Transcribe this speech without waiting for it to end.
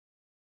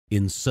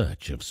In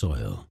Search of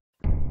Soil.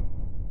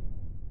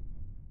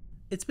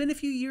 It's been a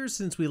few years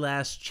since we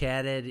last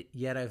chatted,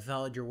 yet I've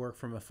followed your work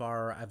from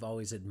afar. I've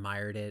always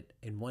admired it.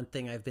 And one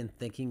thing I've been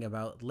thinking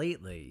about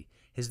lately,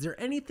 is there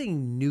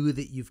anything new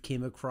that you've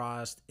came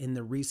across in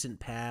the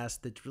recent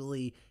past that's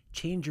really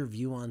changed your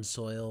view on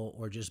soil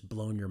or just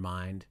blown your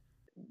mind?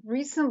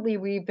 Recently,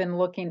 we've been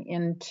looking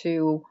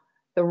into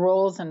the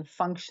roles and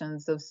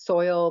functions of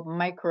soil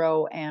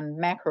micro and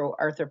macro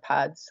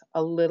arthropods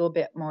a little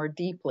bit more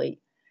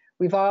deeply.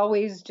 We've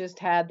always just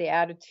had the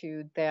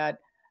attitude that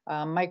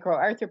micro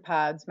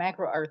arthropods,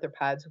 macro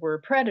arthropods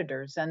were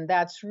predators, and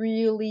that's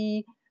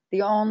really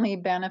the only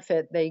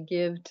benefit they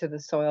give to the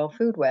soil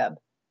food web.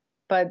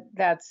 But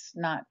that's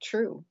not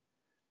true.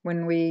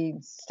 When we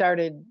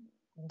started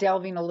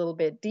delving a little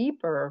bit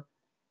deeper,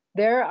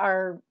 there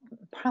are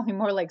probably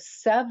more like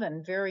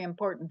 7 very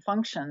important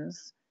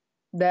functions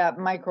that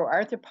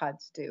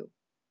microarthropods do.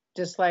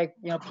 Just like,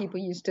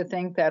 people used to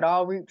think that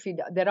all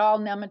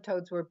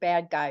nematodes were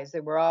bad guys. They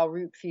were all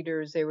root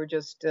feeders. They were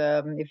just,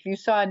 if you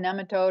saw a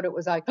nematode, it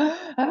was like,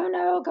 oh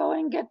no, go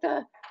and get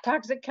the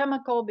toxic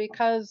chemical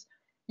because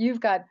you've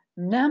got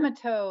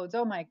nematodes.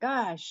 Oh my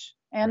gosh.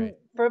 And Right.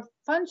 for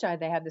fungi,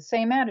 they had the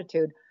same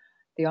attitude.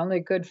 The only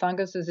good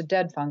fungus is a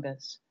dead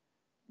fungus.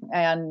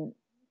 And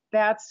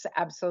that's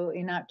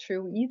absolutely not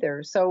true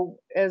either. So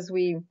as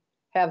we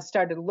have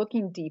started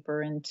looking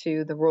deeper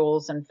into the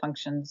roles and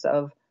functions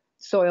of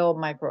soil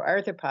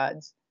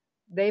microarthropods,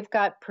 they've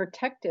got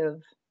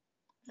protective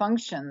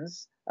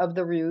functions of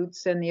the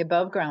roots and the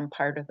above ground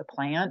part of the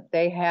plant.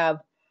 They have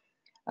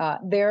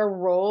their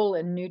role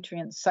in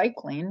nutrient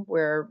cycling,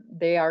 where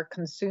they are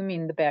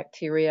consuming the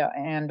bacteria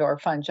and or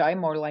fungi,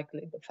 more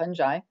likely the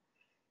fungi,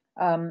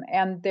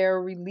 and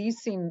they're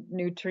releasing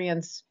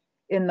nutrients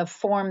in the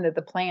form that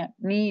the plant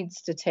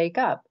needs to take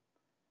up.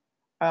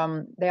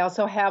 They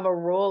also have a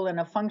role and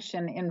a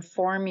function in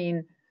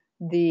forming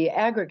the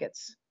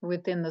aggregates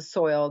within the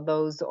soil,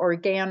 those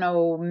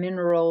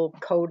organo-mineral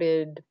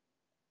coated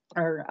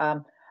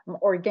or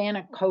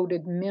organic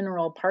coated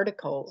mineral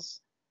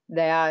particles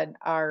that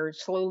are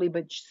slowly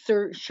but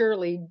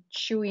surely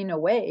chewing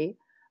away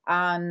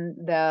on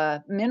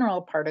the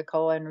mineral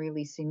particle and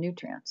releasing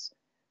nutrients.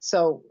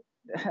 So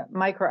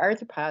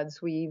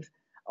microarthropods, we've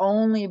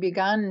only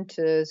begun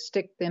to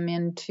stick them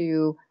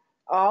into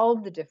all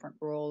the different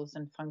roles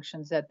and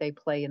functions that they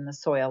play in the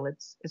soil.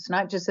 It's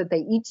not just that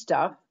they eat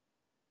stuff.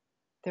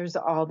 There's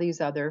all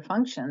these other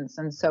functions.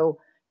 And so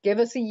give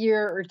us a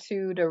year or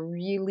two to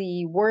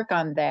really work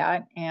on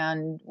that,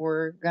 and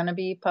we're going to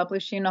be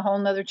publishing a whole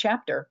nother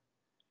chapter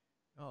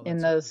in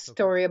the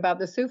story about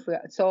the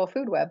soil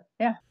food web.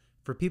 Yeah.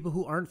 For people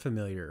who aren't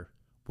familiar,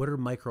 what are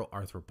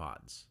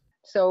microarthropods?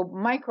 So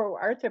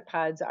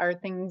microarthropods are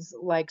things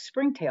like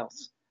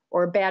springtails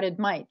or batted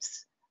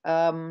mites.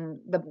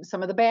 Some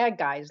of the bad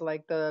guys,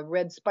 like the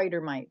red spider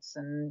mites,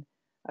 and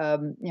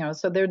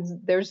so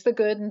there's the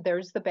good and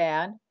there's the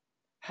bad.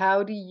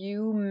 How do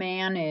you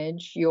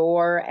manage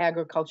your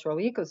agricultural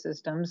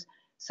ecosystems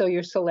so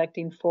you're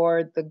selecting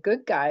for the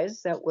good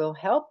guys that will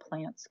help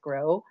plants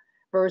grow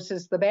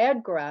versus the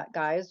bad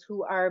guys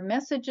who are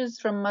messages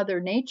from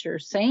Mother Nature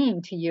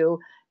saying to you,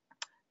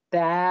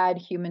 bad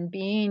human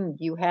being,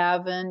 you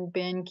haven't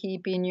been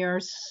keeping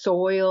your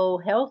soil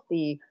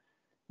healthy.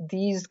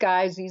 These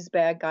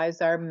bad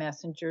guys are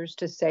messengers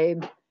to say,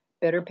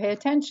 better pay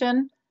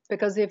attention,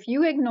 because if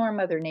you ignore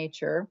Mother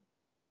Nature,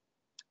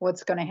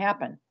 what's going to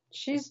happen?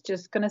 She's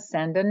just going to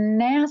send a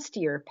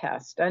nastier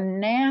pest, a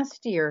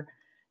nastier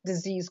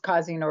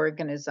disease-causing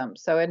organism.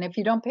 And if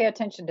you don't pay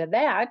attention to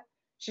that,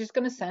 she's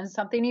going to send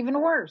something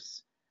even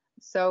worse.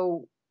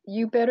 So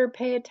you better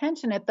pay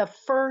attention at the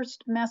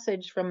first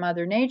message from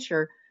Mother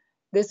Nature.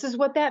 This is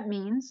what that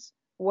means.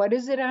 What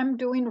is it I'm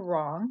doing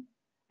wrong?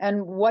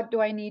 And what do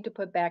I need to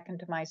put back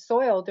into my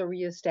soil to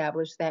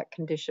reestablish that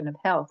condition of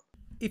health?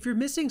 If you're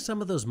missing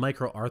some of those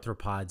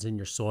microarthropods in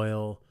your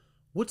soil,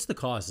 what's the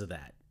cause of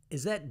that?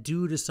 Is that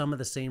due to some of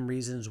the same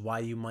reasons why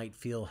you might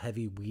feel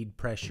heavy weed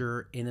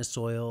pressure in a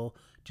soil,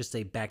 just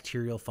a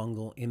bacterial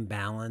fungal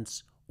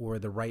imbalance, or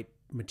the right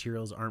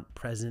materials aren't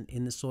present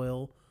in the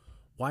soil?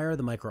 Why are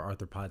the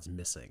microarthropods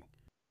missing?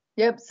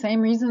 Yep, same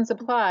reasons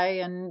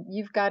apply, and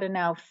you've got to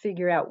now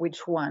figure out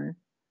which one.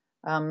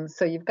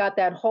 So you've got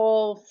that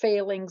whole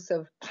phalanx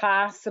of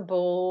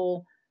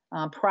possible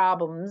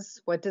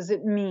problems. What does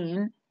it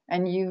mean?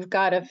 And you've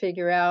got to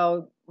figure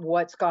out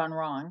what's gone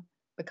wrong,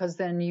 because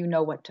then you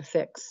know what to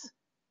fix.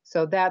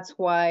 So that's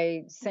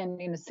why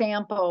sending a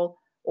sample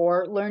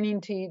or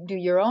learning to do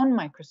your own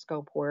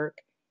microscope work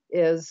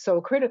is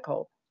so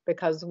critical,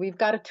 because we've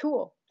got a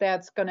tool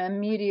that's going to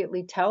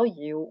immediately tell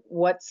you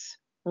what's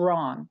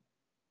wrong.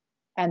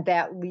 And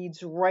that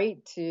leads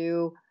right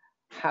to,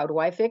 how do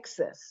I fix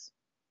this?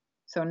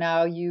 So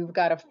now you've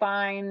got to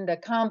find a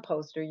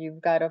compost, or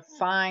you've got to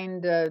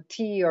find a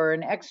tea or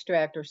an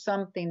extract or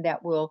something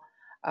that will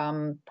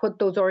put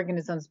those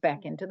organisms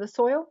back into the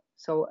soil.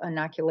 So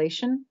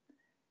inoculation.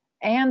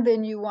 And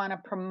then you want to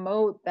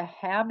promote the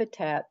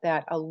habitat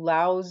that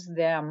allows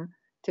them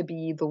to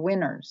be the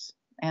winners.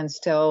 and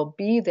still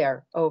be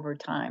there over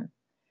time.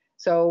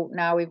 So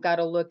now we've got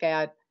to look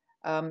at,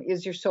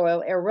 is your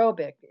soil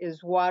aerobic?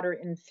 Is water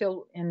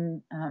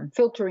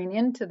filtering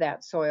into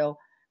that soil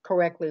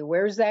correctly?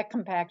 Where's that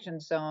compaction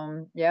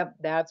zone? Yep,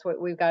 that's what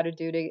we've got to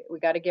do. We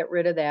got to get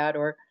rid of that,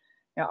 or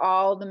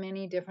all the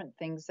many different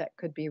things that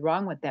could be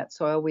wrong with that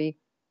soil. We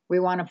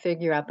want to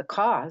figure out the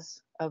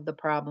cause of the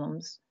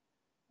problems,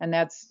 and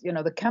that's,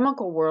 the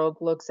chemical world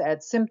looks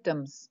at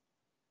symptoms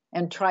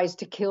and tries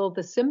to kill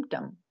the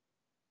symptom.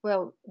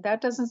 Well,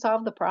 that doesn't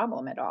solve the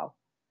problem at all.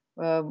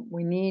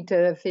 We need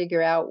to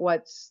figure out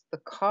what's the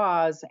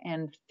cause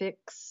and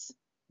fix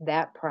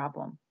that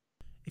problem.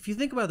 If you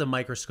think about the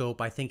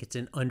microscope, I think it's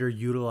an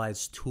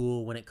underutilized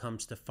tool when it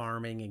comes to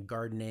farming and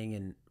gardening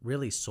and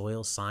really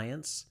soil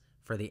science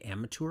for the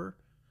amateur.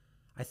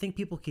 I think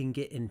people can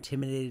get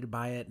intimidated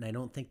by it, and I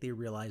don't think they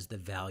realize the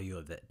value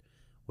of it.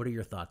 What are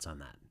your thoughts on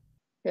that?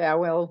 Yeah,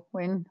 well,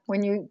 when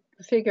you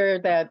figure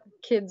that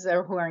kids who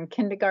are in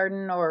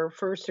kindergarten or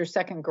first or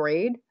second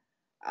grade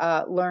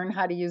learn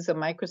how to use a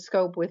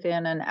microscope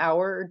within an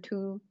hour or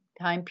two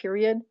time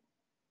period,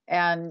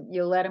 and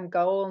you let them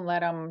go and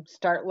let them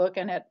start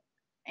looking at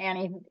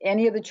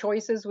any of the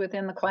choices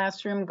within the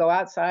classroom, go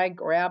outside,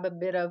 grab a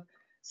bit of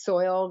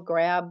soil,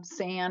 grab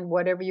sand,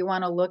 whatever you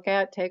want to look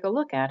at, take a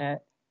look at it.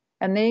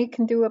 And they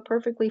can do a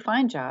perfectly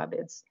fine job.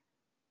 It's,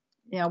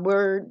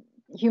 we're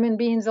human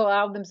beings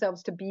allow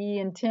themselves to be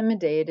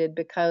intimidated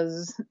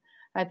because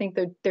I think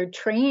their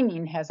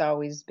training has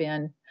always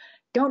been,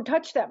 don't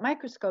touch that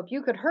microscope,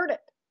 you could hurt it.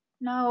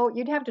 No,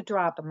 you'd have to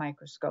drop a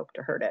microscope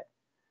to hurt it.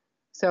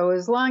 So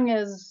as long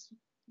as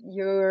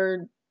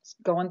you're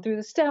going through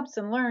the steps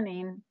and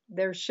learning,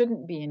 there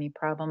shouldn't be any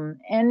problem.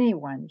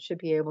 Anyone should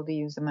be able to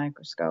use a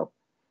microscope.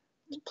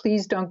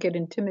 Please don't get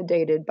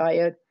intimidated by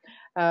it.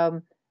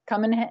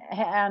 Come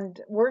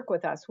and work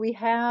with us. We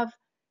have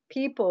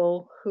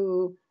people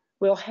who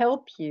will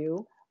help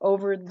you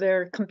over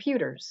their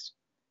computers.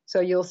 So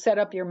you'll set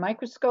up your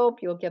microscope,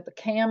 you'll get the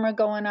camera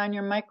going on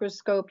your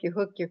microscope, you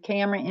hook your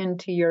camera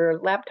into your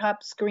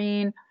laptop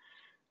screen,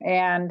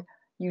 and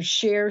you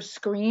share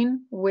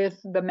screen with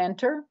the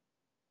mentor,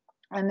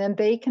 and then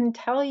they can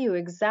tell you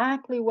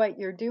exactly what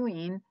you're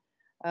doing.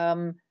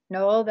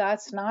 No,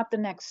 that's not the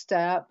next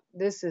step.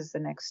 This is the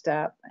next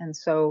step. And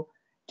so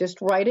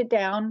just write it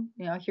down,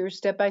 here's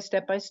step by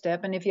step by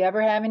step. And if you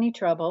ever have any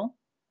trouble,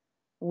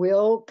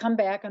 we'll come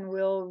back and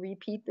we'll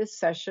repeat this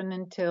session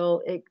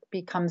until it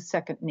becomes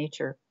second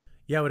nature.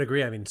 Yeah, I would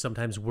agree. I mean,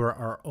 sometimes we're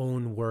our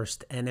own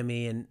worst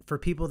enemy. And for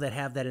people that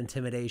have that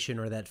intimidation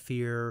or that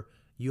fear,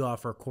 you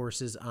offer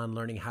courses on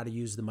learning how to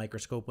use the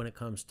microscope when it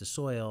comes to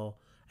soil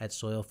at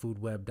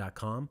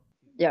soilfoodweb.com.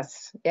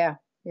 Yes.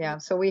 Yeah.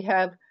 So we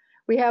have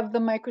the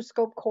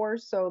microscope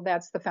course. So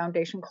that's the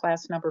foundation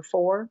class number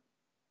 4.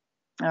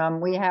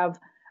 We have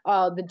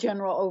the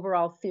general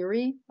overall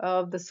theory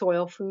of the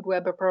soil food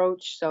web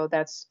approach. So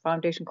that's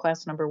foundation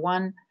class number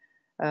 1.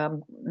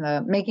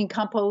 Making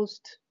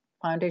compost,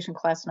 foundation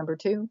class number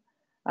 2.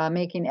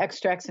 Making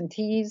extracts and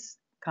teas,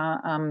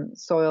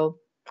 soil,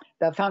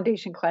 the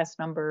foundation class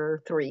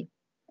number 3.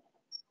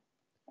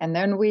 And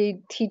then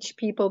we teach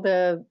people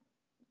to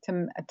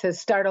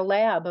start a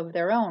lab of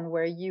their own,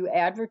 where you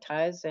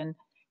advertise and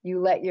you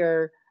let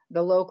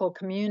the local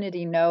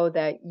community know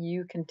that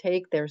you can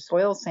take their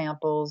soil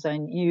samples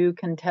and you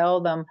can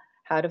tell them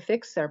how to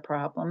fix their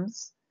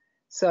problems.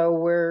 So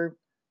we're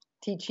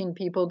teaching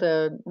people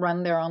to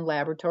run their own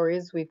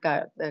laboratories. We've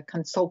got a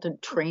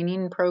consultant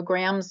training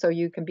program, so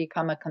you can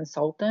become a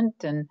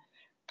consultant and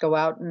go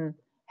out and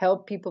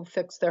help people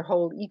fix their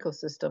whole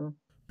ecosystem.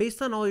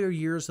 Based on all your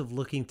years of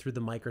looking through the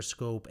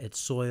microscope at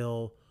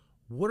soil,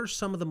 what are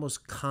some of the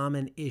most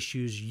common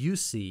issues you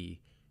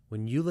see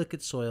when you look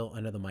at soil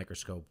under the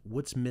microscope?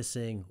 What's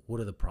missing?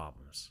 What are the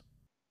problems?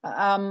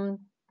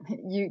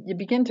 You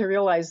begin to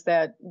realize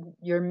that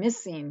you're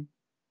missing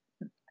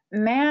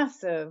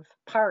massive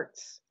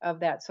parts of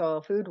that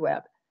soil food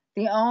web.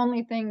 The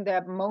only thing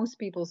that most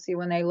people see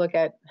when they look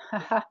at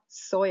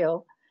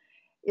soil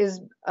is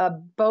a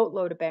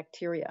boatload of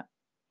bacteria.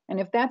 And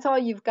if that's all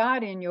you've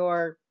got in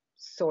your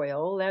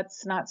soil,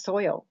 that's not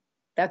soil,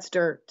 that's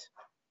dirt.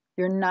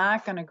 You're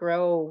not going to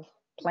grow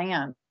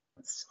plants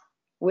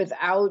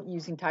without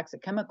using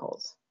toxic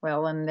chemicals.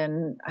 Well, and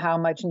then how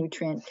much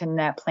nutrient can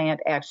that plant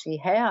actually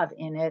have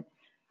in it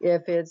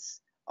if it's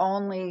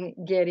only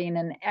getting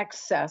an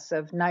excess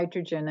of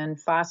nitrogen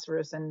and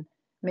phosphorus and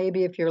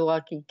maybe, if you're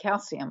lucky,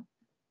 calcium?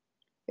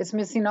 It's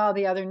missing all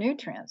the other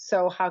nutrients.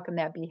 So how can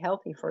that be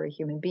healthy for a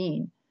human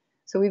being?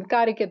 So we've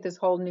got to get this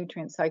whole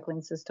nutrient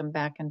cycling system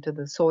back into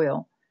the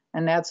soil.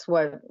 And that's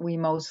what we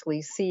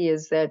mostly see,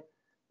 is that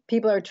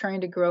people are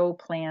trying to grow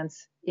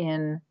plants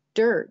in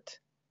dirt,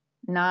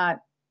 not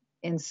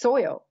in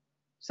soil.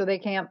 So they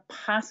can't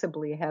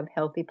possibly have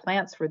healthy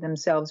plants for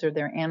themselves or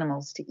their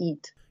animals to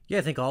eat. Yeah,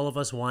 I think all of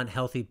us want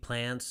healthy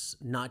plants,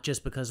 not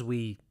just because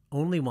we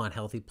only want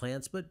healthy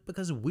plants, but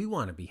because we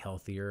want to be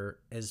healthier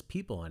as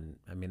people. And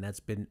I mean, that's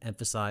been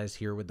emphasized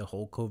here with the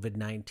whole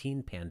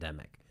COVID-19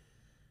 pandemic.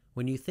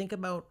 When you think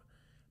about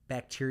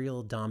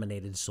bacterial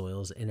dominated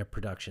soils in a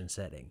production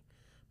setting?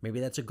 Maybe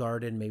that's a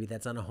garden, maybe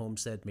that's on a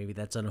homestead, maybe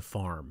that's on a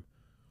farm.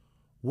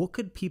 What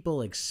could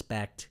people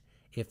expect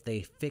if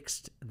they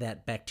fixed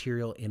that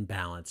bacterial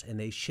imbalance and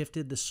they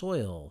shifted the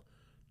soil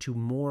to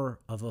more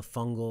of a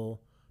fungal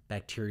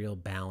bacterial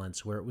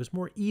balance where it was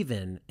more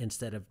even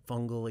instead of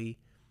being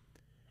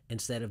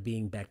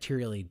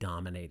bacterially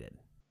dominated?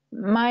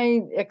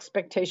 My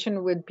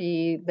expectation would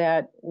be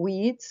that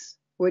weeds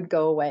would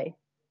go away,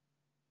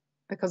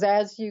 because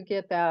as you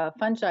get the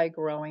fungi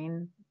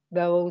growing,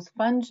 those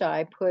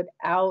fungi put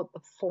out the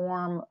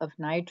form of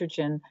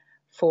nitrogen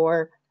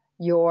for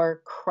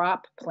your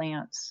crop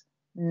plants,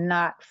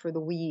 not for the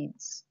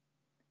weeds.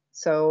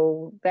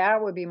 So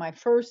that would be my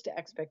first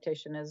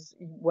expectation, is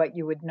what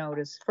you would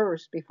notice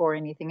first before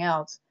anything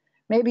else.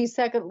 Maybe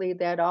secondly,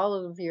 that all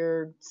of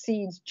your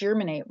seeds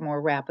germinate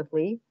more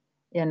rapidly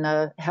in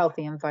a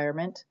healthy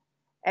environment.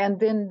 And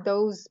then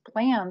those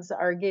plants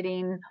are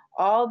getting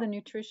all the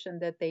nutrition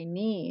that they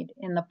need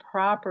in the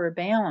proper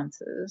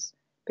balances,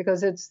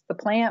 because it's the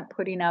plant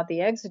putting out the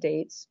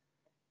exudates,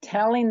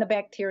 telling the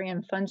bacteria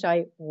and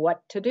fungi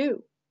what to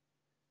do.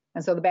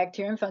 And so the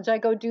bacteria and fungi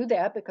go do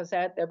that because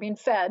they're being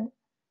fed,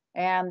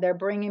 and they're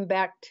bringing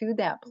back to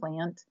that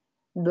plant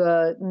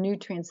the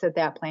nutrients that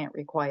that plant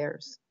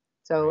requires.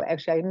 So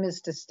actually, I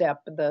missed a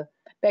step. The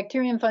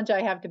bacteria and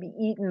fungi have to be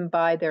eaten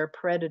by their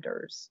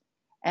predators,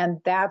 and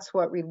that's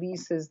what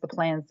releases the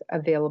plant's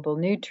available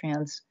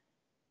nutrients,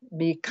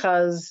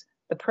 because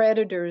the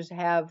predators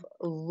have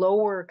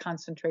lower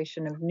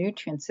concentration of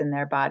nutrients in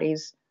their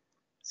bodies,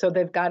 so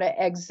they've got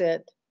to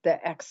exit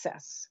the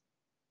excess.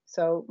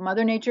 So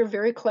Mother Nature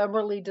very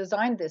cleverly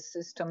designed this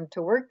system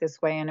to work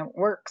this way, and it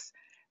works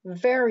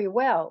very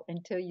well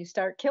until you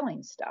start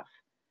killing stuff.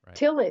 Right.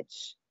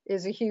 Tillage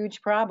is a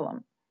huge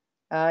problem.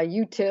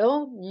 You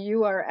till,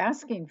 you are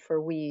asking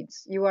for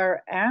weeds. You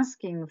are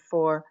asking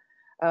for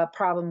a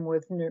problem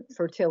with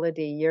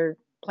fertility. Your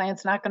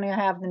plant's not going to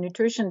have the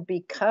nutrition,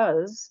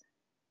 because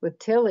with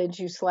tillage,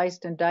 you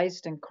sliced and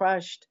diced and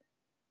crushed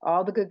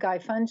all the good guy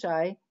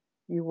fungi.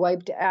 You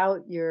wiped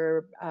out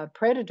your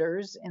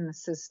predators in the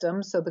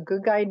system, so the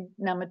good guy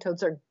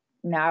nematodes are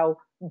now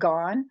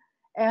gone,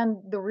 and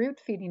the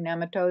root-feeding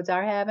nematodes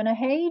are having a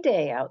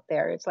heyday out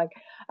there. It's like,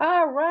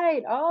 all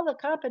right, all the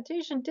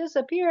competition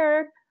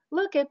disappeared.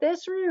 Look at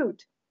this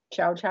root.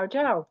 Chow, chow,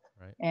 chow.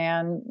 Right.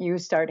 And you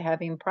start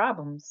having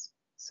problems.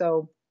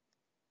 So,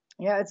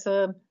 yeah, it's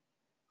the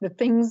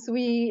things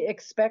we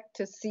expect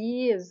to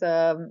see is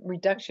a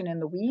reduction in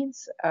the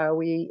weeds.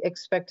 We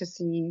expect to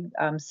see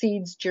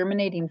seeds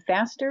germinating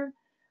faster.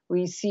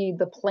 We see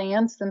the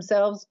plants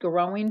themselves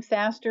growing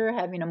faster,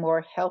 having a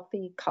more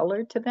healthy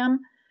color to them,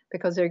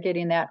 because they're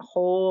getting that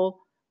whole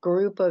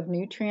group of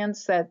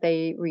nutrients that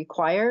they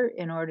require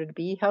in order to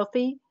be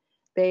healthy.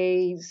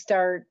 They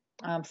start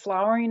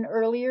flowering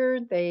earlier.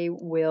 They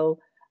will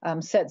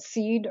set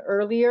seed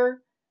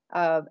earlier.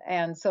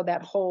 And so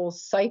that whole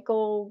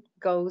cycle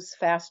goes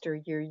faster.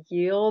 Your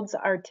yields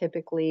are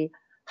typically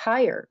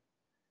higher.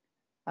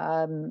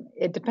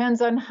 It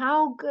depends on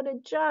how good a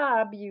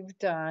job you've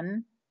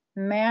done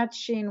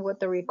matching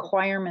what the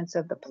requirements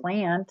of the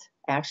plant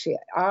actually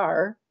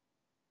are,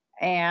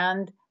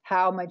 and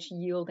how much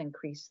yield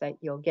increase that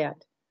you'll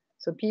get.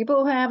 So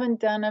people who haven't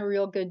done a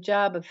real good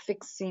job of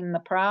fixing the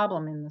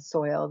problem in the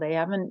soil, they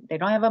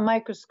don't have a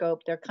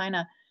microscope. They're kind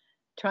of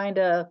trying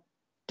to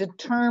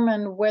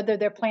determine whether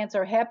their plants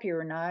are happy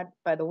or not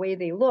by the way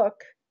they look.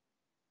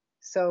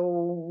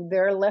 So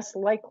they're less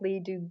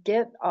likely to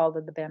get all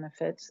of the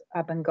benefits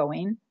up and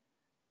going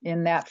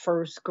in that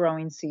first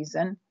growing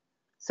season,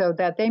 so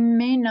that they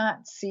may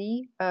not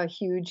see a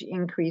huge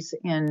increase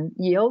in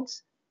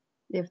yields.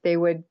 If they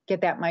would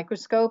get that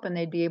microscope and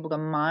they'd be able to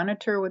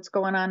monitor what's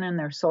going on in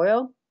their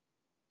soil,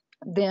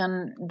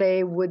 then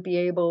they would be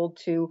able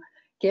to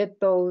get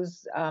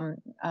those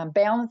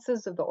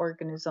balances of the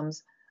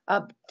organisms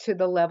up to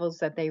the levels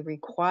that they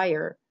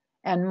require,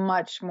 and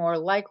much more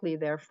likely,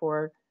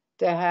 therefore,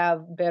 to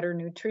have better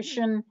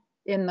nutrition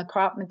in the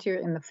crop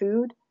material, in the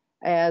food,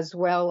 as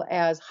well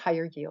as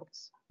higher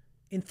yields.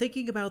 In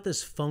thinking about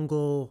this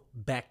fungal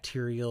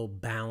bacterial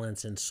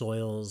balance in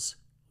soils,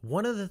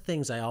 one of the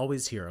things I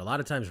always hear, a lot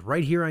of times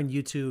right here on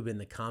YouTube in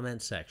the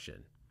comment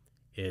section,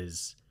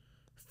 is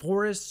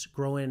forests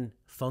grow in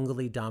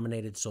fungally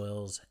dominated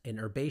soils and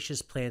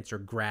herbaceous plants or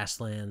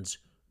grasslands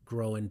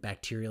grow in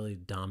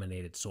bacterially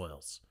dominated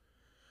soils.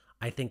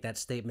 I think that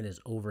statement is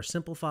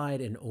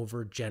oversimplified and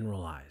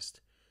overgeneralized.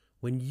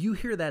 When you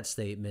hear that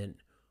statement,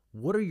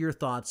 what are your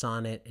thoughts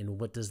on it, and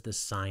what does the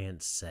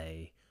science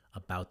say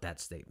about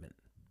that statement?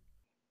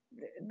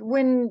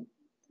 When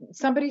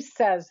somebody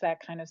says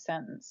that kind of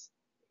sentence,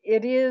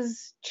 it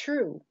is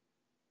true,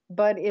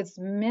 but it's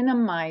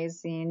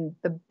minimizing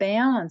the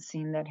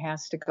balancing that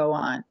has to go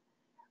on.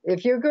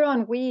 If you're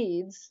growing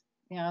weeds,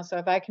 so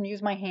if I can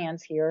use my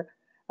hands here,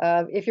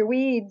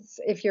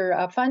 if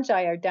your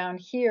fungi are down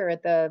here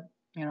at the,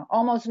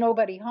 almost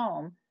nobody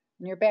home,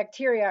 and your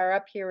bacteria are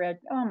up here at,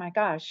 oh my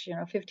gosh,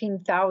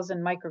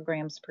 15,000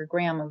 micrograms per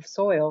gram of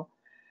soil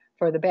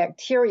for the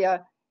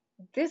bacteria,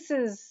 this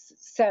is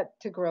set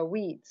to grow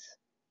weeds.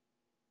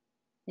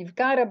 You've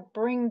got to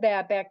bring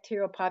that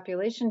bacterial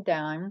population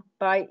down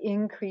by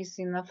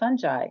increasing the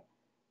fungi.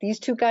 These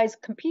two guys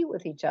compete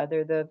with each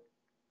other. The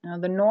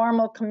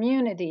normal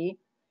community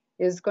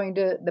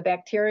the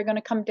bacteria are going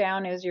to come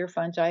down as your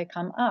fungi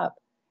come up.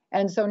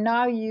 And so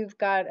now you've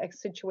got a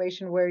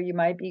situation where you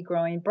might be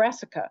growing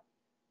brassica.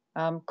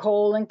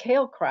 Coal and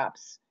kale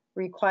crops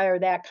require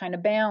that kind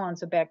of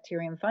balance of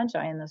bacteria and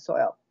fungi in the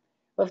soil.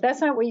 Well, if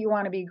that's not what you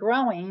want to be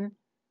growing,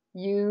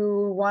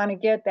 you want to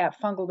get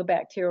that fungal to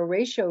bacterial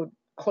ratio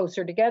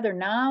closer together.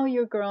 Now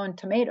you're growing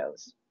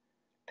tomatoes,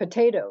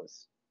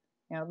 potatoes,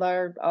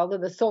 all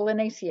of the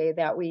solanaceae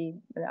that we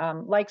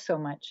like so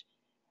much.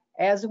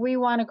 As we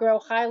want to grow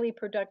highly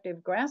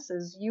productive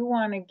grasses, you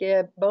want to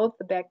get both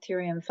the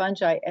bacteria and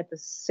fungi at the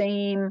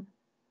same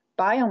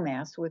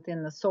biomass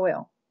within the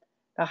soil.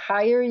 The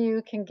higher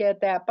you can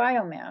get that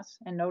biomass,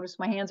 and notice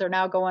my hands are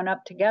now going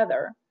up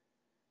together,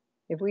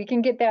 if we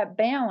can get that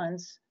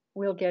balance,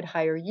 we'll get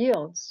higher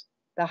yields,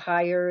 the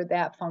higher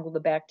that fungal to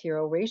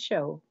bacterial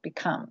ratio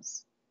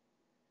becomes.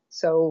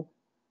 So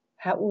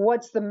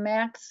what's the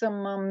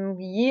maximum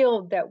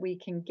yield that we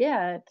can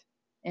get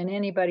in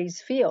anybody's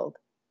field?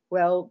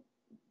 Well,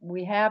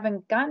 we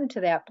haven't gotten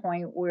to that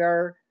point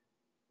where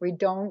we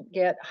don't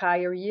get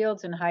higher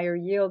yields and higher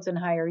yields and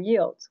higher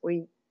yields.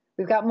 We've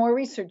got more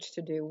research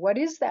to do. What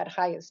is that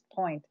highest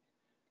point?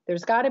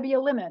 There's got to be a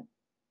limit,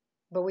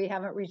 but we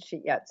haven't reached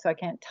it yet, so I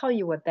can't tell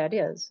you what that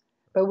is.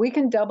 But we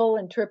can double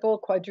and triple,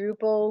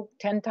 quadruple,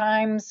 10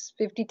 times,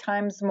 50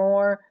 times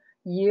more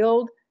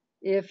yield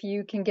if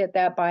you can get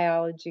that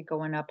biology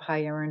going up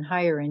higher and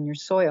higher in your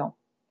soil.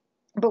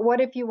 But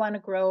what if you want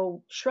to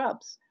grow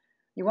shrubs?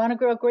 You want to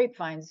grow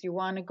grapevines, you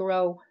want to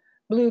grow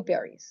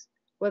blueberries.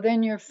 Well,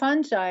 then your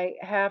fungi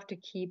have to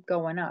keep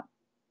going up,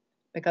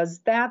 because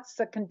that's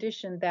a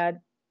condition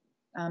that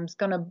is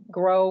going to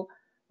grow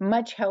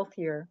much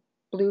healthier.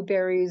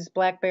 Blueberries,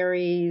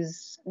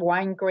 blackberries,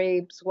 wine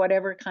grapes,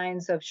 whatever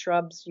kinds of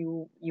shrubs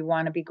you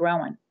want to be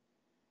growing.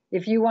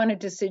 If you want a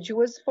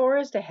deciduous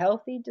forest, a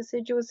healthy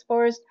deciduous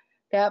forest,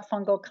 that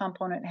fungal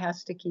component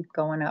has to keep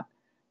going up.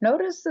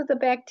 Notice that the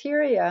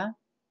bacteria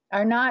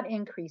are not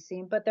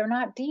increasing, but they're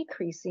not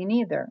decreasing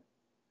either.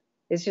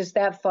 It's just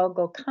that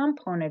fungal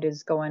component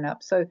is going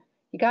up. So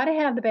you got to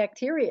have the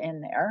bacteria in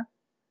there.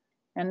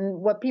 And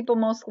what people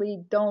mostly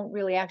don't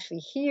really actually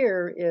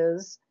hear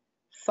is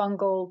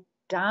fungal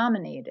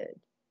dominated.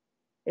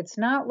 It's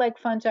not like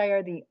fungi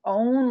are the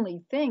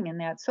only thing in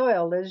that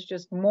soil. There's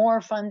just more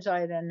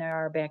fungi than there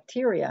are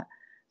bacteria.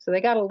 So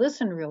they got to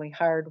listen really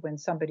hard when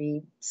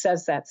somebody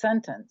says that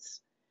sentence.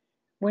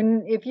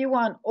 If you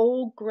want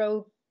old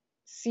growth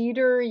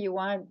cedar, you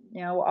want,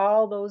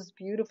 all those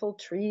beautiful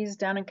trees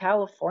down in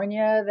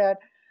California that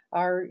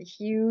are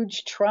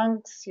huge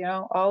trunks,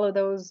 all of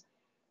those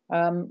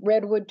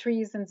redwood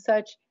trees and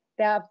such,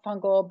 that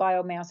fungal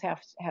biomass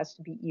has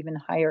to be even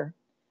higher.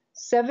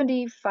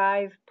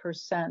 75%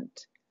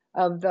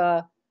 of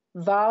the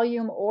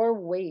volume or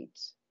weight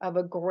of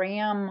a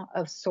gram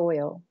of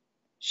soil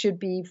should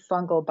be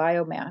fungal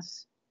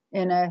biomass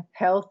in a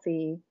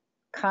healthy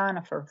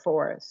conifer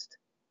forest.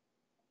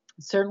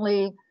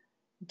 Certainly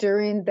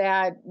during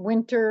that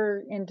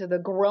winter into the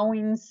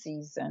growing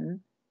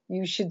season,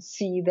 you should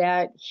see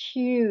that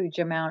huge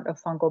amount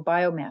of fungal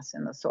biomass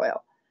in the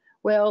soil.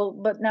 Well,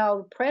 but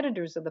now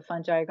predators of the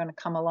fungi are going to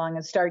come along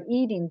and start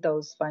eating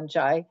those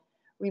fungi,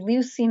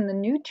 releasing the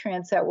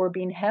nutrients that were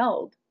being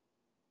held,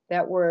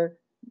 that were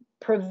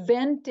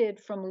prevented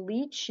from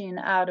leaching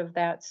out of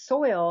that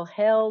soil,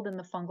 held in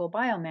the fungal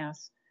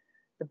biomass.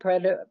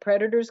 The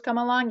predators come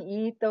along,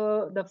 eat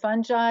the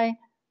fungi.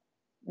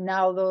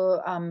 Now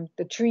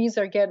the trees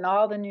are getting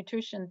all the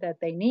nutrition that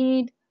they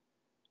need,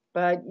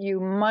 but you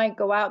might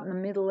go out in the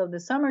middle of the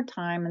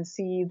summertime and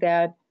see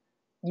that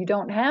you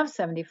don't have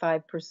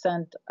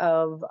 75%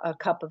 of a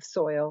cup of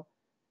soil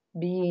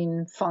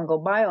being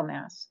fungal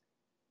biomass,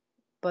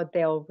 but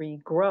they'll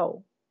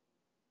regrow.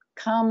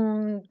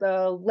 Come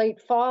the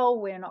late fall,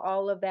 when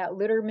all of that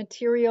litter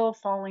material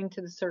falling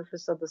to the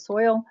surface of the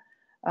soil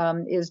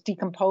is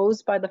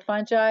decomposed by the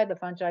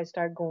fungi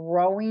start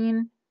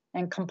growing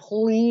and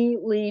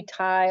completely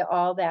tie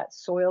all that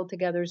soil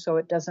together so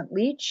it doesn't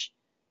leach,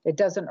 it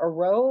doesn't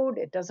erode,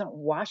 it doesn't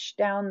wash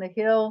down the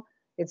hill,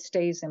 it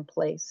stays in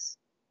place.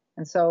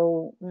 And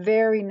so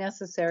very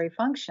necessary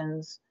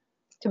functions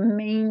to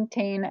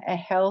maintain a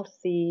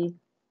healthy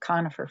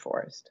conifer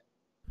forest.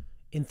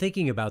 In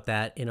thinking about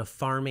that, in a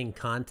farming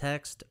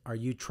context, are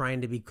you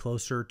trying to be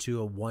closer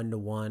to a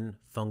 1-to-1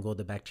 fungal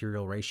to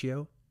bacterial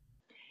ratio?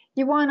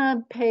 You want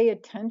to pay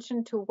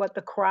attention to what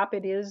the crop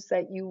it is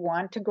that you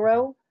want to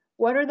grow. Okay.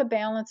 What are the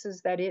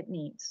balances that it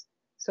needs?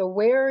 So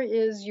where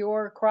is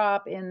your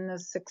crop in the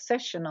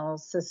successional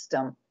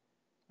system?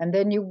 And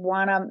then you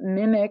want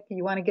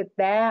to get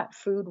that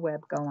food web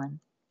going.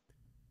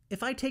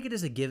 If I take it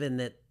as a given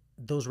that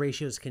those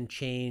ratios can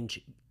change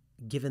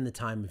given the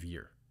time of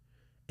year,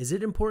 is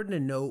it important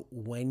to note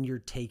when you're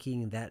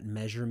taking that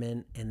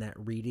measurement and that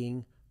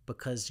reading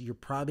because you're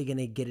probably going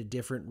to get a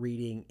different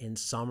reading in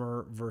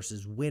summer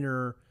versus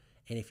winter.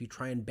 And if you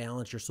try and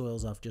balance your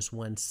soils off just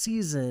one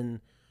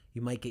season,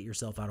 you might get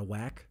yourself out of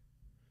whack.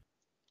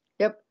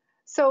 Yep.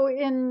 So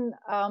in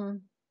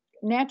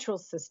natural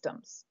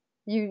systems,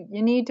 you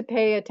need to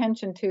pay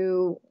attention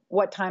to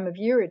what time of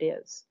year it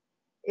is.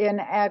 In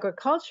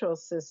agricultural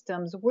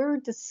systems, we're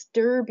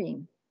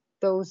disturbing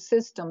those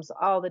systems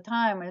all the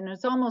time, and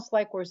it's almost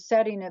like we're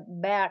setting it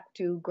back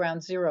to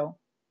ground zero.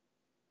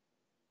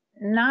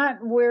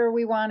 Not where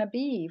we want to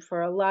be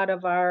for a lot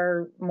of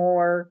our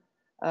more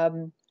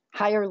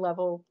higher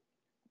level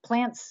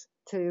plants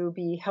to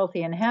be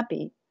healthy and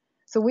happy.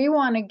 So we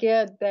want to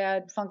get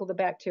that fungal to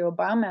bacterial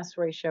biomass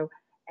ratio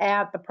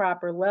at the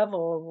proper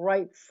level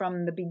right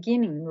from the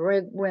beginning,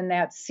 right when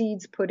that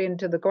seed's put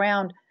into the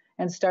ground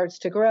and starts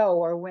to grow,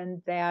 or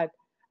when that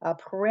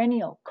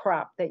perennial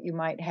crop that you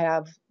might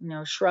have,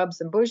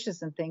 shrubs and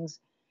bushes and things,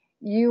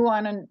 you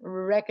want to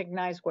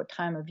recognize what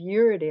time of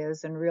year it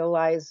is and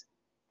realize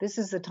this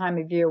is the time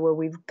of year where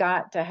we've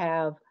got to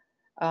have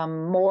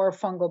more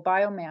fungal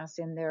biomass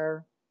in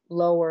their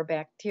lower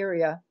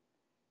bacteria,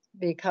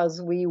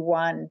 because we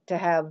want to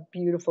have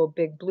beautiful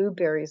big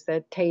blueberries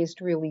that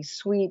taste really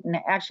sweet and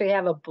actually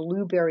have a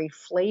blueberry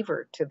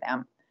flavor to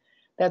them.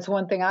 That's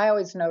one thing I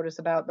always notice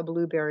about the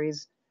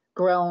blueberries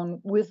grown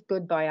with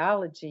good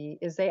biology,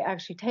 is they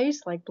actually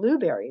taste like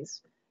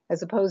blueberries,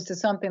 as opposed to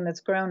something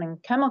that's grown in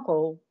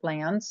chemical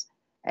lands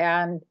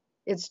and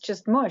it's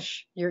just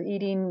mush. You're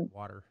eating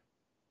Water.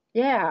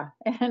 Yeah,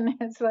 and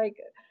it's like,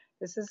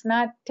 this is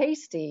not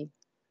tasty.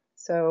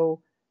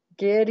 So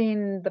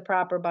getting the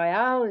proper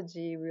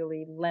biology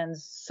really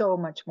lends so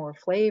much more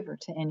flavor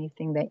to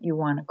anything that you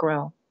want to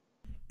grow.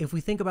 If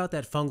we think about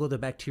that fungal to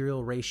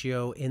bacterial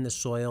ratio in the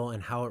soil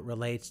and how it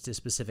relates to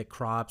specific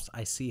crops,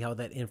 I see how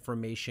that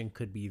information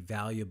could be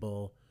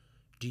valuable.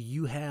 Do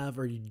you have,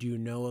 or do you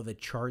know of a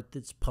chart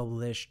that's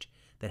published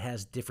that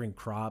has different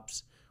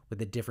crops with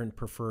the different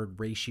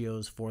preferred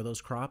ratios for those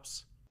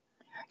crops?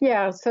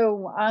 Yeah,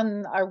 so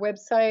on our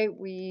website,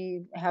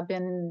 we have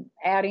been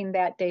adding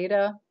that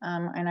data,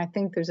 and I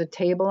think there's a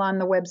table on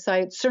the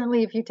website.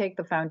 Certainly, if you take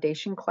the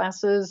foundation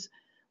classes,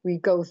 we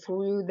go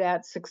through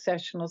that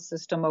successional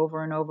system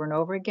over and over and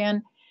over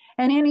again.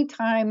 And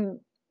anytime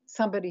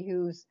somebody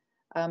who's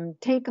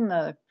taken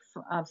the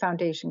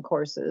foundation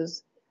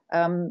courses,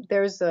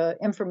 there's an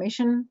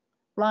information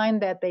line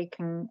that they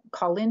can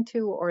call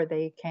into, or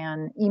they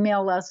can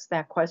email us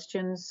that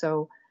question.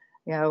 So,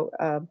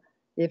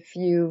 if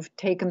you've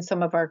taken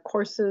some of our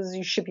courses,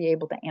 you should be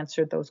able to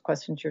answer those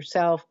questions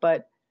yourself.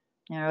 But,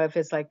 if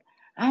it's like,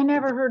 I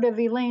never heard of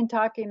Elaine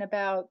talking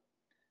about,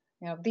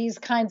 these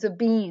kinds of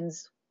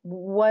beans,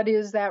 what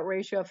is that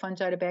ratio of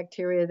fungi to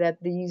bacteria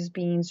that these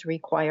beans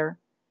require?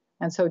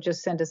 And so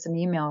just send us an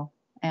email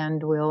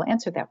and we'll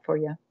answer that for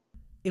you.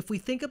 If we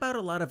think about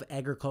a lot of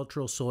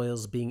agricultural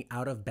soils being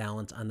out of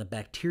balance on the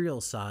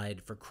bacterial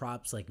side for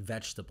crops like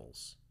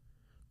vegetables,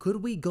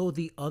 could we go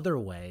the other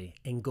way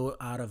and go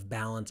out of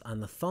balance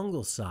on the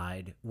fungal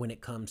side when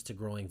it comes to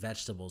growing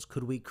vegetables?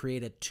 Could we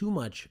create a too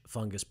much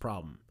fungus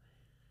problem?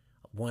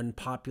 One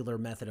popular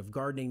method of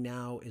gardening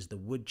now is the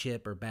wood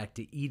chip or back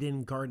to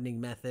Eden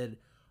gardening method.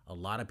 A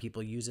lot of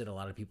people use it. A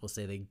lot of people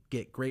say they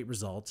get great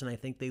results, and I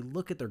think they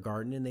look at their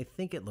garden and they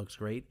think it looks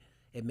great.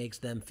 It makes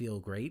them feel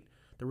great.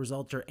 The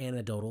results are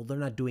anecdotal. They're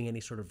not doing any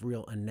sort of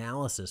real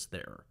analysis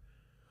there.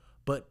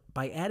 But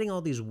by adding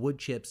all these wood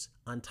chips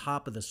on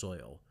top of the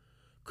soil,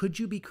 could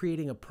you be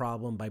creating a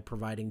problem by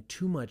providing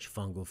too much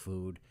fungal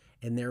food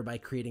and thereby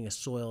creating a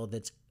soil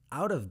that's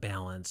out of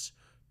balance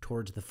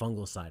towards the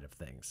fungal side of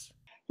things?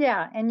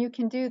 Yeah, and you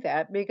can do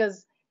that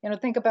because,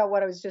 think about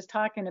what I was just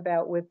talking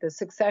about with the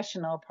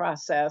successional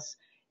process.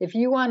 If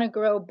you want to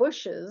grow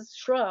bushes,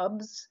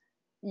 shrubs,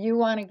 you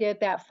want to get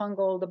that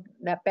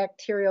that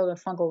bacterial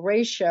to fungal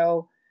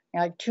ratio,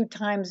 like 2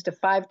 times to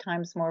 5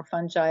 times more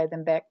fungi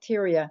than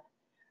bacteria.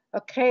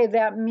 Okay,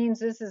 that means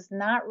this is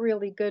not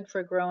really good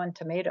for growing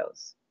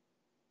tomatoes.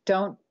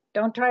 Don't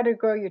try to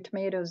grow your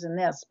tomatoes in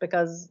this,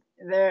 because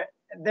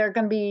they're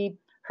going to be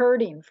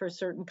hurting for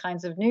certain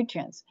kinds of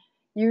nutrients.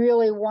 You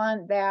really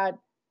want that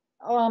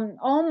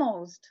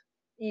almost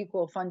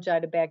equal fungi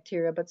to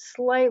bacteria, but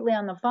slightly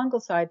on the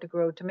fungal side to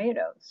grow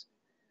tomatoes.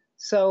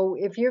 So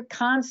if you're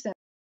constantly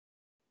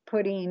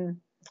putting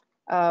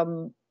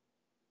wood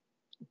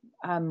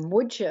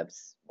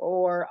chips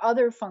or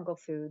other fungal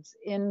foods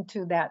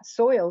into that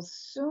soil,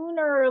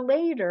 sooner or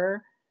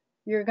later,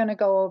 you're going to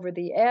go over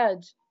the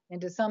edge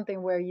into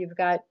something where you've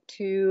got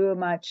too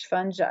much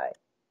fungi.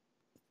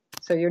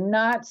 So you're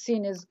not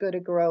seeing as good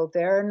a growth.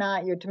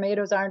 Your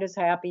tomatoes aren't as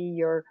happy.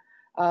 Your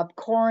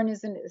corn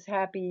isn't as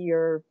happy.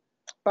 Your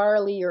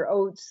barley, your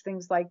oats,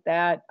 things like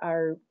that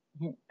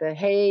the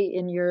hay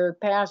in your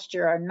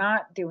pasture are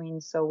not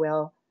doing so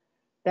well.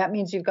 That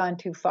means you've gone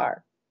too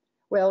far.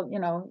 Well,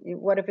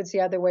 what if it's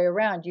the other way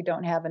around? You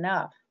don't have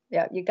enough.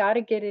 Yeah, you got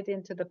to get it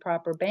into the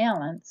proper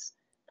balance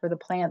for the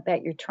plant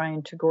that you're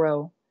trying to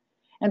grow.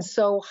 And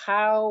so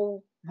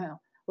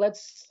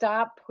let's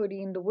stop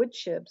putting the wood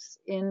chips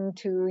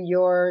into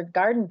your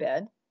garden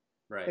bed.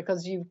 Right.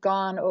 because you've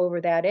gone over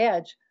that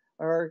edge.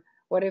 Or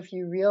what if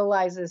you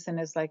realize this and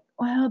it's like,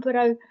 well, but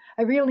I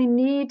really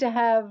need to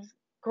have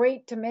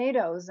great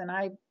tomatoes, and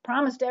I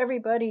promised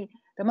everybody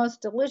the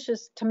most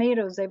delicious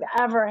tomatoes they've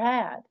ever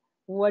had.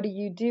 What do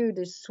you do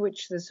to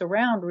switch this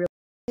around? Really,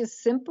 the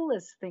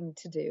simplest thing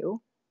to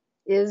do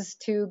is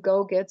to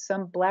go get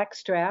some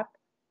blackstrap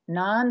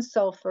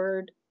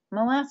non-sulfured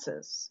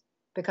molasses,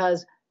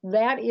 because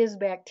that is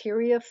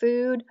bacteria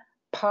food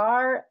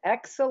par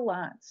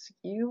excellence.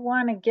 You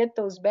want to get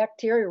those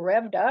bacteria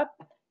revved up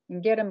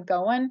and get them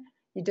going,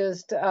 you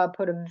just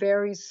put a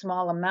very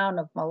small amount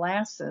of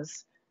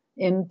molasses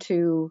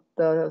into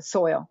the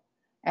soil,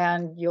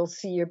 and you'll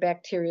see your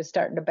bacteria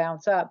starting to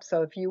bounce up.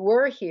 So if you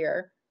were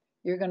here,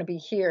 you're going to be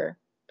here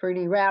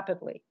pretty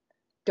rapidly.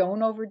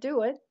 Don't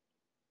overdo it.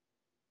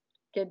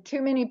 Get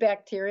too many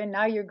bacteria,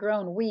 now you're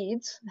growing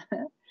weeds.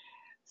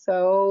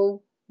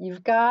 So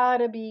you've got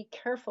to be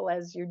careful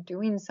as you're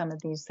doing some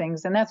of these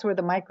things. And that's where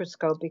the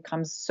microscope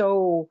becomes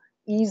so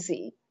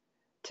easy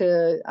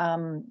to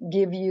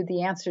give you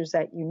the answers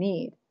that you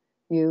need.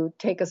 You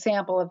take a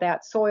sample of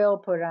that soil,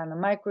 put it on the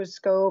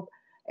microscope,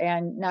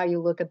 and now you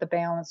look at the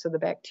balance of the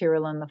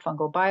bacterial and the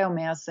fungal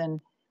biomass, and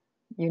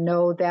you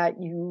know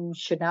that you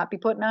should not be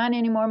putting on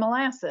any more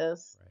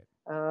molasses. Right.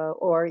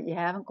 Or you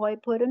haven't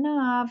quite put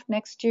enough.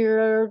 Next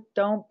year,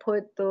 don't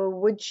put the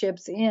wood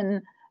chips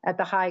in at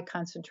the high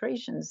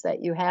concentrations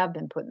that you have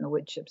been putting the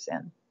wood chips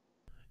in.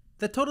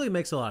 That totally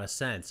makes a lot of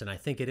sense. And I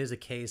think it is a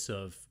case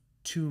of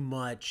too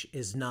much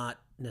is not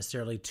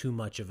necessarily too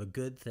much of a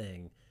good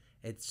thing.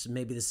 It's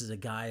maybe this is a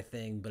guy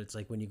thing, but it's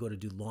like when you go to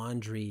do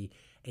laundry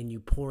and you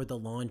pour the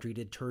laundry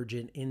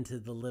detergent into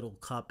the little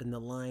cup and the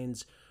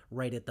lines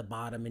right at the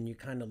bottom, and you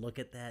kind of look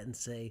at that and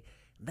say,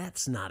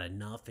 that's not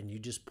enough. And you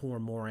just pour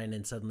more in,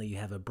 and suddenly you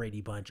have a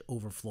Brady Bunch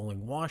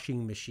overflowing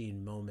washing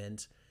machine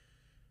moment.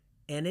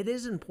 And it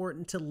is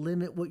important to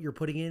limit what you're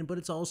putting in, but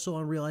it's also,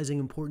 I'm realizing,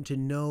 important to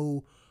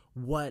know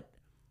what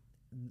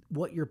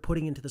you're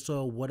putting into the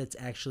soil, what it's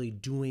actually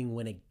doing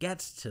when it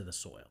gets to the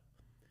soil.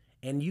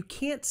 And you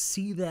can't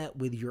see that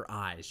with your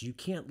eyes. You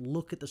can't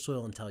look at the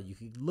soil and tell. You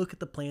can look at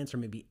the plants or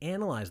maybe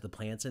analyze the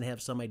plants and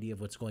have some idea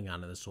of what's going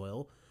on in the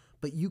soil,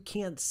 but you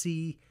can't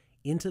see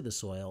into the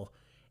soil.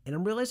 And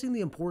I'm realizing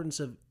the importance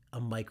of a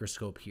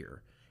microscope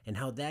here and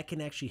how that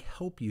can actually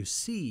help you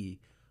see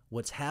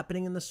what's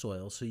happening in the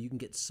soil so you can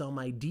get some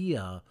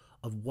idea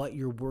of what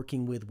you're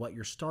working with, what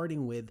you're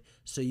starting with,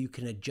 so you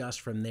can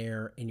adjust from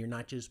there and you're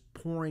not just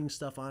pouring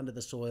stuff onto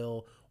the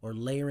soil or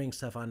layering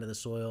stuff onto the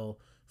soil,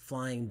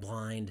 flying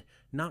blind,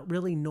 not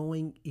really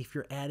knowing if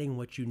you're adding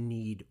what you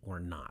need or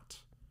not.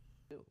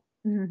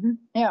 Mm-hmm.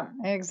 Yeah,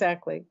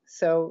 exactly.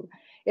 So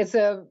it's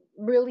a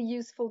really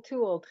useful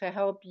tool to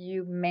help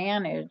you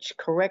manage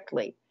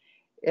correctly.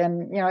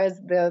 And, as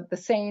the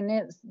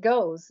saying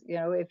goes,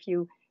 if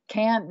you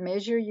can't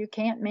measure, you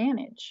can't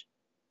manage.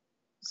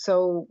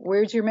 So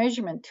where's your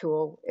measurement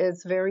tool?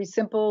 It's very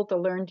simple to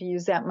learn to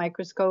use that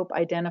microscope,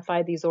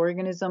 identify these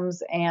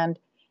organisms, and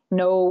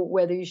know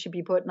whether you should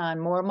be putting on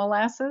more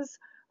molasses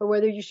or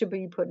whether you should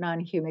be putting on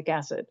humic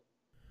acid.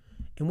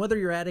 And whether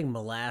you're adding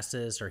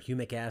molasses or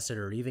humic acid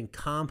or even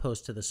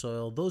compost to the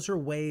soil, those are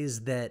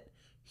ways that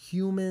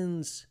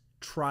humans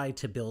try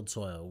to build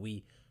soil.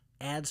 We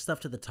add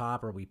stuff to the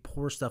top, or we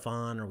pour stuff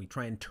on, or we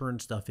try and turn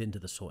stuff into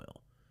the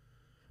soil.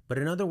 But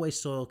another way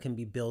soil can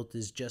be built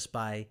is just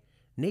by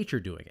nature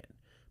doing it.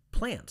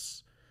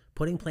 Plants.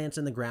 Putting plants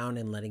in the ground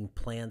and letting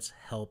plants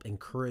help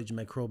encourage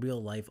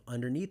microbial life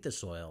underneath the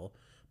soil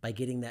by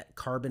getting that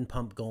carbon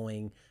pump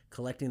going,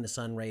 collecting the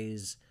sun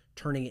rays,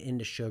 turning it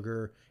into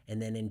sugar,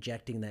 and then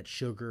injecting that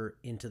sugar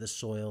into the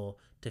soil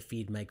to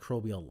feed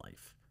microbial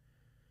life.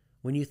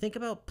 When you think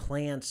about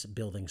plants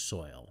building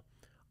soil,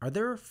 are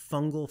there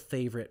fungal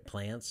favorite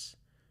plants?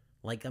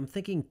 Like, I'm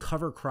thinking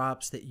cover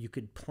crops that you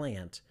could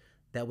plant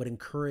that would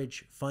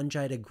encourage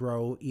fungi to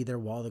grow either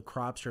while the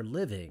crops are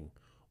living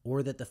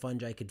or that the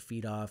fungi could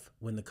feed off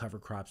when the cover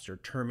crops are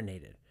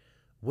terminated.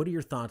 What are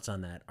your thoughts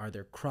on that? Are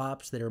there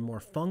crops that are more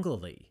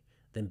fungally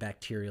than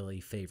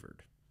bacterially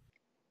favored?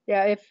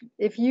 Yeah,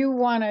 if you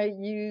want to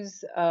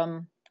use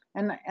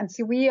and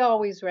see, we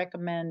always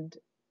recommend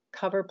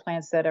cover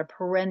plants that are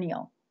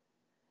perennial,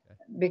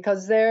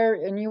 because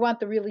and you want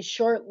the really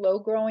short, low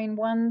growing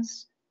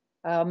ones.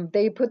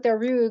 They put their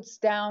roots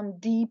down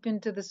deep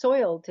into the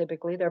soil.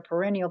 Typically, they're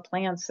perennial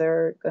plants.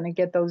 They're going to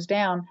get those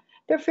down.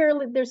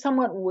 They're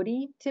somewhat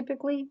woody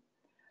typically,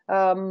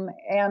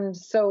 and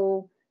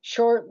so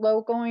short,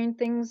 low growing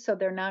things. So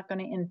they're not going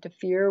to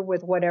interfere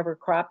with whatever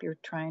crop you're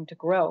trying to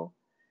grow.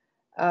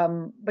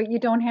 But you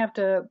don't have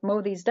to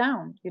mow these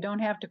down. You don't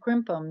have to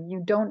crimp them.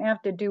 You don't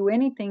have to do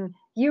anything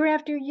year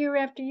after year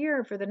after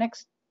year for the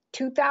next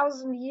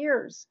 2,000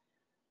 years.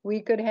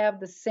 We could have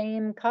the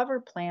same cover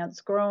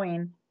plants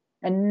growing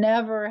and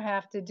never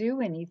have to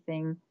do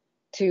anything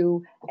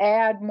to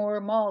add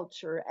more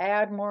mulch or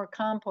add more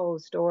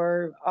compost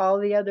or all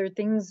the other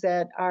things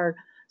that are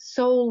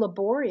so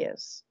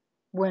laborious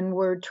when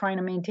we're trying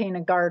to maintain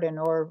a garden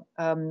or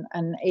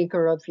an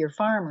acre of your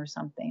farm or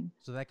something.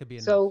 So that could be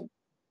enough. So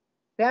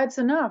that's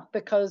enough,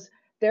 because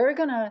they're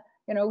going to,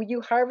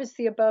 you harvest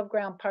the above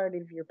ground part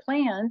of your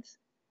plant,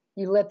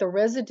 you let the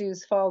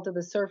residues fall to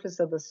the surface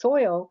of the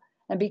soil.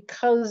 And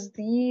because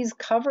these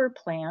cover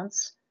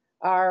plants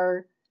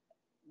are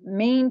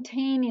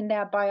maintaining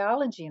that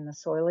biology in the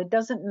soil, it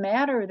doesn't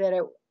matter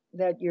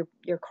that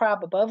your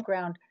crop above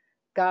ground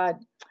got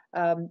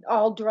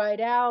all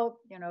dried out,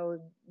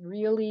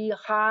 really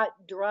hot,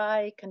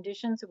 dry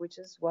conditions, which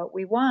is what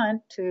we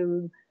want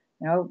to,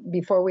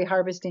 before we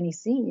harvest any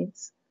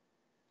seeds.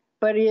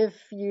 But if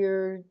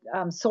your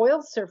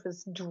soil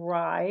surface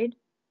dried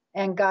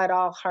and got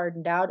all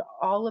hardened out,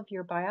 all of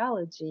your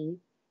biology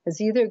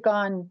has either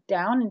gone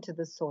down into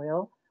the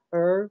soil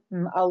or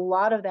a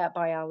lot of that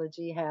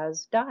biology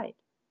has died,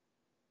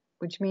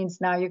 which means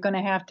now you're going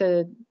to have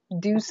to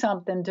do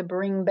something to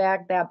bring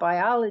back that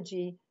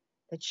biology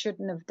that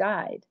shouldn't have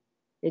died.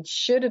 It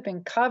should have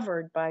been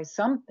covered by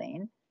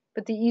something,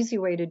 but the easy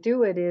way to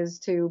do it is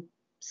to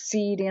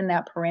seed in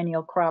that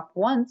perennial crop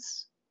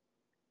once,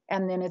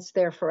 and then it's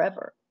there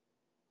forever.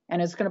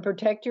 And it's going to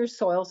protect your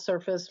soil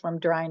surface from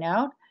drying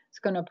out. It's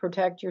going to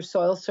protect your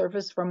soil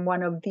surface from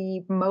one of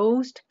the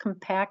most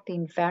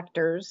compacting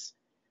factors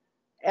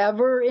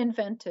ever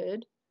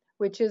invented,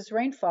 which is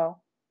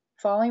rainfall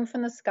falling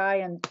from the sky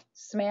and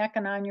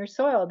smacking on your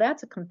soil.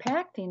 That's a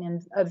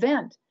compacting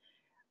event.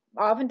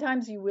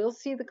 Oftentimes you will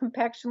see the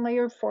compaction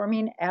layer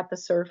forming at the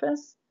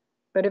surface,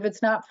 but if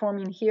it's not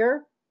forming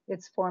here,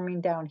 it's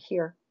forming down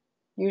here,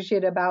 usually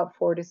at about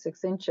 4 to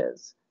 6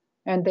 inches.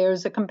 And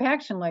there's a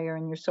compaction layer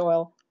in your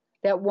soil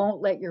that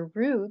won't let your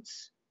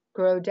roots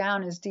grow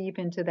down as deep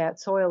into that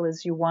soil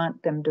as you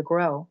want them to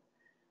grow.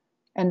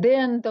 And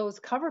then those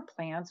cover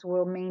plants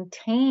will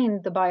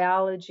maintain the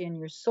biology in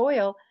your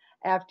soil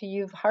after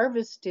you've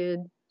harvested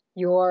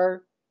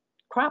your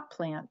crop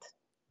plant.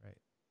 Right.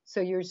 So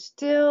you're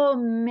still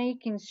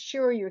making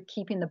sure you're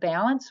keeping the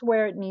balance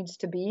where it needs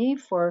to be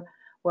for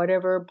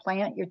whatever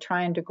plant you're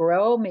trying to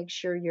grow. Make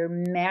sure you're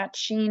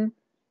matching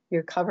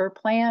your cover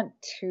plant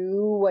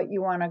to what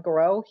you want to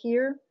grow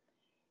here.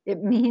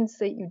 It means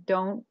that you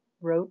don't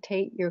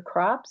rotate your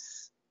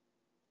crops.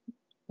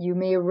 You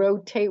may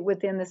rotate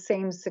within the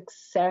same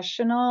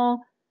successional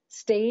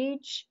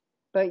stage,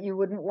 but you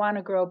wouldn't want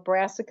to grow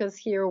brassicas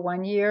here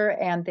one year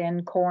and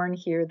then corn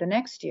here the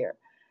next year.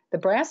 The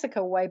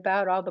brassica wipe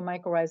out all the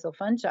mycorrhizal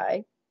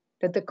fungi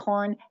that the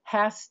corn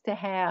has to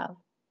have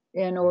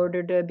in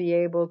order to be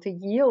able to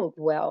yield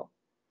well.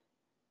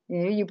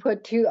 You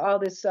put all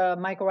this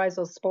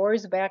mycorrhizal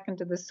spores back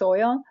into the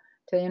soil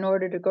in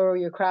order to grow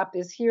your crop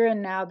this year,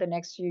 and now the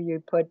next year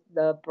you put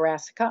the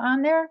brassica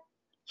on there.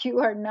 You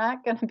are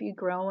not going to be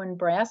growing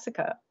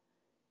brassica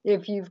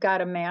if you've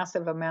got a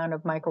massive amount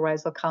of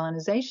mycorrhizal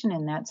colonization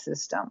in that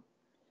system.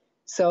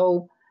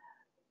 So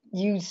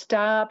you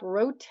stop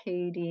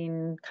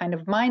rotating kind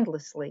of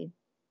mindlessly.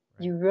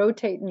 Right. You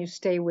rotate and you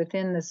stay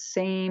within the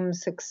same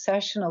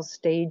successional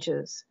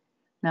stages,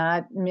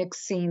 not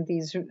mixing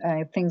these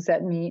things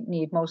that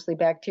need mostly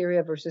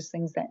bacteria versus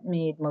things that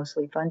need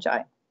mostly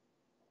fungi.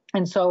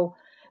 And so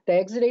the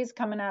exudates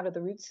coming out of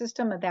the root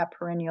system of that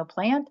perennial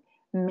plant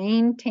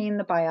maintain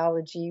the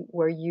biology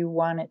where you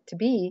want it to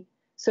be,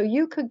 so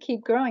you could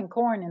keep growing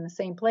corn in the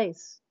same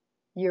place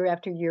year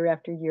after year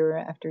after year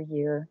after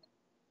year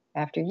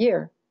after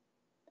year.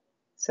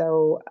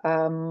 So,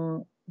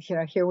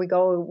 here we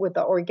go with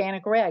the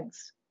organic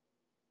regs.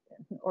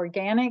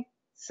 Organic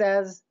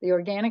says, the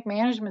organic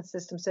management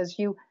system says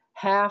you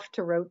have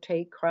to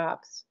rotate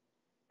crops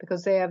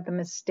because they have the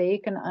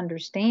mistaken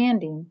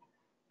understanding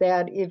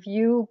that if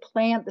you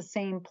plant the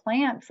same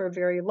plant for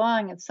very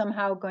long, it's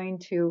somehow going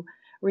to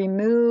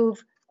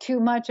remove too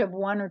much of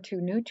one or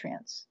two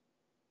nutrients.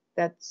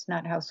 That's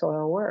not how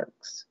soil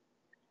works.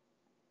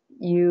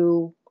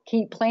 You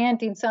keep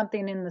planting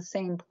something in the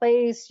same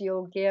place,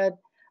 you'll get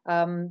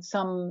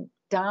some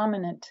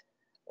dominant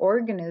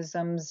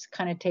organisms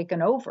kind of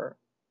taken over.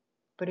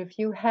 But if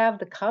you have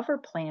the cover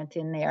plant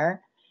in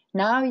there,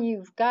 now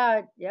you've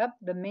got,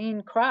 the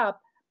main crop,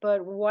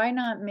 but why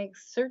not make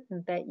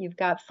certain that you've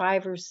got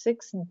 5 or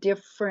 6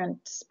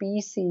 different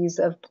species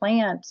of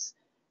plants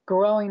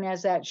growing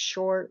as that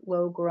short,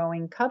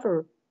 low-growing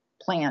cover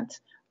plant,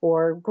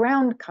 or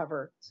ground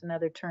cover. It's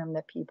another term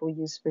that people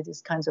use for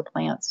these kinds of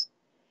plants.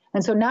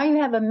 And so now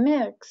you have a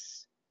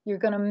mix. You're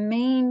going to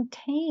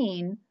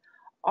maintain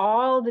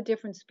all the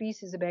different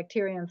species of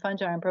bacteria and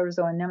fungi and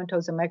protozoa and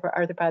nematodes and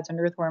microarthropods and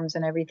earthworms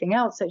and everything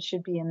else that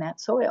should be in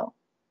that soil.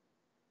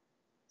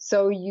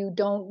 So you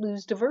don't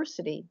lose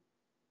diversity.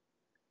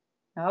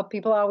 Now,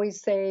 people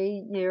always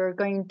say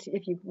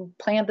if you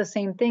plant the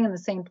same thing in the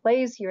same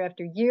place year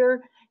after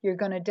year, you're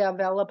going to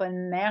develop a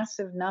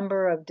massive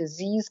number of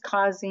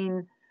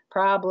disease-causing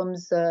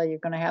problems. You're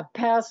going to have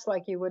pests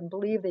like you wouldn't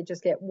believe. They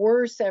just get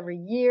worse every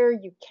year.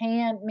 You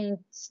can't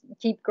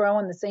keep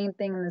growing the same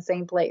thing in the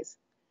same place.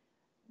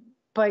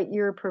 But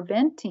you're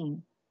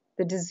preventing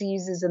the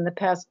diseases and the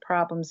pest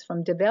problems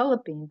from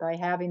developing by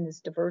having this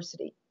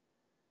diversity.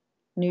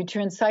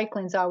 Nutrient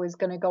cycling is always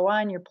going to go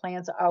on. Your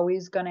plant's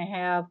always going to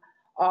have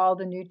all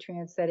the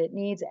nutrients that it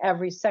needs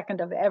every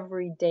second of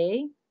every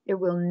day. It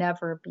will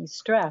never be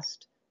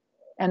stressed.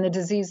 and the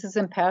diseases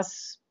and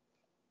pests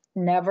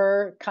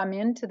never come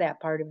into that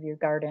part of your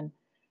garden.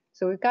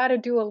 So we've got to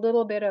do a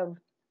little bit of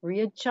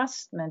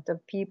readjustment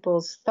of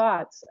people's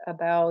thoughts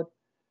about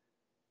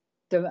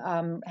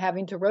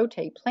having to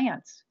rotate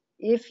plants.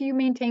 If you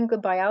maintain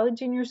good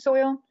biology in your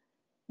soil,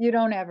 you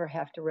don't ever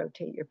have to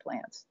rotate your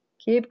plants.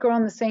 Keep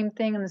growing the same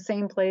thing in the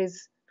same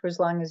place for as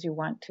long as you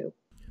want to.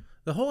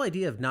 The whole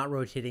idea of not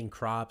rotating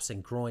crops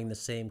and growing the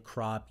same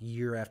crop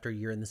year after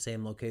year in the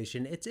same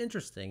location, it's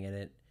interesting, and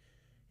it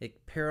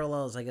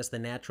parallels, I guess the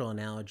natural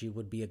analogy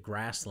would be a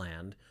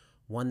grassland,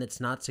 one that's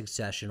not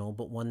successional,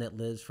 but one that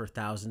lives for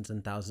thousands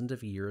and thousands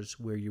of years,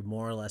 where you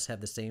more or less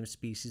have the same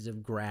species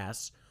of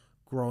grass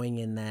growing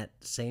in that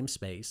same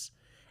space,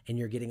 and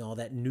you're getting all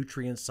that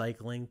nutrient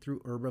cycling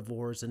through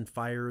herbivores and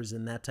fires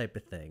and that type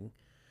of thing,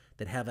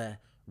 that have a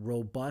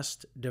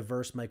robust,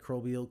 diverse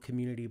microbial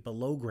community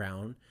below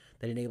ground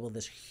that enable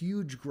this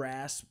huge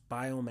grass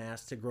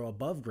biomass to grow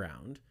above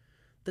ground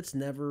that's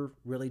never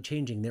really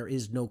changing. There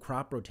is no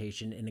crop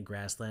rotation in a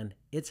grassland.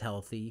 It's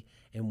healthy,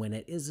 and when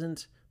it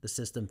isn't, the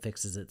system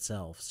fixes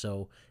itself.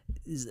 So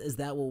is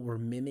that what we're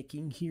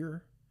mimicking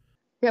here?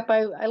 Yep,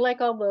 I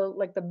like all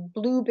the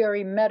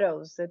blueberry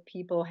meadows that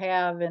people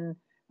have in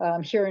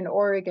here in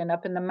Oregon,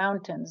 up in the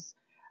mountains.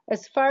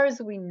 As far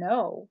as we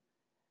know,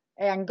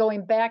 and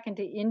going back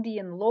into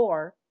Indian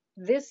lore,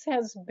 this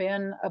has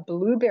been a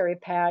blueberry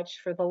patch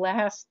for the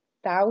last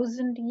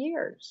 1,000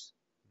 years.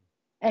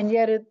 And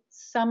yet it's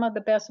some of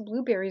the best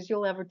blueberries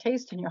you'll ever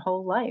taste in your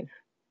whole life.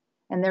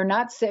 And they're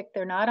not sick,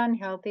 they're not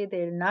unhealthy,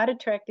 they're not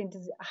attracting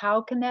disease.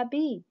 How can that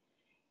be?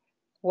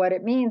 What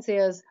it means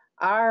is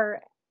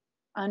our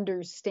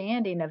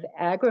understanding of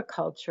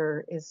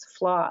agriculture is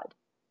flawed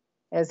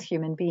as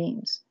human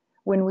beings.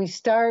 When we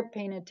start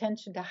paying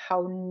attention to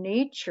how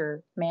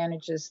nature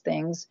manages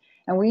things,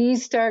 and we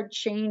start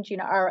changing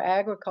our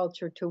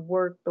agriculture to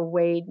work the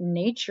way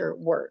nature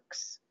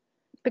works,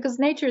 because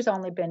nature's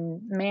only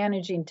been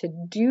managing to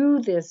do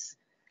this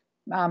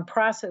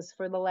process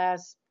for the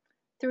last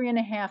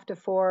 3.5 to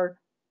 4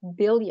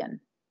 billion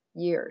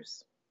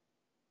years.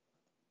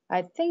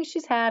 I think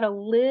she's had a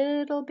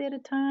little bit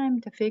of time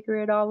to figure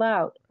it all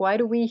out. Why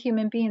do we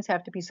human beings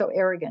have to be so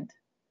arrogant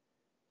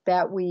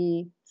that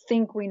we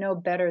think we know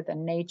better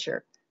than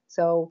nature?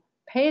 So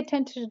pay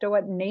attention to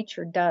what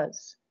nature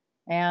does.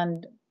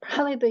 And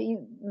probably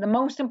the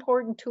most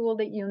important tool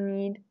that you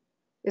need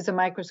is a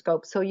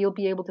microscope, so you'll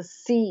be able to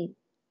see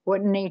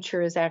what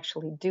nature is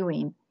actually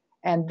doing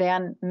and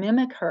then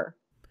mimic her.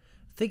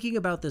 Thinking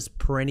about this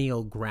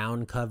perennial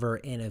ground cover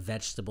in a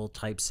vegetable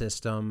type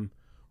system,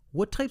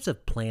 what types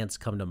of plants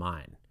come to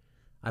mind?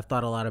 I've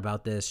thought a lot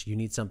about this. You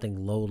need something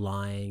low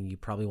lying. You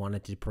probably want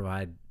it to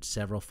provide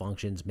several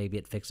functions. Maybe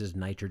it fixes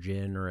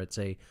nitrogen, or it's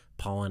a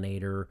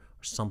pollinator or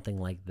something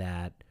like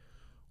that.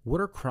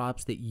 What are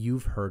crops that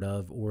you've heard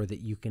of or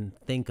that you can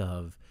think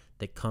of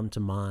that come to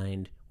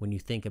mind when you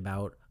think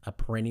about a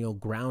perennial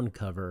ground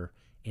cover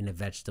in a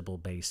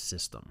vegetable-based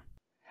system?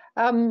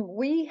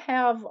 We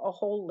have a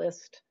whole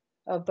list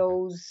of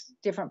those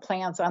different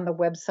plants on the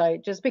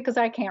website, just because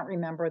I can't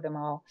remember them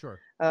all. Sure.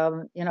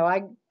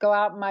 I go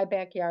out in my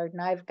backyard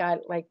and I've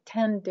got like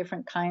 10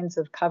 different kinds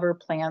of cover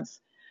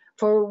plants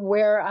for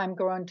where I'm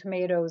growing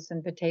tomatoes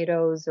and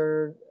potatoes,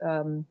 or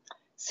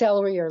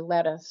celery or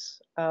lettuce.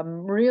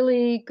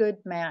 Really good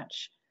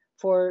match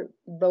for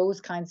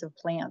those kinds of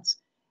plants.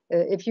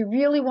 If you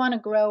really want to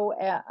grow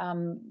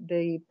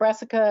the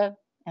brassica,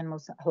 and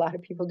a lot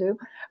of people do,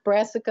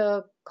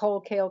 brassica,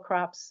 cold kale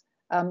crops,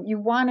 you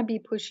want to be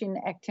pushing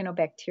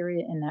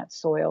actinobacteria in that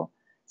soil.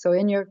 So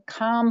in your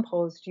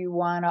compost, you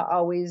want to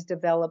always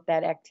develop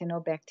that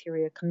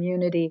actinobacteria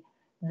community.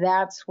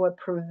 That's what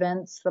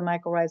prevents the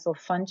mycorrhizal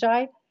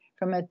fungi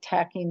from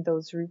attacking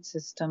those root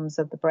systems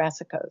of the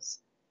brassicas.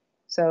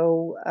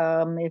 So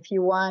if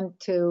you want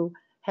to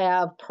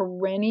have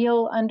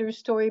perennial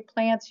understory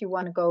plants, you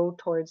want to go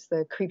towards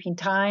the creeping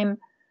thyme,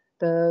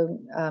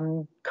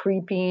 the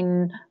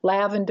creeping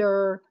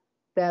lavender.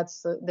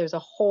 There's a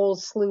whole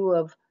slew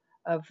of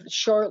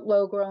short,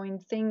 low-growing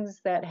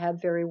things that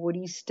have very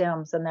woody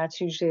stems, and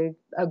that's usually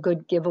a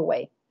good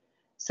giveaway.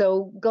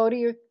 So go to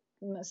your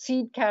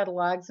seed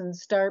catalogs and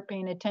start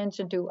paying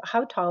attention to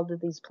how tall do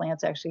these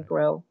plants actually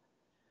grow.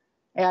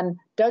 And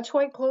Dutch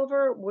white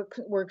clover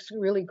works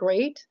really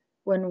great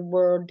when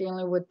we're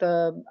dealing with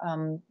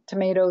the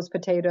tomatoes,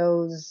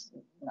 potatoes,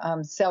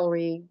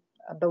 celery,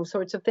 those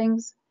sorts of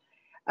things.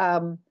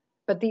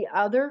 But the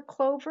other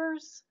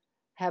clovers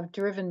have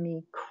driven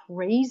me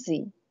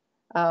crazy.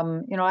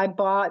 I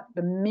bought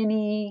the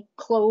mini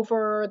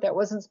clover that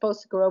wasn't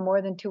supposed to grow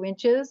more than 2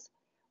 inches.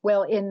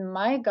 Well, in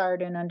my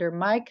garden, under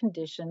my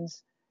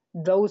conditions,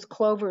 those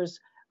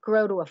clovers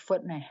grow to 1.5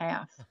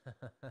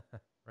 feet.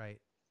 Right.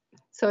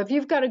 So if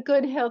you've got a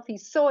good, healthy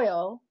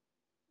soil,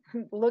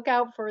 look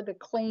out for the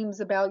claims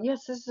about,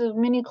 yes, this is a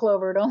mini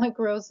clover. It only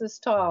grows this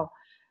tall.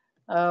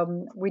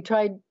 Sure. We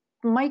tried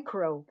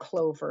micro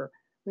clover.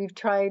 We've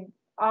tried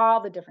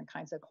all the different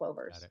kinds of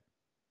clovers.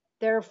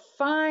 They're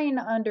fine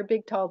under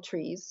big, tall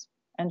trees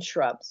and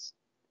shrubs.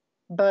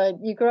 But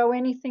you grow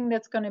anything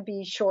that's going to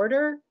be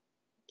shorter,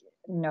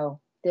 No,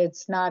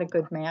 it's not a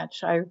good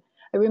match. I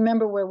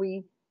remember where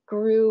we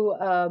grew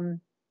a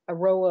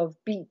row of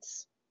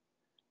beets,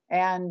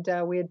 and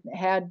we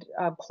had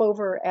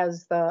clover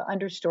as the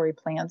understory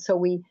plant. So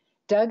we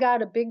dug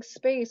out a big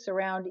space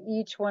around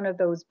each one of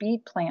those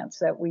beet plants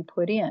that we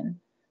put in.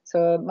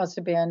 So it must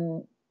have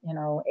been,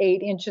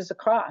 8 inches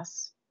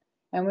across.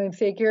 And we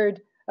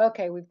figured,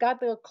 okay, we've got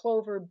the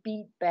clover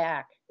beet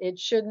back. There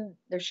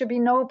should be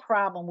no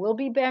problem. We'll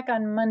be back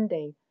on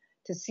Monday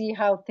to see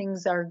how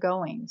things are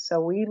going. So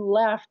we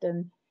left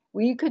and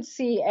we could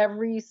see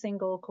every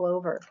single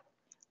clover.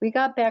 We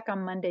got back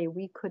on Monday,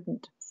 we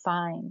couldn't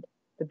find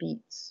the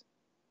beets.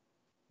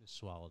 Just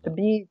swallowed The up.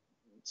 beet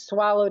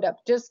swallowed up,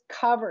 just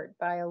covered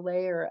by a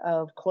layer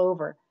of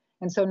clover.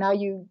 And so now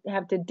you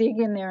have to dig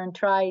in there and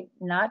try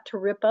not to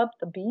rip up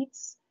the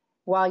beets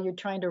while you're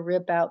trying to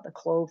rip out the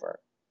clover.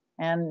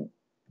 And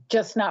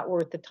just not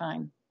worth the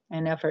time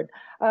and effort.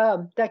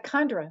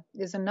 Dichondra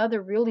is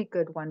another really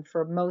good one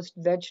for most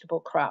vegetable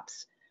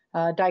crops.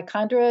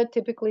 Dichondra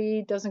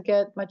typically doesn't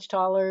get much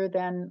taller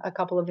than a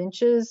couple of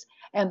inches,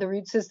 and the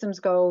root systems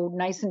go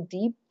nice and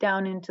deep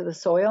down into the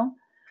soil.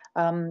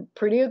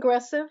 Pretty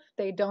aggressive.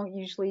 They don't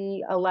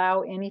usually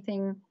allow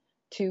anything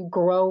to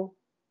grow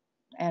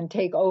and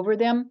take over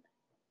them.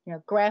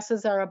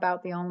 Grasses are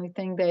about the only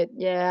thing that,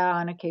 yeah,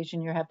 on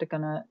occasion you're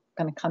gonna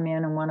come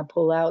in and want to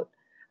pull out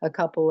a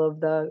couple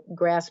of the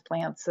grass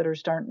plants that are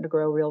starting to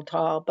grow real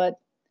tall. But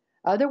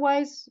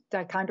otherwise,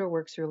 dichondra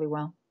works really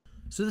well.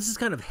 So this is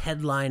kind of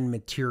headline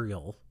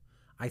material.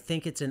 I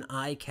think it's an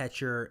eye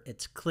catcher,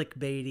 it's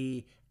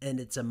clickbaity, and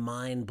it's a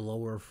mind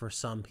blower for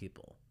some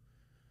people.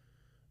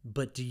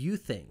 But do you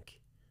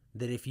think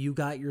that if you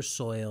got your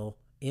soil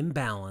in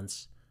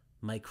balance,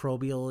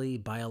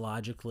 microbially,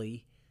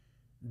 biologically,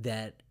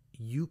 that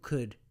you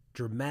could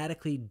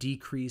dramatically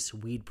decrease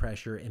weed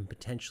pressure and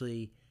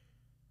potentially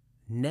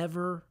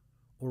never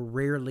or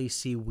rarely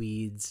see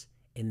weeds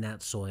in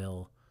that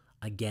soil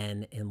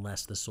again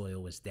unless the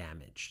soil was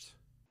damaged?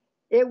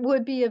 It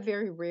would be a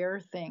very rare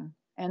thing.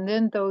 And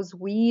then those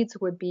weeds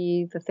would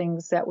be the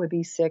things that would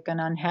be sick and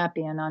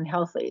unhappy and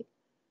unhealthy.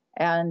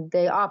 And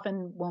they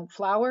often won't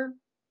flower.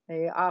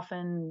 They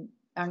often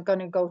aren't going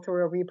to go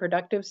through a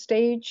reproductive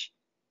stage.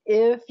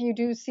 If you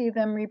do see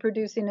them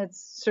reproducing,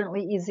 it's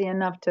certainly easy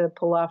enough to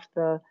pull off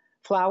the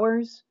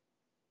flowers.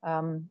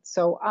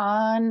 So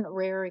on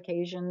rare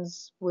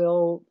occasions,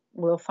 we'll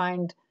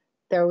find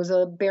there was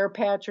a bare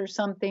patch or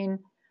something.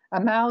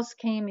 A mouse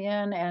came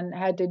in and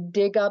had to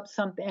dig up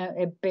something.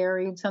 It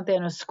buried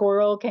something. A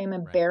squirrel came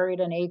and Right. buried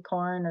an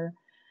acorn.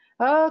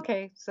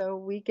 Okay, so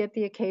we get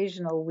the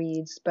occasional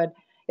weeds, but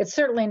it's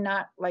certainly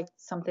not like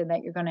something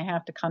that you're going to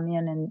have to come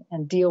in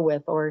and deal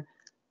with, or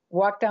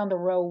walk down the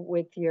row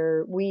with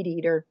your weed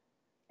eater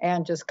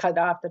and just cut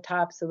off the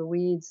tops of the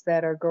weeds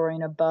that are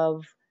growing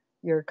above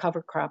your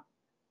cover crop.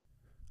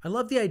 I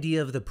love the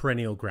idea of the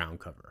perennial ground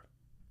cover.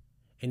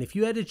 And if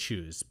you had to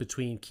choose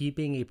between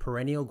keeping a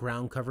perennial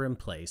ground cover in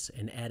place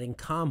and adding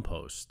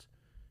compost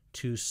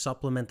to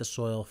supplement the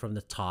soil from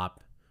the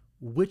top,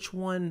 which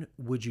one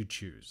would you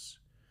choose?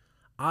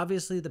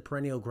 Obviously, the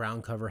perennial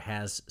ground cover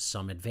has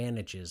some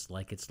advantages,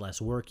 like it's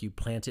less work. You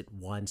plant it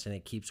once and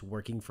it keeps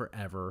working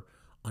forever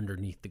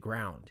underneath the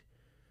ground.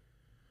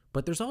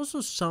 But there's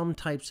also some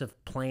types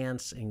of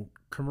plants and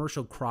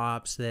commercial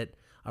crops that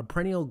a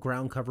perennial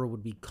ground cover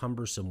would be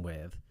cumbersome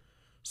with.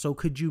 So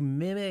could you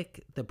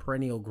mimic the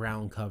perennial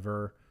ground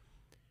cover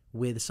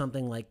with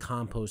something like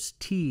compost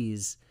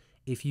teas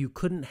if you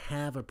couldn't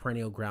have a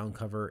perennial ground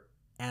cover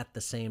at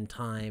the same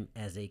time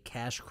as a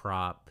cash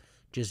crop,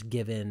 just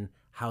given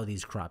how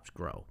these crops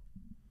grow?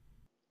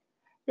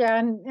 Yeah,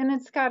 and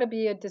it's got to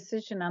be a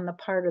decision on the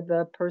part of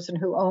the person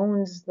who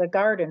owns the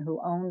garden,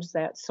 who owns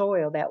that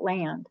soil, that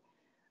land.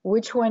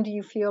 Which one do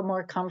you feel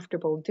more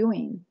comfortable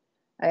doing?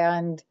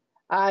 And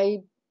I,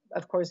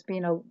 of course,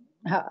 being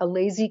a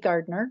lazy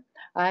gardener,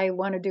 I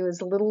want to do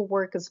as little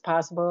work as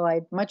possible.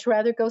 I'd much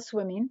rather go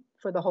swimming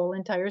for the whole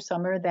entire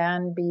summer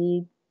than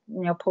be,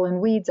 pulling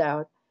weeds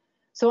out.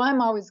 So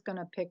I'm always going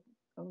to pick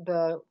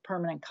the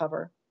permanent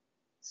cover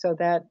so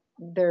that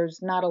there's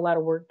not a lot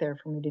of work there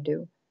for me to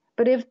do.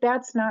 But if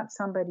that's not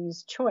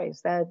somebody's choice,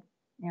 that,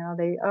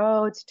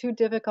 it's too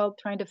difficult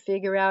trying to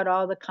figure out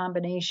all the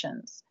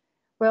combinations.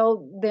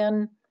 Well,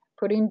 then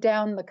putting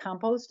down the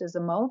compost as a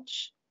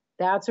mulch,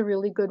 that's a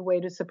really good way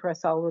to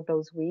suppress all of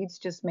those weeds.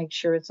 Just make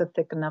sure it's a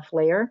thick enough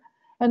layer.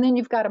 And then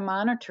you've got to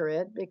monitor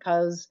it,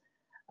 because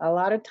a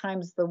lot of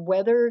times the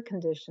weather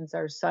conditions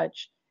are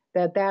such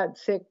that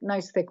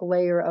nice thick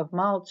layer of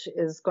mulch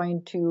is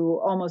going to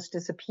almost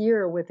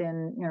disappear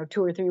within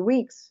 2 or 3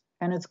 weeks,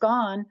 and it's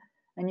gone,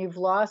 and you've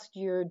lost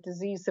your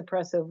disease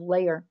suppressive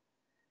layer.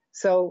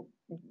 So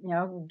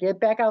get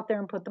back out there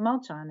and put the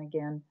mulch on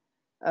again.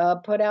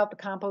 Put out the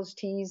compost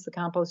teas, the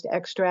compost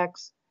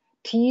extracts.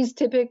 Teas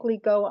typically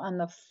go on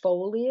the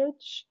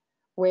foliage,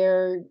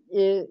 where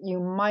you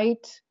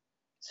might,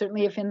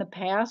 certainly if in the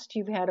past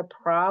you've had a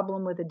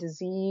problem with a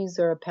disease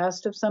or a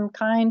pest of some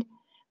kind,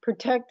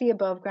 protect the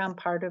above ground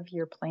part of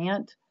your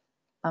plant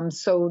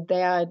so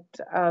that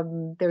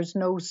there's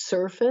no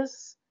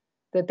surface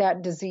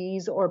that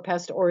disease or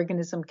pest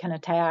organism can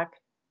attack.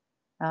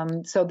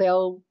 So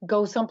they'll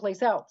go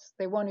someplace else.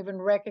 They won't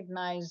even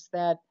recognize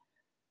that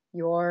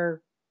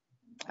your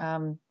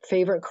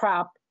favorite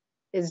crop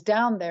is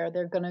down there.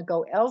 They're going to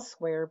go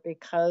elsewhere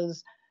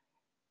because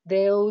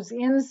those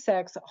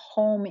insects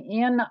home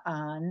in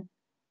on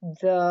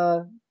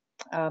the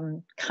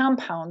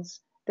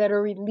compounds that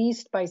are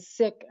released by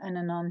sick and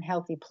an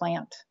unhealthy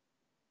plant.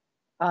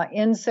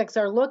 Insects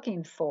are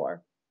looking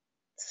for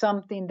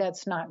something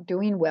that's not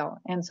doing well.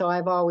 And so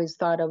I've always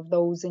thought of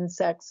those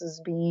insects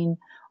as being,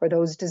 or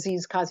those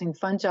disease-causing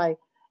fungi,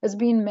 as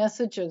being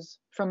messages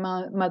from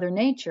Mother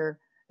Nature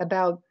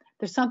about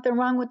there's something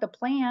wrong with the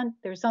plant,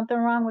 there's something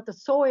wrong with the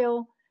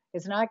soil,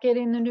 it's not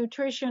getting the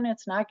nutrition,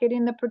 it's not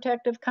getting the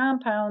protective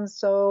compounds,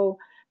 so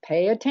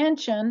pay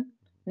attention.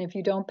 And if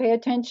you don't pay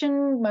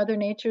attention, Mother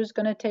Nature is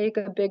going to take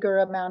a bigger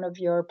amount of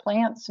your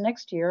plants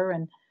next year,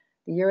 and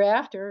the year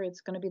after,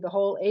 it's going to be the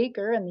whole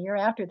acre, and the year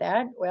after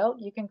that, well,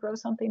 you can grow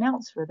something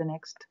else for the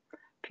next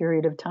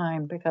period of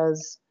time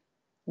because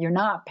you're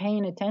not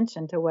paying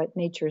attention to what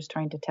nature is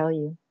trying to tell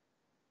you.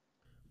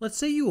 Let's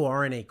say you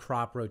are in a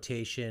crop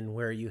rotation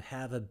where you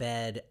have a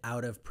bed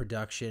out of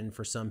production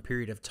for some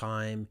period of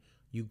time,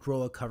 you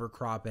grow a cover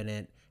crop in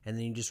it, and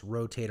then you just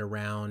rotate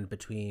around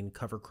between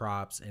cover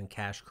crops and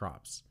cash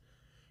crops.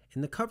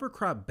 In the cover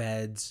crop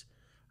beds,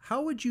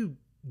 how would you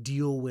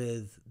deal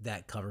with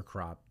that cover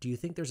crop? Do you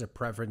think there's a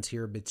preference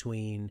here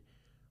between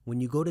when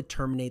you go to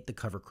terminate the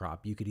cover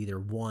crop, you could either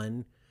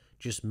one,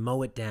 just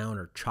mow it down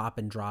or chop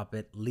and drop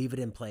it, leave it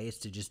in place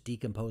to just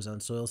decompose on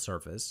soil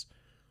surface,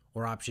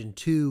 or option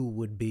two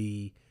would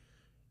be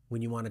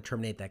when you want to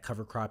terminate that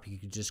cover crop, you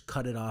could just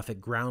cut it off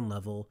at ground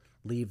level,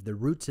 leave the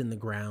roots in the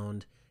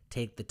ground,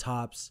 take the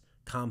tops,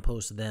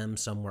 compost them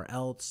somewhere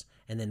else,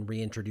 and then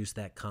reintroduce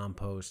that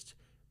compost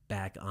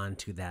back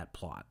onto that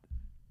plot.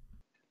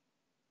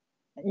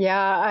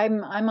 Yeah,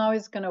 I'm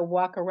always going to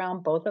walk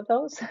around both of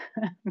those.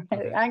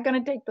 Okay. I'm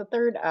going to take the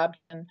third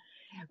option,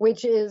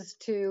 which is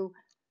to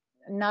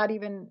not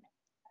even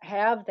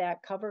have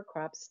that cover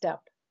crop step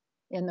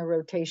in the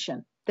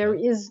rotation. There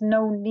is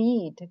no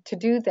need to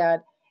do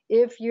that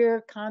if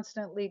you're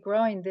constantly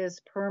growing this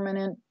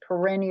permanent,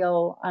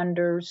 perennial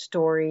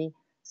understory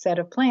set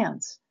of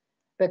plants,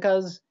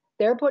 because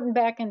they're putting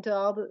back into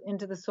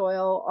the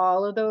soil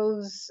all of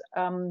those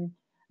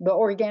the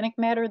organic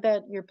matter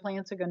that your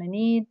plants are going to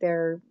need.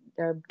 They're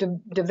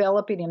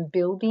developing and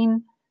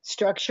building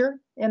structure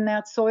in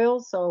that soil.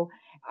 So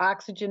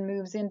oxygen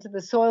moves into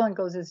the soil and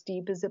goes as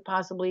deep as it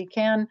possibly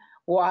can.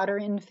 Water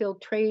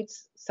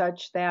infiltrates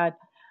such that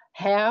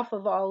half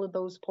of all of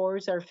those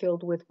pores are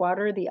filled with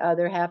water. The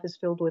other half is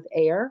filled with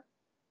air.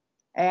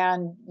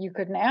 And you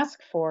couldn't ask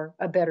for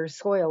a better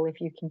soil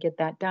if you can get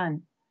that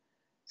done.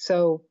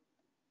 So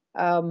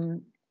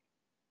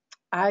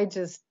I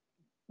just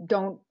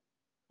don't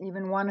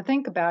even want to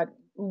think about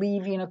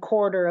leaving a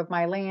quarter of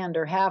my land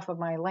or half of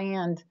my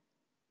land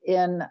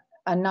in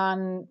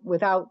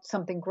without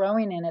something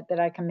growing in it that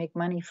I can make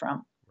money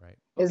from. Right.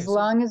 As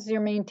long as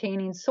you're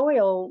maintaining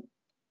soil,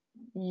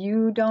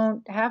 you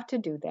don't have to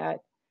do that.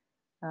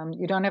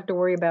 You don't have to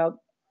worry about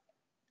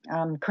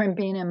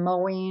crimping and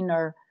mowing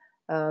or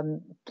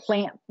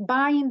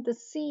buying the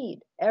seed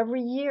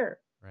every year.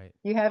 Right.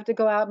 You have to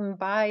go out and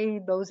buy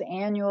those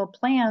annual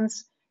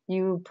plants.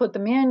 You put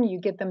them in, you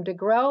get them to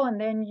grow, and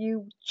then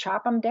you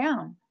chop them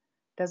down.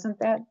 Doesn't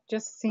that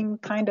just seem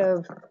kind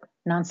of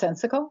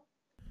nonsensical?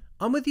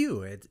 I'm with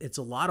you. It's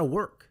a lot of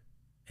work,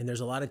 and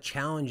there's a lot of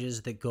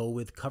challenges that go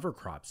with cover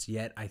crops.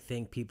 Yet I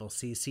think people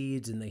see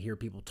seeds and they hear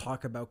people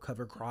talk about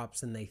cover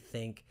crops and they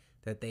think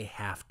that they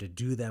have to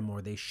do them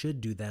or they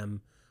should do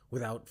them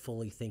without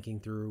fully thinking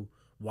through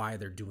why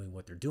they're doing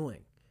what they're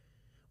doing.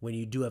 When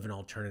you do have an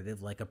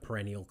alternative like a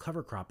perennial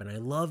cover crop, and I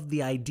love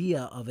the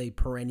idea of a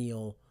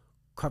perennial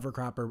cover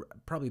crop, or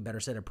probably better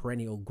said, a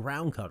perennial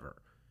ground cover.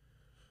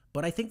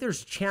 But I think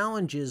there's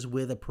challenges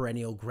with a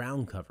perennial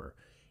ground cover.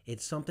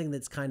 It's something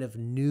that's kind of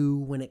new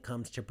when it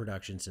comes to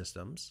production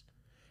systems.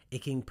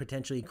 It can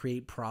potentially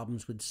create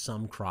problems with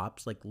some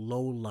crops, like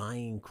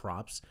low-lying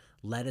crops,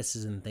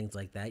 lettuces and things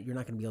like that. You're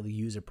not going to be able to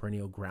use a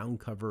perennial ground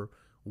cover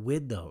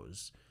with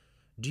those.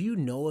 Do you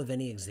know of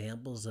any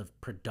examples of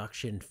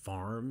production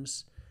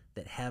farms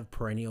that have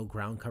perennial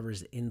ground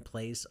covers in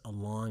place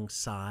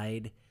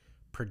alongside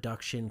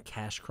production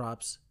cash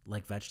crops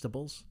like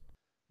vegetables?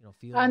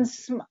 On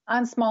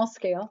small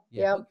scale.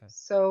 Yeah. Yep. Okay.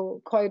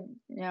 So quite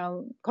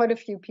a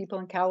few people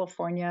in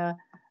California,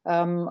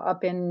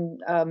 up in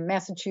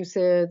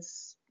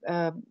Massachusetts,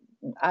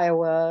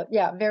 Iowa,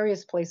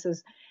 various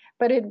places,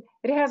 but it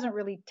hasn't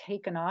really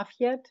taken off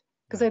yet,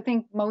 because I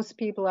think most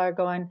people are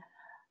going,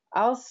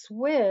 I'll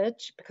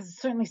switch because it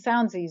certainly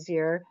sounds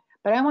easier,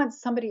 but I want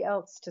somebody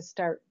else to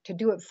start to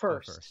do it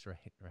first.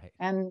 Right.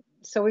 And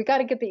so we got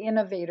to get the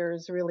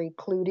innovators really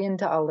clued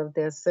into all of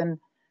this. And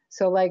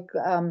so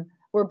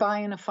we're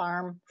buying a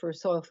farm for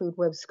Soil Food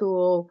Web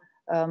School,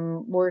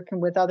 working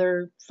with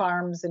other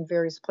farms in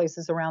various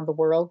places around the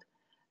world,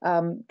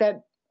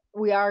 that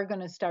we are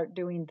going to start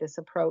doing this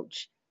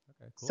approach.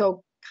 Okay, cool.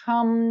 So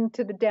come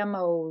to the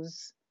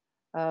demos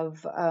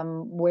of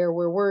where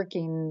we're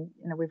working.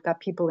 We've got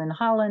people in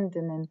Holland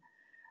and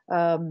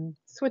in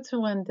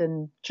Switzerland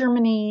and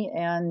Germany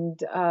and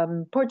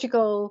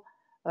Portugal,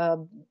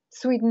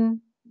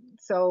 Sweden.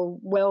 So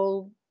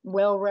well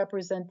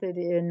represented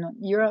in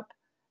Europe.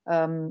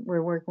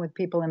 We're working with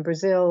people in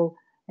Brazil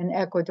and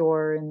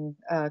Ecuador and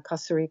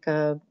Costa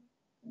Rica,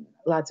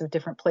 lots of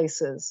different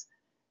places.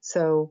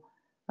 So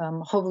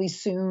hopefully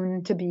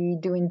soon to be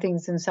doing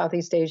things in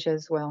Southeast Asia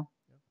as well.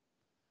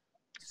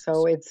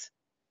 So it's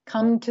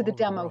come to the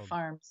demo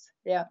farms.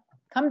 Yeah,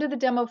 come to the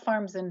demo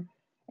farms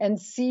and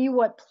see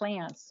what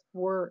plants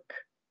work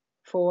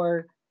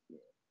for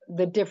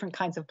the different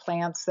kinds of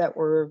plants that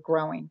we're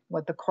growing,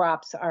 what the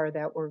crops are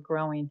that we're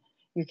growing.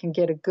 You can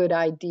get a good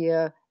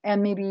idea,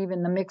 and maybe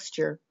even the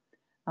mixture.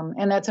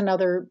 And that's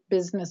another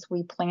business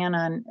we plan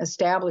on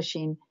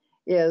establishing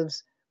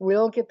is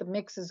we'll get the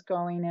mixes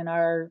going in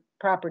our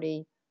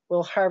property.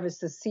 We'll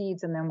harvest the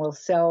seeds, and then we'll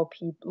sell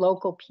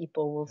local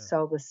people will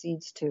sell the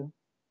seeds to.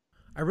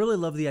 I really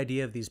love the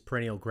idea of these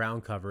perennial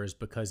ground covers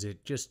because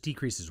it just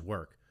decreases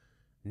work.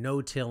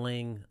 No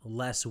tilling,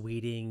 less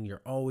weeding,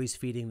 you're always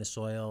feeding the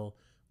soil,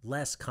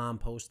 less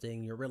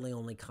composting, you're really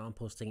only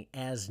composting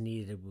as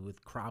needed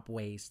with crop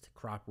waste,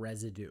 crop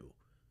residue.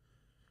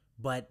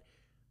 But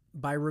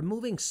by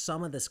removing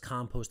some of this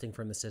composting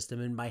from the system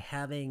and by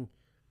having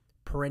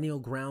perennial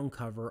ground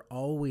cover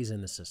always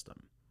in the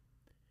system,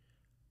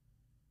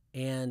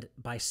 and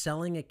by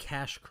selling a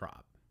cash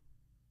crop,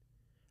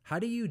 how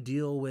do you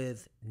deal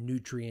with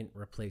nutrient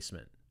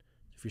replacement?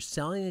 If you're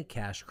selling a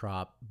cash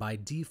crop, by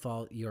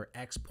default, you're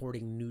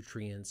exporting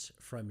nutrients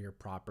from your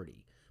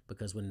property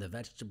because when the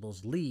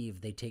vegetables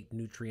leave, they take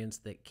nutrients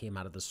that came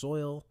out of the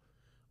soil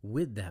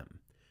with them.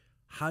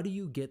 How do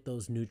you get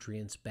those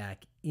nutrients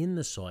back in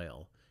the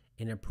soil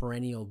in a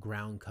perennial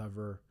ground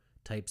cover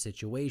type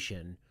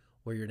situation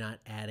where you're not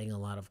adding a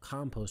lot of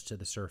compost to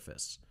the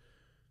surface?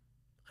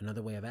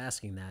 Another way of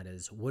asking that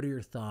is, what are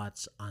your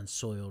thoughts on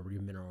soil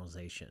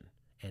remineralization?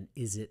 And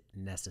is it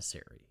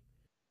necessary?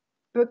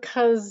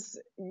 Because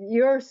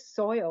your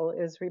soil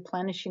is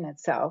replenishing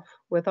itself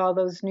with all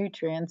those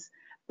nutrients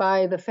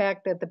by the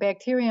fact that the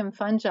bacteria and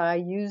fungi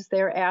use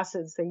their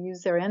acids, they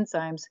use their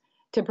enzymes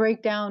to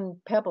break down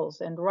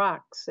pebbles and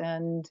rocks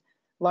and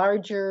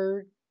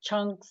larger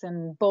chunks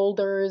and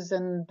boulders,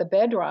 and the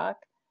bedrock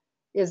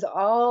is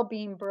all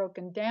being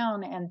broken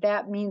down, and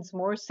that means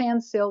more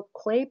sand, silt,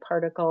 clay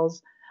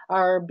particles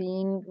are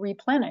being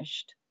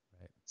replenished.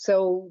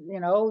 So,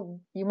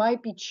 you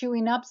might be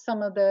chewing up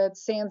some of the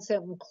sand,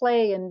 silt, and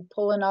clay and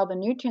pulling all the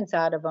nutrients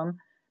out of them.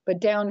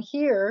 But down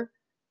here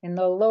in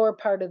the lower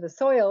part of the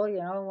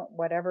soil,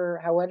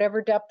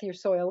 whatever depth your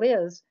soil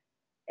is,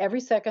 every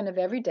second of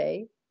every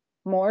day,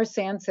 more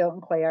sand, silt,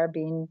 and clay are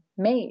being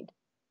made.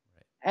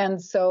 Right. And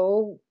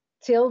so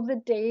till the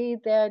day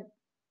that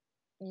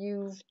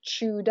you've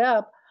chewed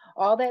up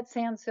all that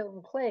sand, silt,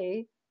 and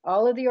clay,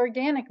 all of the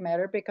organic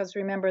matter, because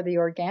remember, the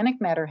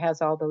organic matter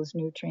has all those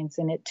nutrients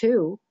in it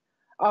too,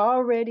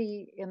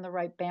 already in the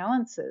right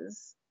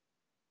balances.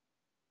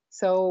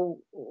 So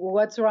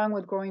what's wrong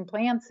with growing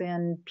plants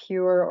in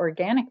pure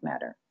organic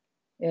matter?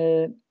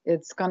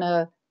 It's got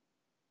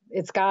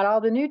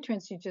all the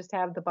nutrients, you just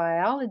have the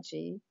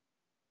biology.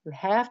 You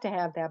have to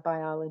have that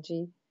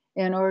biology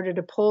in order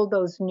to pull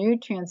those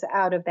nutrients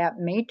out of that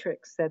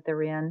matrix that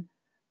they're in,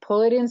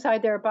 pull it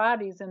inside their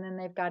bodies, and then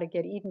they've got to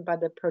get eaten by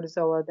the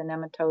protozoa, the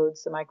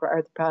nematodes, the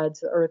microarthropods,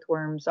 the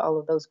earthworms, all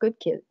of those good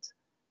kids.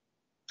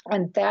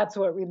 And that's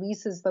what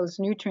releases those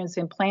nutrients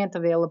in plant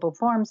available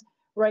forms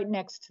right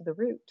next to the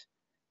root.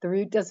 The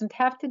root doesn't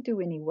have to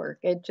do any work.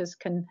 It just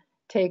can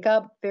take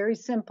up, very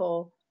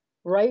simple,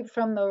 right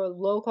from the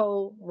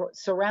local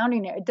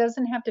surrounding. It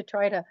doesn't have to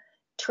try to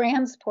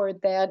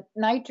transport that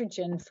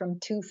nitrogen from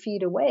 2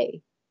 feet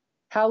away.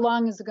 How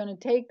long is it going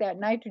to take that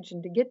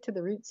nitrogen to get to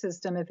the root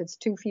system if it's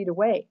 2 feet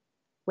away?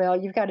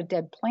 Well, you've got a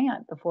dead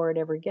plant before it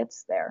ever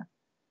gets there.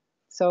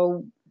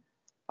 So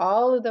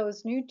all of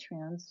those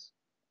nutrients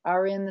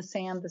are in the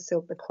sand, the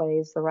silt, the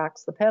clays, the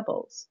rocks, the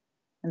pebbles.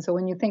 And so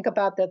when you think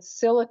about that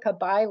silica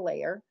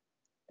bilayer,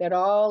 that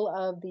all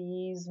of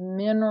these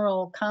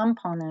mineral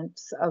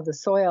components of the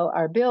soil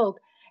are built,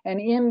 and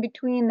in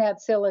between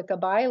that silica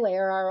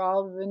bilayer are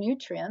all of the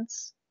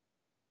nutrients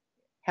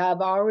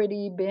have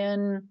already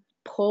been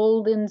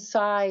pulled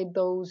inside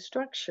those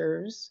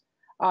structures.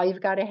 All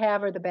you've got to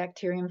have are the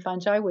bacteria and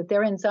fungi with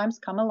their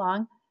enzymes come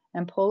along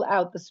and pull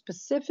out the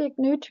specific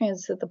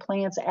nutrients that the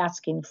plant's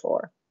asking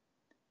for.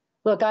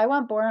 Look, I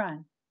want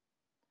boron.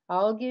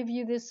 I'll give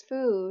you this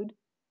food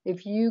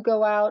if you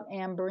go out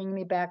and bring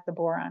me back the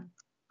boron.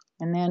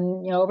 And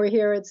then, over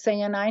here it's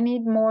saying, I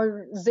need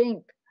more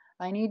zinc.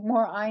 I need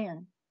more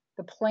iron.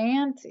 The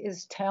plant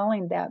is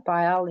telling that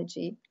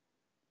biology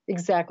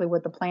exactly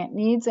what the plant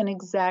needs and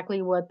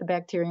exactly what the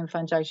bacteria and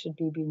fungi should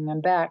be bringing them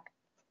back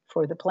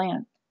for the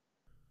plant.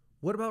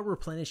 What about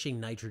replenishing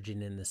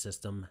nitrogen in the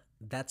system?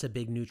 That's a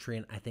big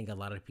nutrient I think a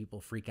lot of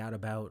people freak out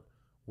about.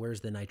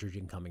 Where's the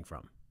nitrogen coming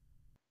from?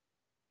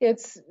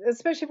 It's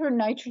especially for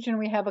nitrogen,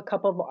 we have a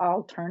couple of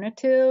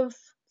alternative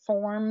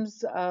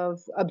forms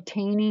of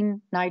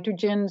obtaining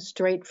nitrogen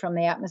straight from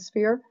the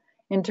atmosphere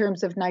in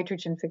terms of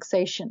nitrogen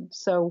fixation.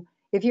 So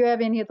if you have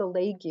any of the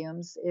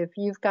legumes, if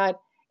you've got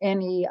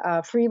any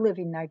free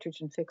living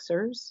nitrogen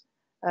fixers,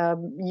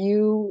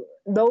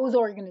 those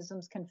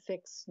organisms can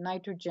fix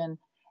nitrogen.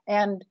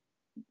 And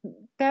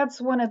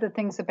that's one of the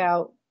things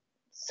about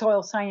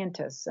soil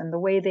scientists and the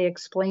way they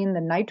explain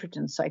the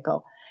nitrogen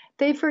cycle.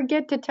 They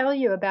forget to tell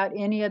you about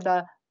any of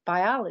the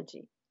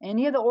biology,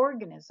 any of the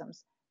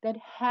organisms that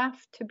have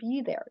to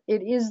be there.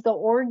 It is the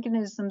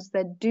organisms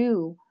that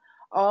do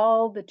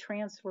all the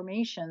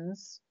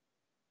transformations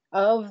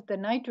of the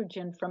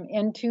nitrogen from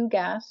N2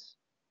 gas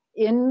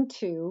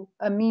into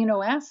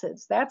amino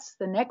acids. That's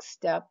the next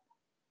step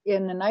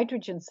in the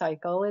nitrogen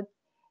cycle.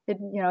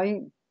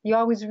 You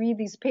always read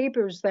these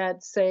papers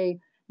that say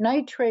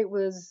nitrate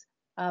was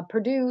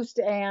produced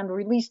and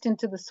released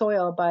into the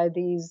soil by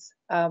these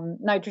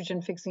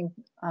nitrogen fixing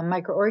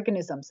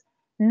microorganisms.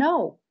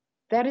 No,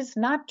 that is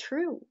not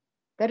true.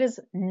 That is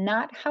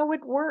not how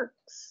it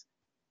works.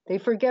 They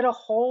forget a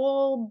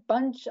whole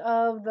bunch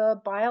of the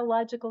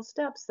biological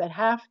steps that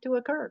have to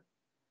occur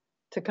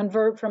to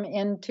convert from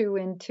N2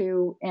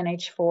 into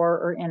NH4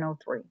 or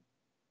NO3.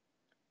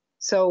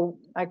 So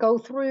I go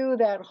through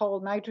that whole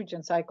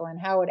nitrogen cycle and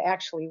how it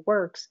actually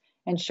works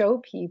and show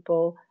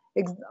people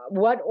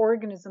what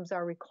organisms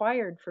are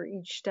required for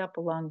each step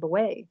along the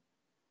way.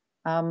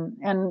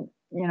 And,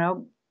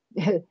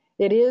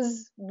 it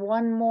is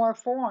one more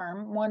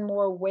form, one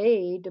more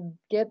way to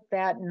get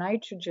that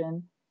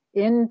nitrogen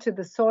into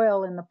the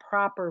soil in the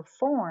proper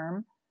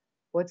form.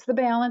 What's the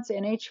balance?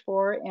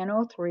 NH4,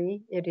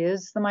 NO3. It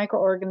is the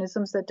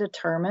microorganisms that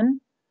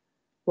determine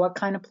what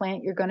kind of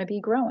plant you're going to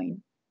be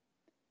growing.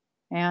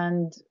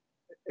 And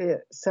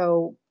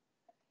so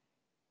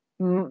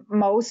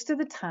most of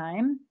the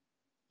time,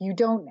 you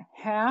don't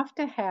have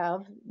to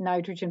have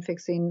nitrogen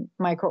fixing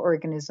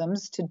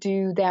microorganisms to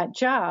do that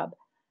job.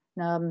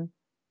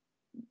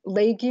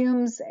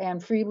 Legumes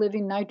and free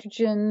living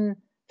nitrogen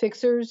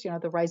fixers,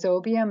 the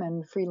rhizobium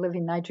and free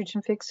living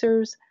nitrogen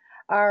fixers,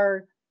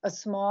 are a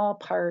small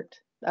part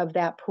of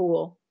that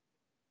pool.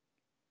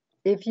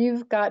 If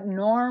you've got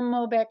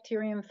normal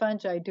bacteria and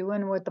fungi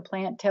doing what the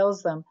plant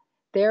tells them,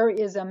 there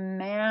is a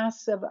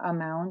massive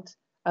amount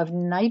of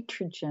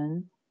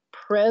nitrogen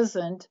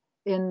present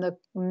in the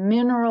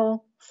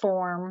mineral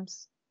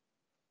forms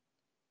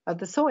of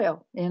the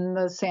soil, in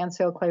the sand,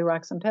 silt, clay,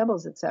 rocks, and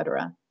pebbles,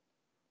 etc.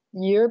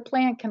 Your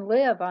plant can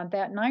live on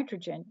that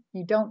nitrogen.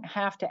 You don't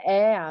have to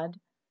add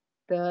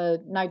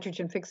the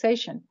nitrogen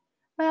fixation.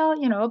 Well,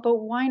 but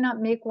why not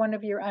make one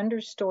of your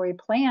understory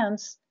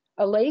plants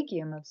a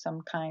legume of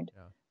some kind?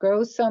 Yeah.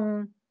 Grow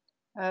some,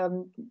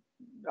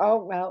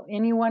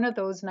 any one of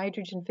those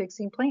nitrogen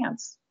fixing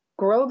plants.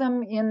 Grow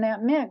them in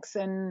that mix,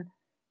 and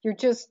you're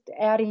just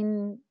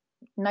adding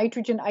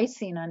nitrogen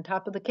icing on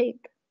top of the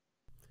cake.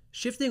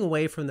 Shifting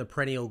away from the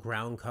perennial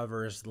ground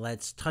covers,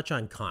 let's touch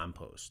on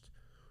compost.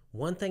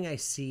 One thing I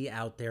see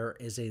out there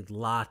is a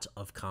lot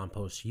of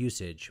compost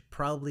usage,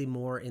 probably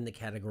more in the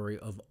category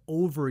of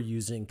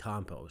overusing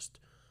compost,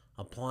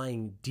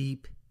 applying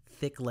deep,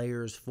 thick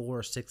layers 4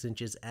 or 6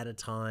 inches at a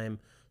time,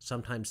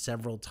 sometimes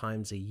several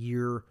times a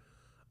year.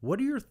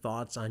 What are your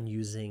thoughts on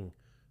using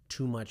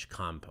too much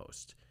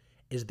compost?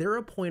 Is there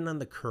a point on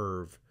the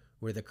curve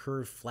where the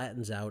curve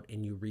flattens out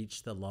and you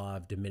reach the law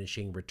of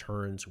diminishing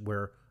returns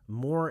where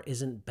more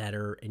isn't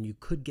better and you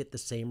could get the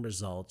same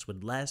results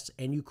with less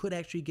and you could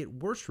actually get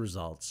worse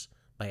results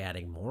by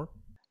adding more?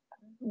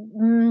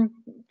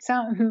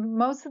 So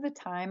most of the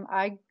time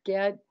I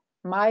get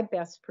my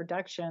best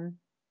production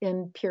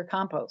in pure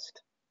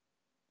compost.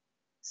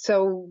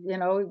 So,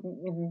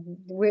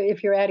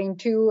 if you're adding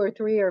 2 or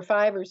 3 or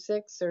 5 or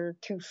 6 or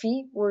 2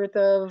 feet worth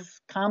of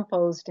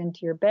compost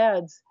into your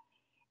beds,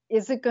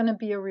 is it going to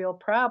be a real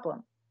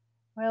problem?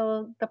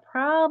 Well, the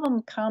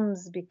problem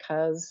comes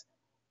because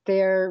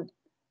they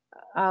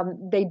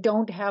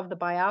don't have the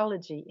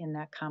biology in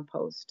that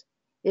compost.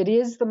 It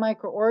is the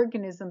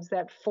microorganisms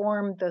that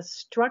form the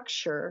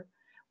structure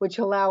which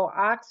allow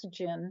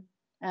oxygen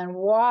and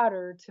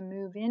water to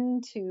move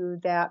into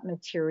that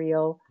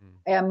material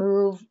and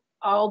move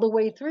all the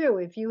way through.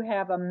 If you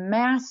have a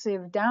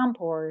massive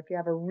downpour, if you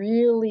have a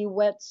really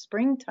wet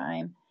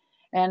springtime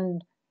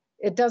and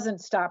it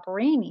doesn't stop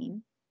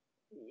raining,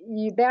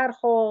 that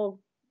whole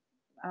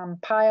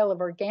pile of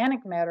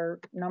organic matter,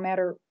 no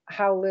matter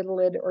how little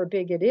it or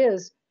big it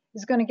is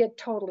going to get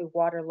totally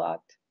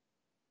waterlogged.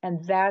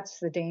 And that's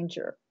the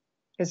danger.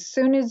 As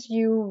soon as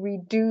you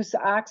reduce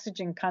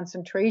oxygen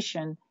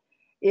concentration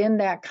in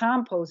that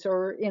compost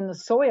or in the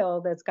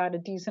soil that's got a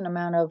decent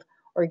amount of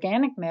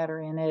organic matter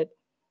in it,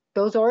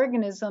 those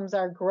organisms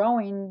are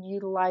growing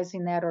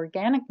utilizing that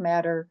organic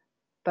matter,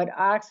 but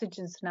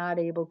oxygen's not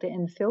able to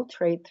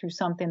infiltrate through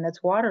something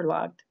that's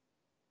waterlogged.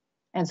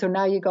 And so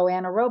now you go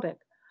anaerobic.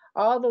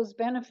 All those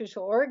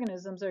beneficial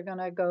organisms are going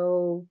to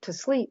go to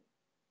sleep.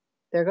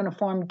 They're going to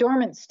form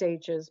dormant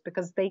stages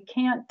because they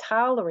can't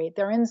tolerate,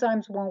 their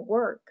enzymes won't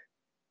work.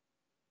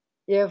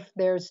 if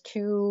there's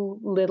too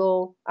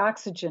little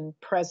oxygen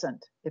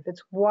present. If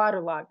it's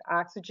waterlogged,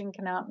 oxygen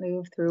cannot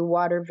move through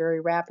water very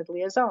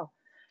rapidly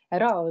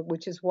at all,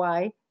 which is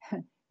why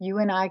you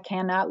and I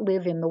cannot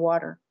live in the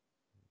water.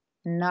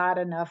 Not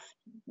enough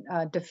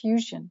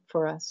diffusion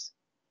for us.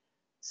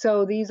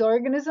 So these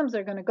organisms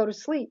are going to go to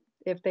sleep.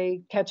 If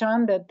they catch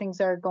on that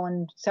things are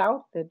going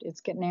south, that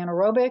it's getting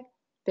anaerobic,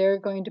 they're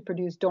going to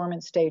produce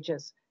dormant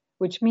stages,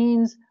 which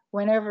means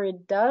whenever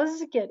it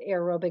does get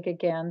aerobic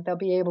again, they'll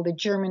be able to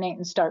germinate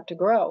and start to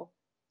grow.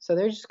 So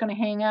they're just going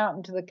to hang out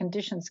until the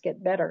conditions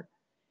get better.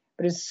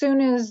 But as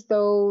soon as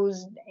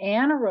those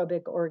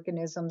anaerobic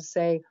organisms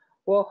say,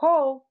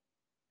 whoa,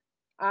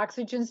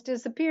 oxygen's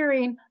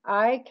disappearing,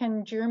 I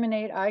can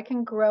germinate, I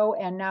can grow,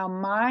 and now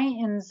my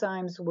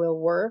enzymes will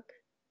work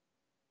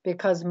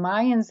because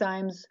my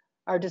enzymes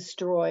are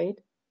destroyed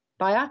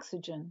by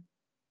oxygen.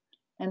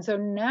 And so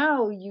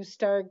now you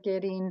start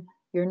getting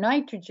your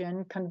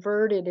nitrogen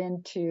converted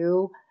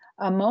into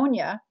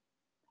ammonia.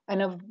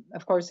 And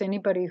of course,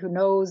 anybody who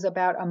knows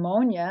about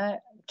ammonia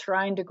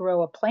trying to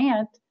grow a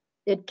plant,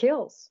 it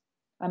kills.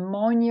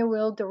 Ammonia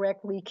will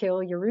directly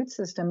kill your root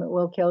system. It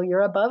will kill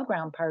your above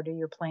ground part of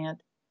your plant.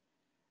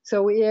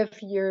 So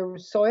if your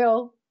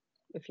soil,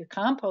 if your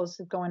compost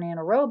is going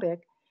anaerobic,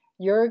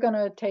 you're going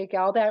to take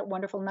all that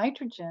wonderful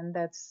nitrogen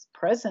that's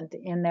present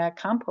in that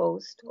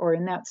compost or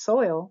in that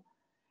soil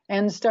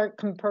and start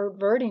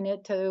converting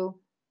it to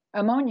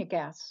ammonia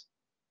gas.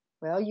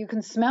 Well, you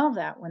can smell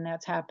that when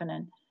that's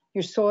happening.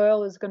 Your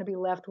soil is going to be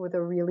left with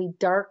a really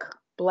dark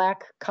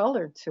black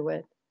color to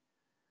it.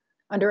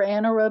 Under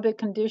anaerobic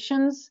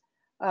conditions,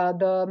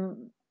 the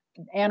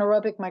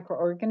anaerobic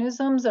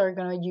microorganisms are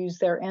going to use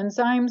their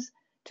enzymes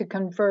to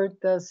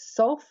convert the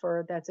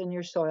sulfur that's in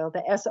your soil,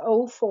 the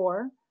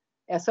SO4,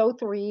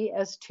 SO3,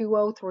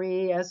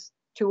 S2O3,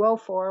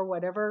 S2O4,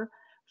 whatever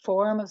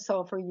form of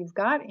sulfur you've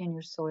got in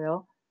your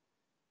soil,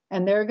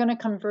 and they're going to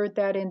convert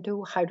that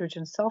into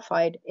hydrogen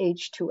sulfide,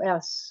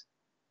 H2S.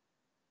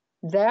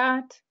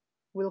 That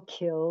will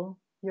kill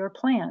your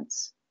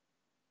plants.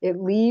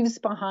 It leaves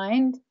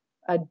behind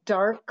a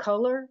dark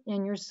color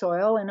in your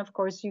soil, and of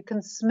course you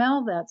can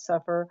smell that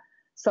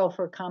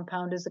sulfur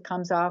compound as it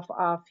comes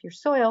off your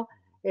soil.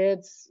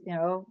 It's,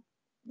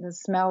 the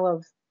smell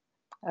of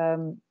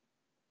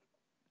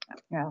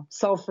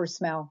sulfur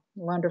smell,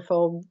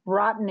 wonderful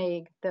rotten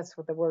egg. That's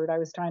what the word I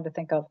was trying to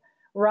think of.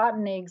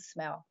 Rotten egg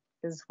smell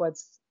is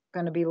what's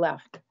going to be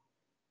left.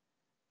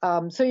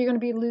 So you're going to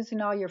be losing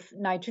all your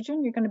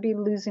nitrogen. You're going to be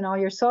losing all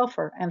your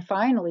sulfur. And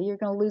finally, you're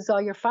going to lose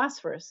all your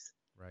phosphorus.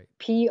 Right.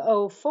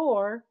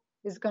 PO4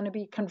 is going to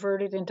be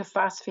converted into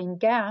phosphine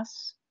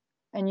gas.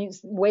 And you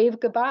wave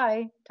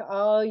goodbye to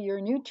all your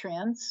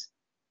nutrients.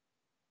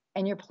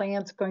 And your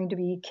plant's going to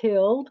be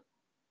killed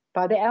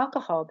by the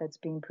alcohol that's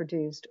being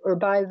produced or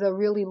by the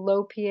really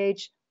low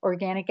pH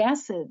organic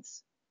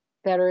acids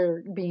that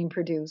are being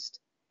produced.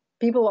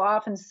 People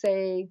often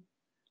say,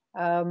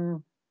 a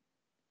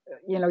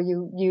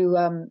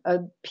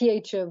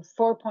pH of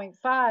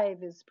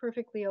 4.5 is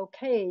perfectly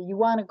okay. You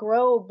want to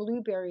grow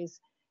blueberries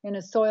in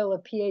a soil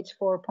of pH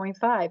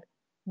 4.5.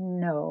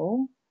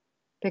 No,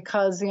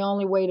 because the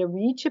only way to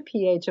reach a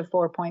pH of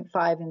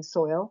 4.5 in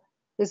soil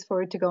is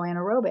for it to go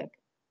anaerobic.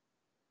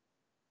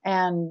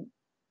 And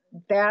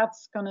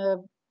that's going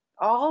to,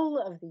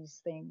 all of these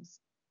things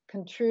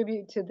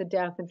contribute to the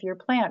death of your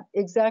plant.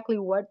 Exactly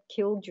what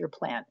killed your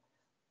plant?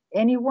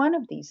 Any one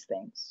of these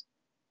things.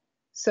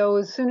 So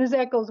as soon as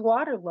that goes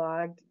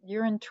waterlogged,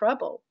 you're in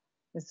trouble.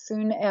 As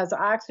soon as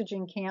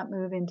oxygen can't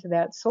move into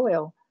that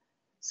soil.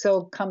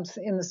 So comes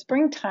in the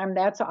springtime,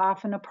 that's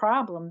often a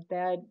problem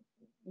that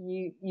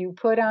you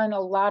put on a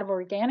lot of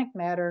organic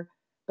matter.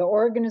 The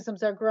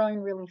organisms are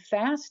growing really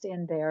fast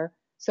in there.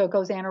 So it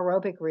goes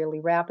anaerobic really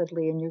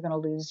rapidly, and you're going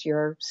to lose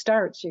your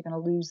starts. You're going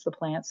to lose the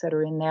plants that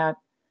are in that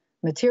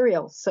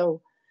material.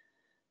 So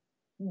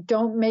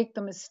don't make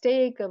the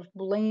mistake of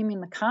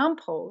blaming the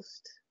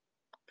compost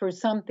for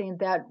something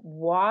that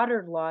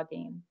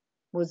waterlogging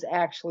was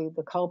actually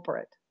the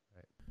culprit.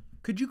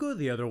 Could you go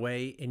the other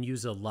way and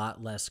use a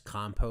lot less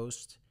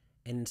compost?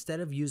 And instead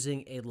of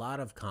using a lot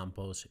of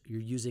compost,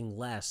 you're using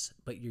less,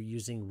 but you're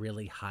using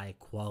really high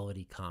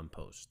quality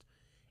compost.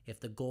 If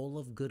the goal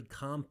of good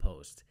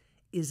compost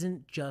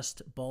isn't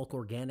just bulk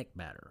organic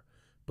matter,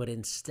 but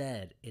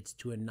instead it's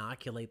to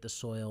inoculate the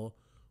soil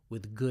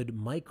with good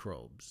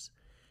microbes,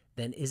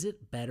 then is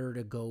it better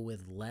to go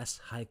with less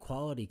high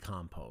quality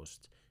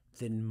compost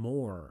than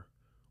more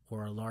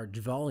or a large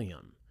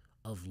volume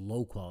of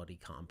low quality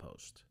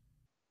compost?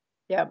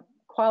 Yeah,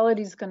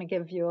 quality is going to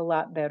give you a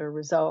lot better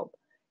result.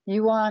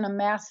 You want a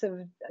massive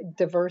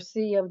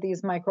diversity of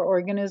these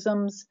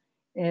microorganisms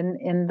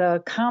in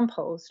the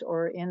compost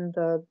or in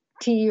the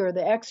tea or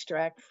the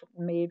extract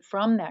made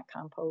from that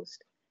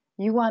compost.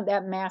 You want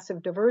that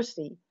massive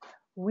diversity.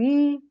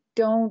 We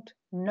don't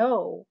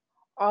know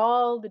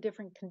all the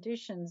different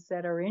conditions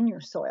that are in your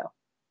soil.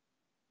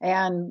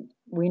 And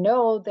we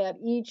know that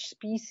each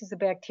species of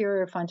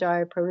bacteria,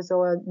 fungi,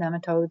 protozoa,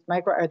 nematodes,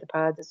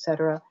 microarthropods,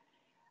 etc.,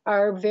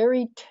 are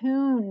very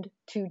tuned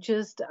to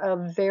just a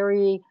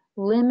very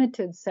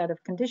limited set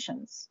of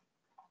conditions.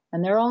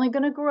 And they're only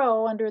going to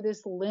grow under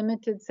this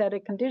limited set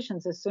of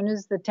conditions. As soon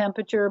as the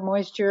temperature,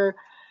 moisture,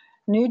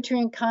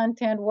 nutrient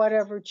content,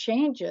 whatever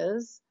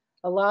changes,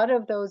 a lot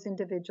of those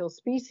individual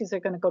species are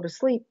going to go to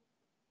sleep.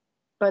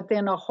 But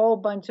then a whole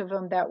bunch of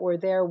them that were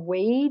there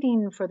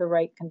waiting for the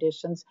right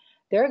conditions,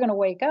 they're going to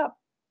wake up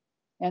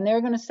and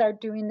they're going to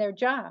start doing their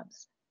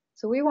jobs.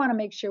 So we want to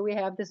make sure we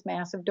have this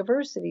massive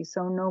diversity.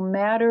 So no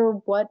matter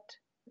what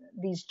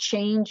these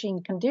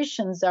changing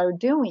conditions are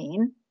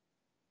doing,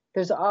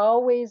 there's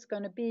always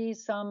going to be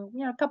some,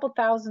 a couple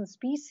thousand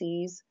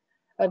species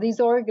of these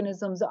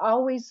organisms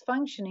always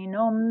functioning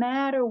no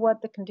matter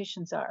what the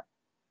conditions are.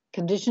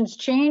 Conditions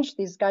change,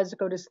 these guys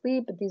go to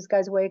sleep, but these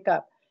guys wake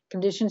up.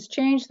 Conditions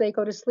change, they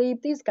go to sleep,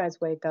 these guys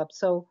wake up.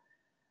 So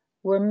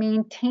we're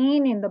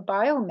maintaining the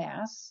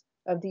biomass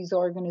of these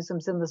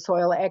organisms in the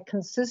soil at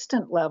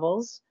consistent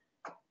levels.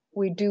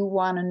 We do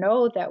want to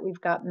know that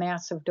we've got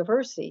massive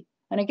diversity.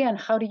 And again,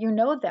 how do you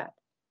know that?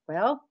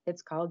 Well,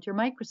 it's called your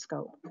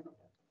microscope.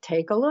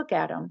 Take a look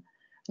at them.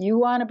 You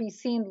want to be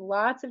seeing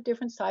lots of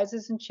different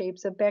sizes and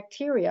shapes of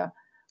bacteria.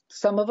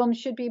 Some of them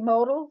should be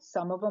motile.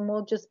 Some of them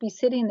will just be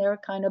sitting there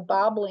kind of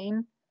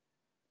bobbling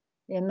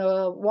in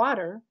the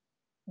water.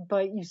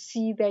 But you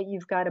see that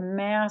you've got a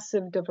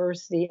massive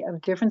diversity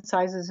of different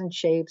sizes and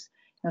shapes.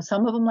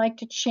 Some of them like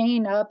to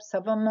chain up.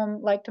 Some of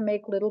them like to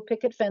make little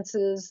picket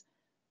fences.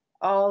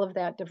 All of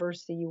that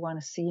diversity you want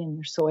to see in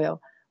your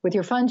soil. With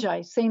your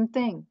fungi, same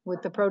thing.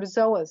 With the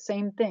protozoa,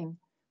 same thing.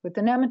 With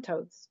the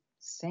nematodes,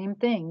 same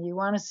thing. You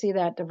want to see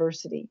that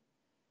diversity.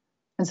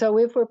 And so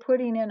if we're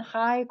putting in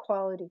high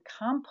quality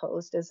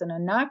compost as an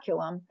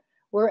inoculum,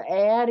 we're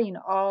adding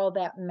all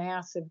that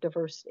massive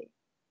diversity.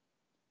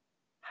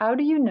 How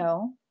do you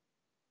know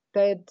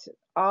that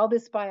all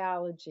this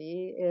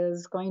biology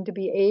is going to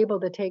be able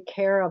to take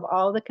care of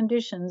all the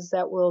conditions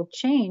that will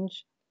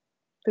change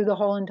through the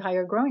whole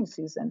entire growing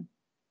season?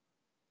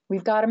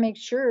 We've got to make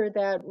sure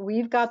that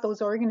we've got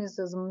those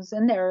organisms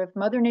in there. If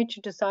Mother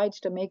Nature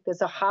decides to make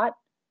this a hot,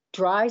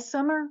 dry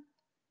summer,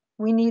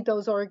 we need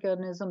those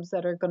organisms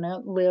that are going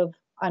to live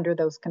under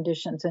those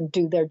conditions and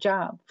do their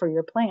job for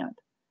your plant.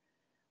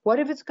 What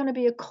if it's going to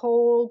be a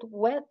cold,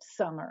 wet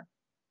summer?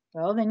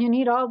 Well, then you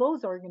need all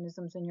those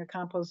organisms in your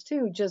compost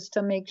too, just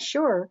to make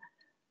sure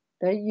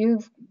that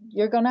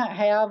you're going to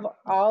have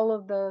all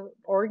of the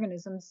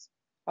organisms,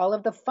 all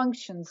of the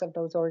functions of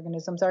those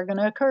organisms are going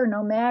to occur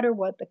no matter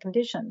what the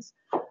conditions.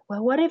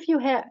 Well, what if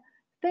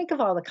think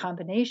of all the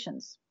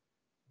combinations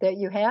that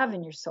you have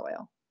in your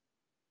soil,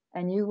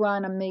 and you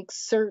want to make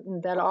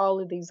certain that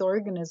all of these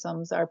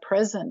organisms are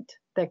present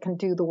that can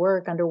do the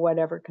work under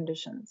whatever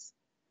conditions.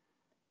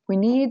 We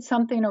need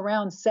something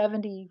around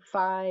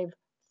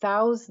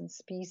 75,000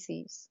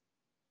 species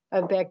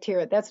of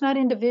bacteria. That's not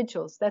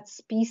individuals, that's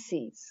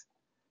species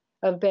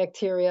of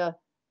bacteria,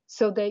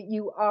 so that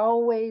you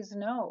always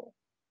know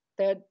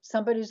that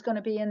somebody's going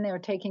to be in there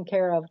taking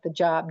care of the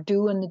job,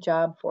 doing the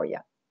job for you.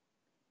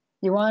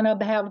 You want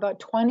to have about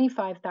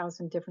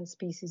 25,000 different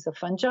species of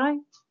fungi,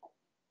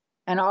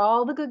 and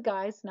all the good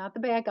guys, not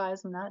the bad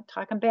guys. I'm not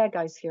talking bad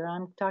guys here.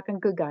 I'm talking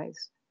good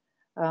guys.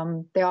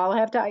 They all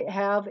have to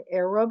have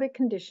aerobic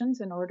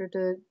conditions in order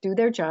to do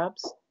their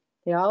jobs.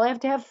 They all have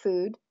to have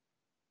food.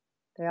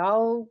 They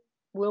all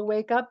will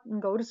wake up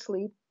and go to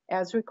sleep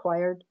as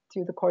required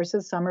through the course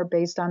of summer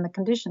based on the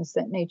conditions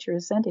that nature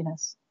is sending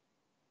us.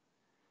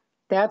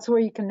 That's where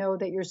you can know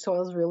that your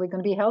soil is really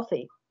going to be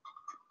healthy.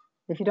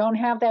 If you don't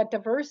have that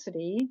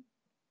diversity,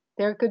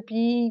 there could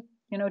be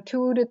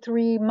 2 to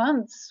 3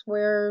 months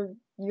where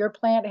your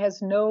plant has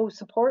no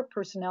support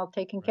personnel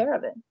taking care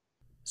of it.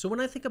 So when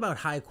I think about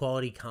high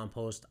quality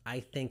compost, I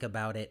think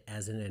about it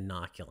as an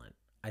inoculant.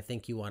 I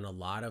think you want a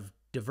lot of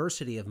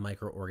diversity of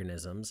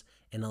microorganisms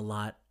and a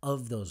lot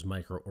of those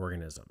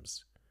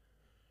microorganisms.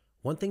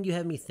 One thing you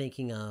have me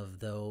thinking of,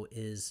 though,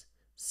 is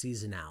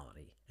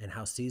seasonality and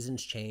how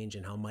seasons change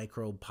and how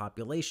microbe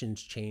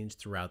populations change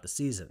throughout the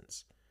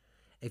seasons.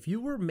 If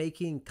you were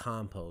making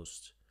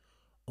compost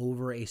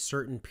over a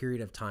certain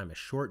period of time, a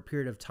short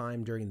period of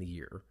time during the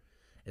year,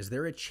 is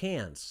there a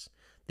chance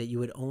that you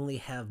would only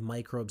have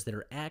microbes that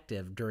are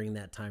active during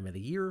that time of the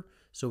year?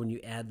 So when you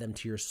add them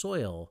to your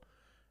soil,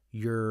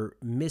 you're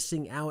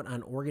missing out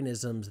on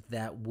organisms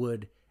that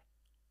would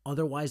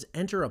otherwise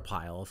enter a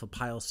pile if a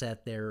pile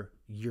sat there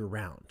year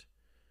round.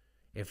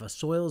 If a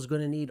soil is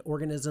going to need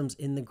organisms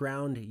in the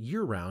ground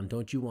year round,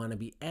 don't you want to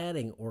be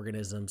adding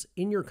organisms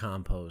in your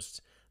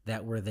compost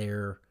that were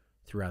there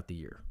throughout the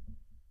year?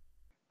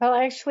 Well,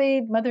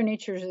 actually, Mother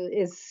Nature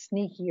is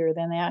sneakier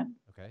than that.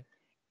 Okay.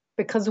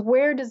 Because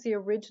where does the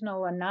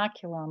original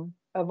inoculum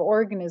of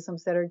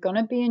organisms that are going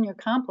to be in your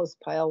compost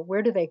pile,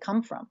 where do they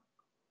come from?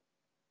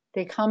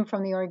 They come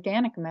from the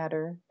organic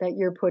matter that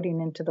you're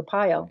putting into the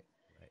pile.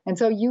 Right. And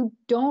so you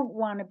don't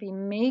want to be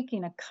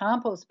making a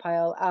compost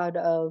pile out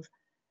of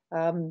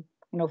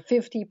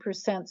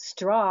 50%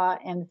 straw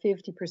and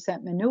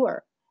 50%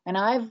 manure. And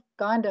I've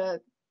gone to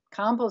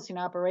composting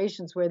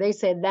operations where they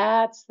say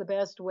that's the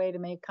best way to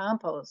make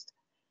compost.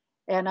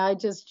 And I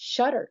just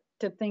shudder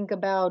to think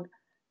about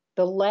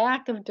the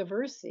lack of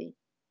diversity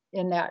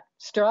in that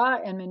straw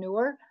and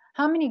manure.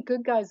 How many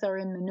good guys are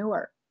in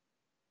manure?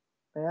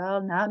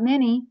 Well, not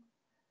many.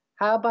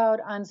 How about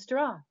on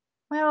straw?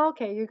 Well,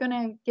 okay, you're going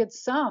to get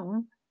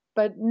some,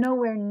 but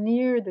nowhere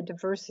near the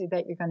diversity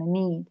that you're going to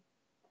need.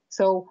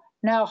 So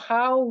now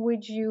how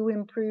would you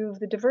improve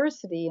the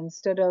diversity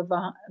instead of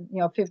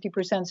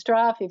 50%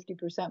 straw,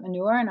 50%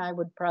 manure? And I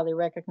would probably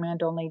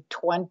recommend only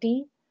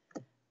 20%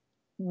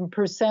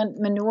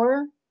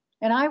 manure.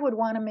 And I would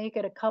want to make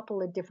it a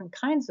couple of different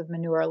kinds of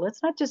manure.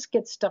 Let's not just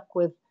get stuck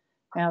with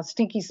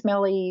stinky,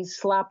 smelly,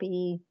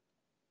 sloppy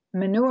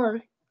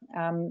manure.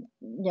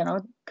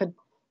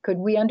 Could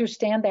we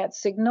understand that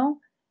signal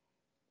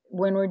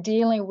when we're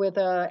dealing with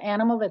an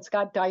animal that's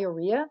got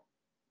diarrhea?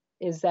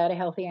 Is that a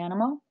healthy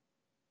animal?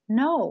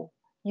 No,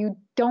 you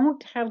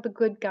don't have the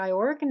good guy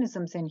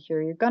organisms in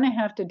here. You're going to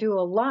have to do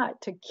a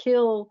lot to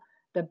kill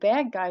the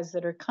bad guys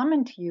that are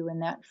coming to you in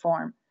that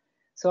form.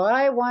 So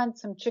I want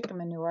some chicken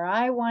manure.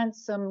 I want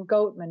some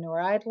goat manure.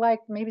 I'd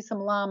like maybe some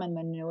llama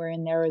manure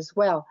in there as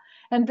well.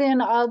 And then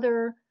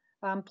other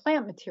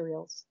plant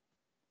materials.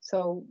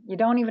 So you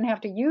don't even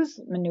have to use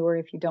manure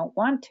if you don't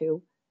want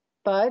to.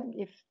 But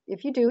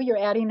if you do,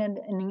 you're adding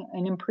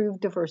an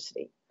improved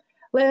diversity.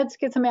 Let's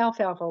get some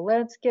alfalfa.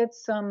 Let's get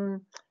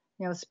some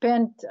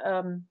spent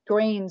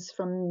grains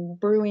from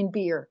brewing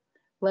beer.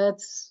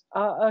 Let's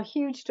a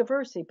huge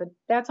diversity, but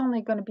that's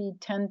only going to be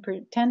 10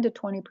 to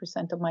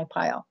 20% of my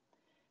pile.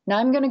 Now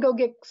I'm going to go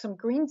get some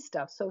green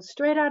stuff. So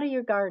straight out of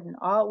your garden,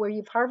 where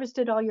you've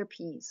harvested all your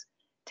peas,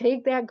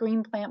 take that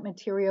green plant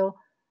material.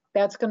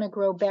 That's going to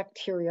grow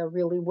bacteria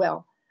really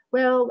well.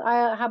 Well,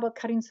 how about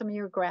cutting some of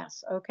your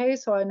grass? Okay,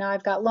 so now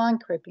I've got lawn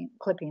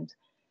clippings.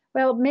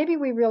 Well, maybe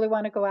we really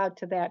want to go out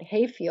to that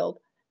hayfield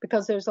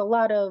because there's a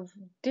lot of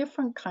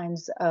different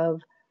kinds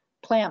of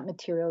plant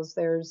materials.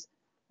 There's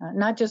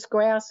not just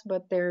grass,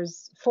 but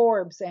there's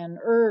forbs and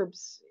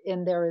herbs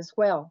in there as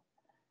well.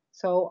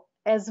 So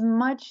as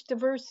much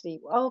diversity,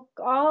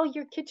 all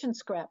your kitchen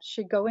scraps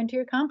should go into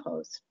your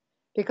compost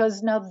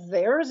because now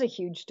there's a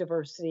huge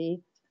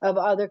diversity of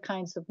other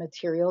kinds of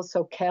materials.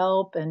 So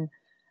kelp and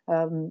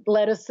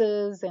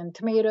lettuces and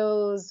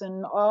tomatoes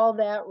and all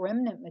that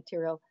remnant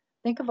material.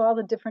 Think of all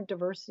the different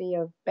diversity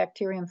of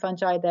bacteria and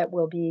fungi that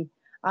will be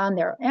on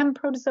there, and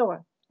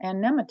protozoa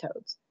and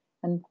nematodes.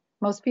 And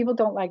most people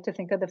don't like to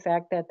think of the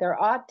fact that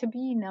there ought to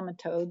be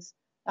nematodes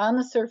on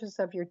the surface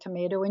of your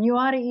tomato, and you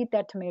ought to eat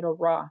that tomato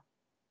raw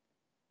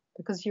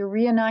because you're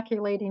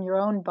re-inoculating your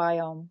own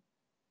biome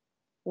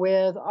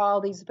with all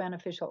these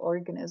beneficial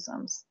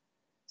organisms.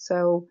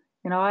 So,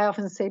 I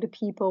often say to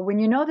people, when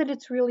you know that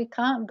it's really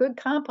good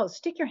compost,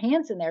 stick your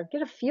hands in there,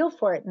 get a feel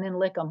for it, and then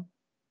lick them.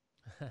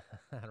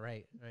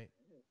 Right.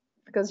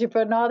 Because you're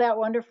putting all that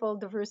wonderful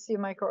diversity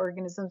of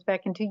microorganisms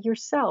back into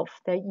yourself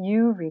that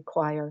you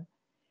require.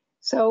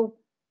 So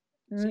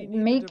you need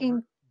making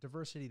the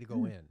diversity to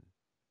go in.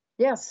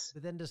 Yes.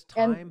 But then does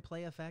time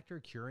play a factor,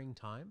 curing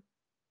time?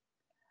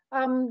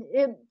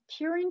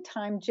 Curing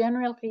time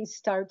generally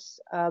starts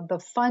the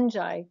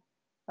fungi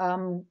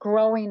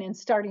growing and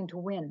starting to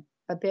win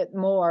a bit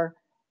more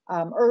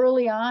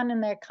early on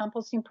in that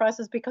composting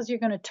process because you're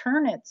going to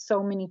turn it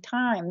so many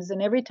times.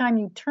 And every time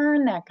you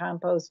turn that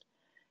compost,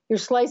 you're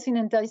slicing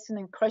and dicing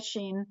and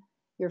crushing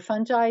your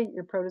fungi,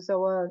 your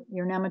protozoa,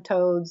 your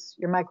nematodes,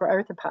 your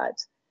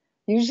microarthropods.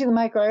 Usually the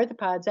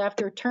microarthropods,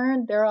 after a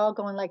turn, they're all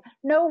going like,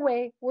 no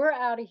way, we're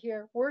out of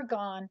here, we're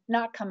gone,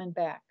 not coming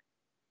back.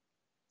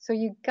 So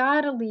you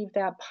got to leave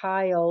that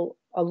pile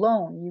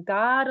alone. You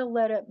got to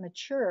let it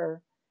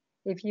mature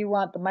if you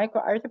want the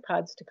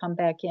microarthropods to come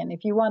back in,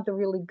 if you want the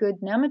really good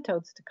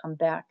nematodes to come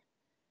back.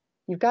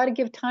 You've got to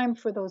give time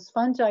for those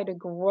fungi to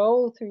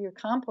grow through your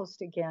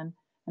compost again.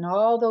 And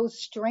all those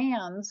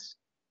strands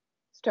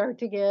start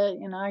to get,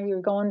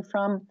 you're going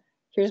from,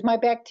 here's my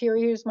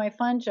bacteria, here's my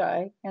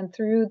fungi, and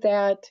through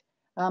that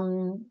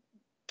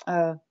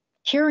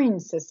curing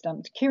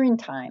system, curing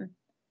time,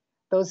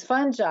 those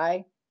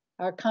fungi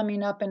are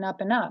coming up and up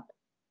and up.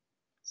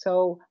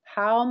 So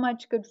how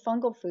much good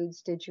fungal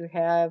foods did you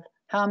have?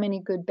 How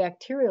many good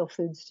bacterial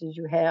foods did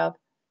you have?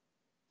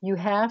 You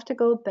have to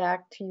go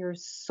back to your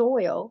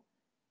soil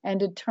and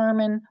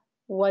determine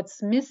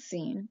what's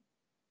missing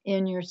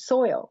in your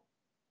soil.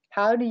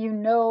 How do you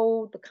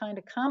know the kind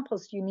of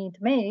compost you need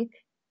to make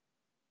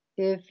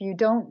if you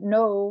don't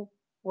know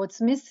what's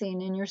missing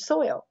in your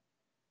soil?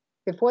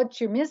 If what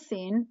you're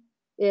missing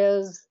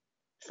is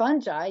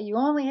fungi, you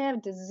only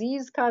have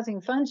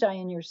disease-causing fungi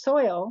in your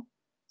soil,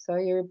 so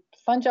your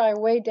fungi are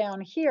way down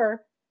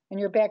here and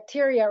your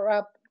bacteria are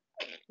up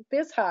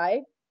this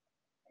high,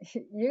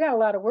 you got a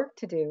lot of work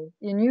to do.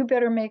 And you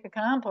better make a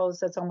compost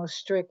that's almost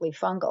strictly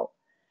fungal.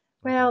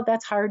 Well,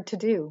 that's hard to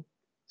do.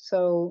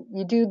 So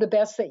you do the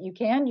best that you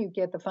can. You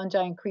get the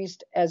fungi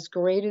increased as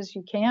great as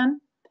you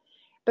can.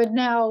 But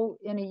now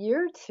in a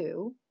year or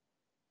two,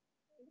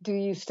 do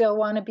you still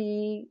want to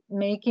be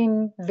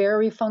making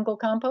very fungal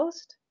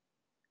compost?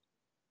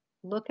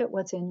 Look at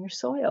what's in your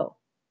soil.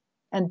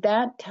 And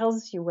that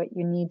tells you what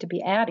you need to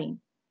be adding.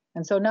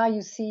 And so now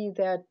you see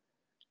that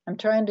I'm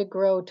trying to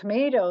grow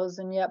tomatoes,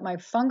 and yet my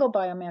fungal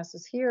biomass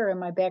is here and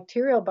my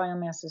bacterial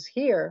biomass is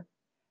here.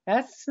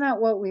 That's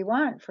not what we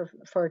want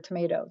for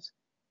tomatoes.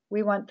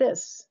 We want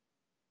this.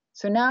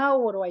 So now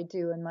what do I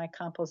do in my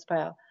compost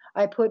pile?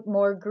 I put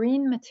more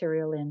green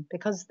material in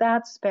because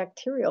that's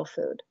bacterial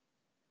food.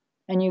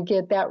 And you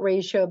get that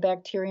ratio of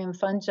bacteria and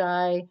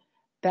fungi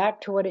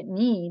back to what it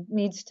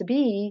needs to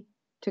be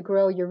to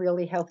grow your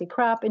really healthy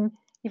crop. And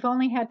you've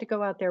only had to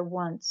go out there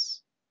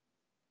once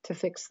to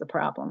fix the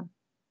problem.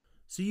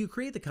 So you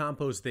create the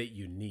compost that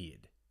you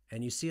need,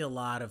 and you see a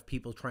lot of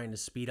people trying to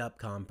speed up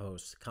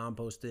compost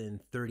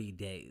in 30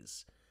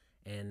 days.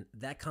 And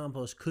that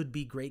compost could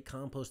be great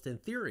compost in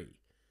theory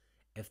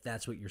if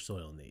that's what your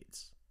soil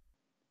needs.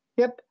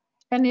 Yep.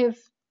 And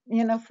if,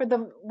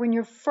 when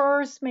you're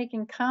first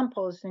making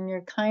compost and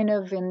you're kind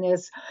of in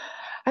this,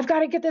 I've got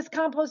to get this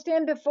compost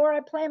in before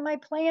I plant my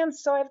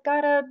plants. So I've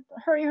got to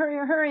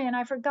hurry. And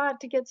I forgot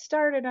to get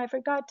started.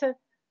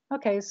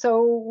 Okay,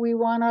 so we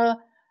want to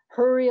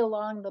hurry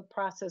along the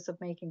process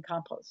of making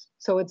compost.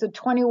 So it's a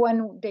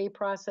 21-day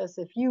process.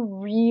 If you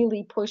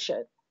really push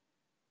it,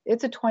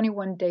 it's a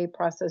 21-day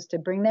process to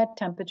bring that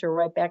temperature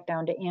right back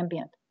down to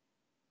ambient.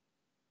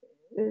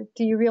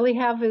 Do you really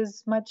have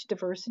as much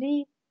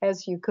diversity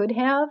as you could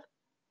have?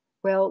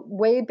 Well,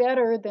 way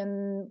better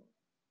than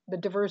the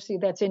diversity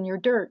that's in your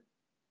dirt.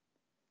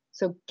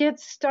 So get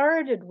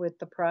started with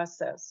the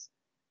process.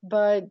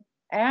 But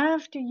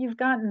after you've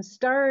gotten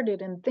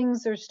started and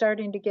things are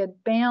starting to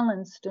get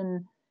balanced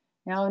and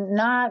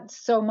not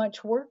so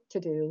much work to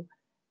do,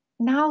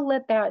 now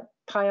let that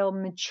pile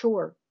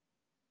mature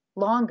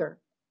longer.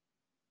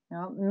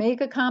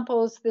 Make a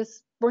compost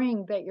this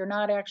spring that you're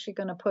not actually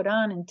going to put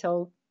on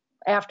until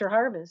after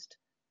harvest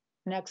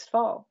next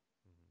fall.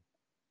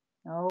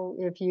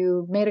 If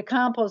you made a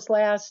compost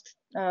last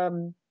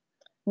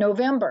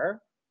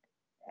November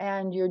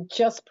and you're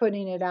just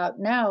putting it out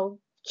now,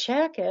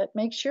 check it,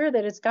 make sure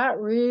that it's got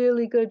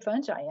really good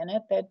fungi in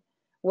it, that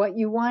what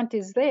you want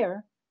is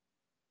there.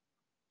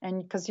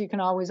 And because you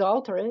can always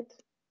alter it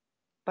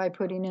by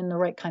putting in the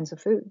right kinds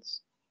of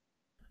foods.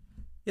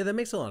 Yeah, that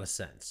makes a lot of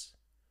sense.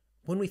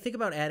 When we think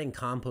about adding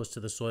compost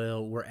to the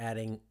soil, we're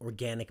adding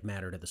organic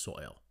matter to the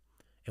soil.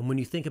 And when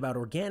you think about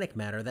organic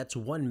matter, that's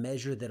one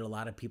measure that a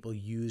lot of people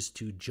use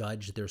to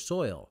judge their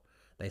soil.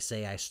 They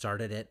say, I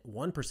started at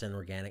 1%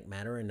 organic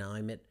matter and now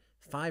I'm at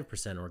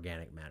 5%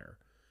 organic matter.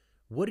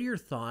 What are your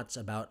thoughts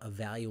about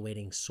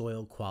evaluating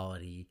soil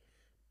quality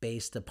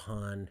based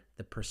upon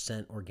the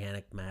percent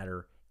organic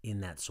matter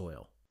in that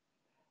soil?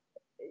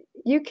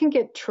 You can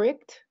get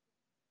tricked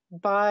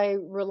by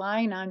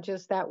relying on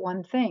just that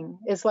one thing.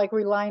 It's like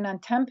relying on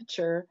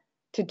temperature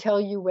to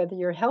tell you whether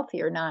you're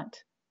healthy or not.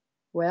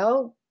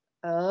 Well,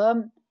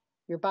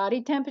 your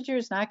body temperature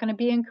is not going to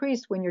be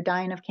increased when you're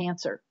dying of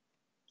cancer.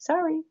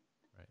 Sorry.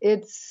 Right.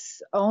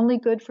 It's only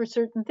good for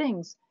certain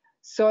things.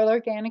 Soil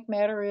organic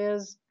matter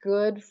is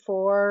good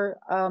for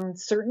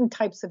certain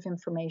types of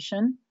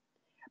information,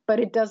 but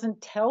it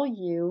doesn't tell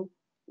you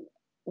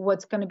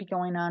what's going to be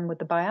going on with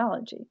the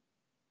biology.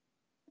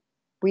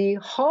 We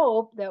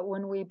hope that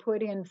when we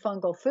put in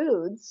fungal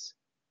foods,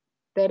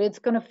 that it's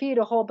going to feed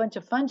a whole bunch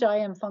of fungi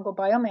and fungal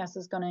biomass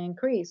is going to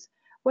increase.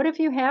 What if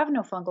you have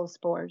no fungal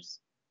spores?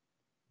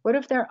 What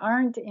if there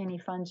aren't any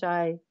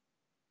fungi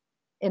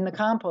in the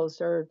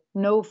compost or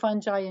no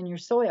fungi in your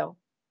soil?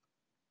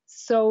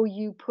 So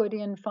you put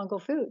in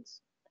fungal foods.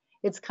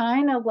 It's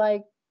kind of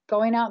like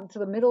going out into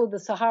the middle of the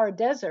Sahara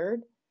Desert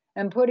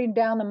and putting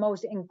down the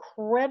most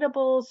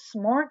incredible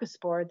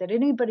smorgasbord that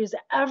anybody's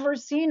ever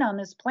seen on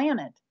this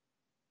planet.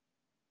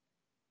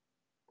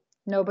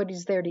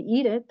 Nobody's there to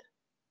eat it.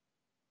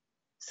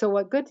 So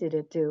what good did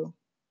it do?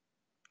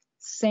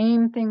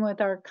 Same thing with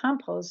our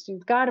compost.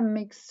 You've got to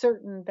make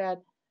certain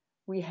that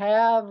we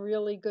have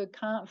really good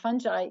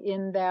fungi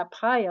in that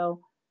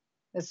pile,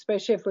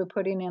 especially if we're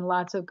putting in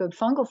lots of good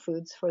fungal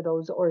foods for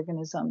those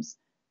organisms.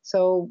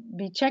 So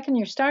be checking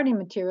your starting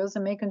materials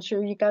and making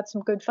sure you got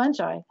some good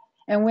fungi.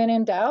 And when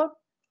in doubt,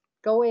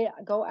 go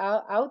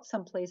out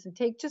someplace and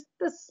take just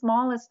the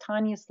smallest,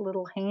 tiniest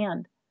little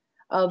hand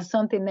of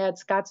something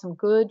that's got some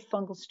good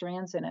fungal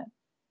strands in it.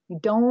 You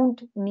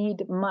don't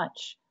need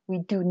much. We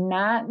do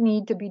not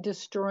need to be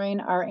destroying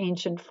our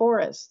ancient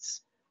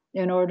forests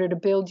in order to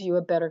build you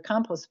a better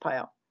compost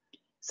pile.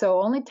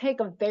 So only take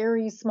a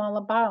very small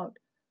amount.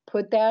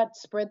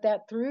 Spread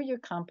that through your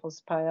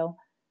compost pile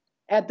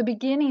at the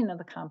beginning of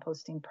the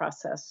composting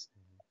process,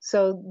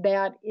 so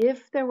that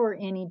if there were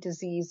any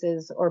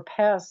diseases or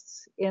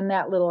pests in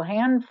that little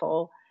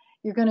handful,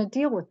 you're going to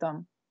deal with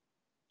them.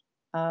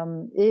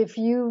 If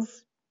you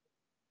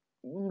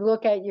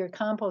look at your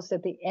compost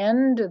at the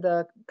end of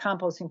the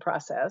composting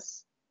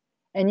process,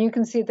 and you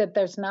can see that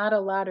there's not a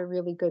lot of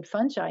really good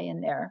fungi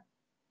in there,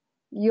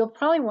 you'll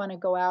probably want to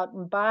go out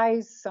and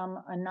buy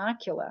some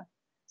inocula.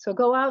 So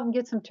go out and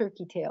get some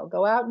turkey tail,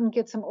 go out and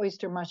get some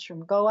oyster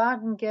mushroom, go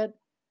out and get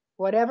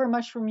whatever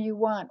mushroom you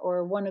want,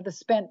 or one of the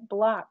spent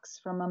blocks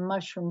from a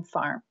mushroom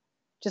farm.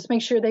 Just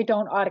make sure they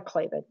don't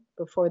autoclave it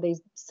before they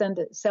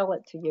sell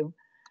it to you.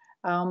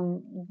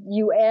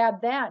 you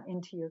add that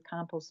into your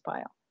compost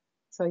pile.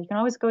 So you can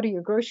always go to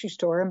your grocery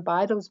store and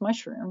buy those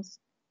mushrooms.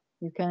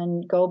 You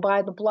can go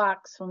buy the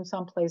blocks from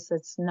someplace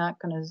that's not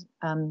going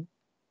to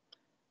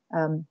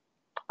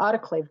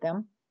autoclave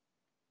them,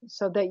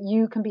 so that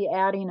you can be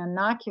adding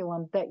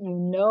inoculum that you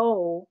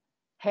know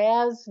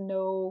has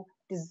no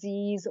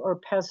disease or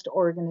pest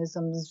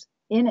organisms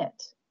in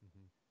it.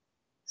 Mm-hmm.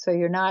 So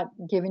you're not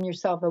giving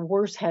yourself a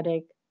worse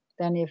headache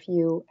than if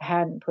you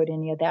hadn't put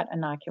any of that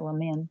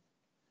inoculum in.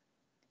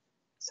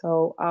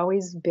 So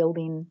always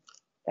building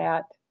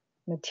that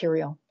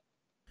material.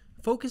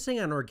 Focusing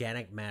on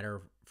organic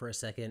matter for a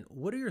second,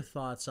 what are your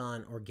thoughts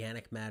on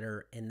organic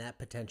matter and that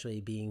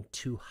potentially being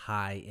too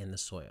high in the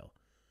soil?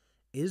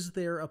 Is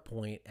there a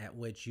point at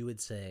which you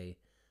would say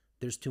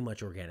there's too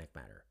much organic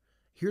matter?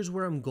 Here's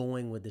where I'm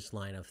going with this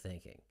line of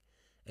thinking.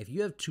 If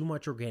you have too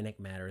much organic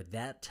matter,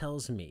 that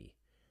tells me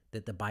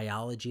that the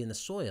biology in the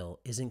soil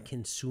isn't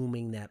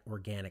consuming that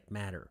organic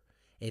matter.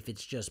 If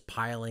it's just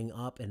piling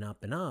up and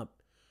up and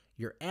up,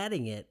 you're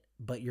adding it,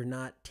 but you're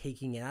not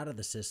taking it out of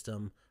the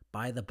system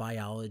by the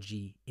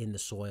biology in the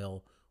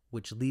soil,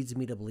 which leads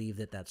me to believe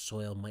that that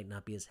soil might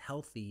not be as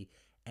healthy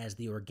as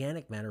the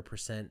organic matter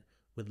percent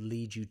would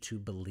lead you to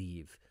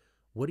believe.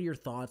 What are your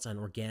thoughts on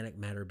organic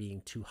matter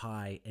being too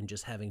high and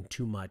just having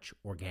too much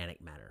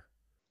organic matter?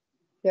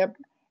 Yep.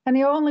 And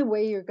the only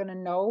way you're going to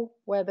know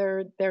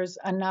whether there's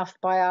enough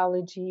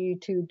biology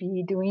to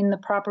be doing the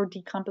proper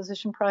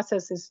decomposition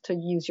process is to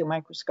use your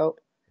microscope.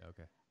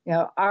 Okay. You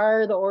know,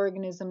 are the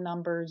organism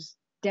numbers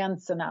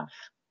dense enough?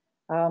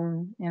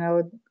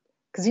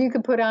 Because you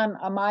could put on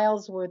a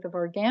mile's worth of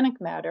organic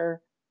matter,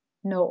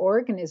 no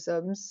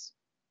organisms.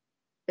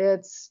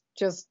 It's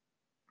just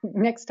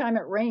next time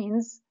it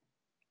rains,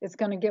 it's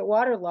going to get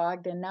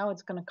waterlogged, and now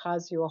it's going to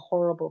cause you a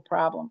horrible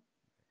problem.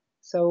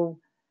 So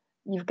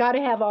you've got to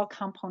have all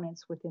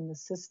components within the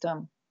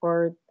system,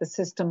 or the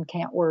system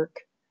can't work.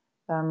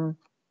 Make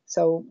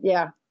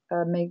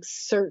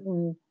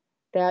certain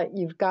that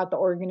you've got the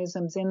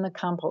organisms in the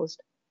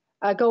compost.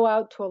 I go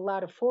out to a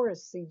lot of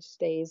forests these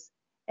days,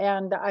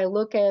 and I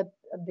look at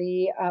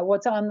the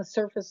what's on the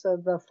surface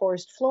of the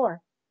forest floor,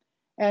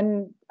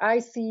 and I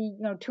see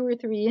 2 or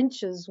 3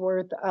 inches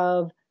worth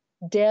of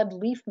dead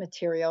leaf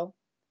material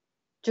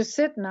just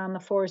sitting on the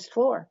forest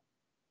floor.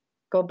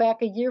 Go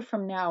back a year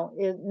from now,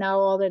 now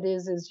all that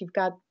is you've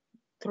got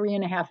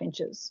 3.5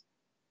 inches.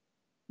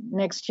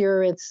 Next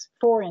year it's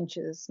 4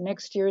 inches.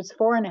 Next year it's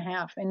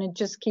 4.5, and it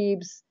just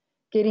keeps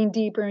getting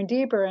deeper and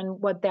deeper.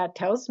 And what that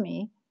tells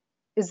me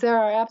is there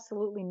are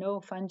absolutely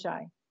no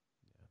fungi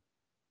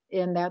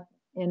in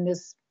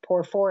this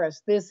poor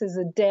forest. This is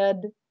a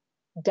dead,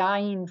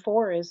 dying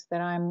forest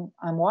that I'm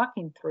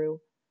walking through,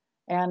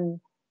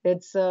 and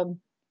it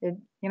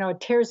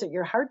tears at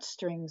your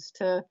heartstrings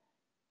to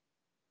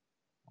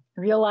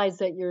realize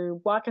that you're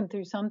walking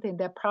through something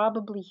that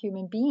probably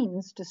human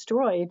beings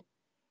destroyed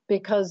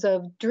because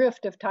of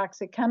drift of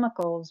toxic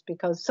chemicals,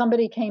 because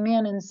somebody came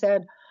in and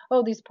said,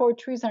 oh, these poor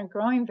trees aren't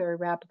growing very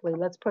rapidly,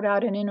 let's put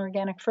out an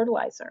inorganic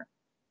fertilizer.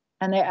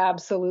 And they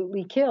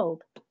absolutely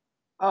killed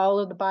all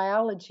of the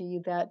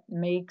biology that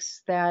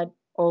makes that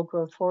old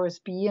growth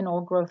forest be an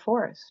old growth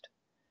forest.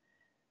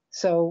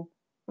 So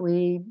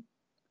we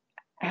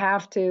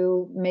have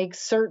to make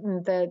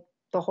certain that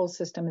the whole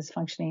system is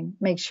functioning.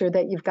 Make sure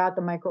that you've got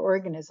the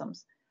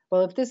microorganisms.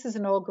 Well, if this is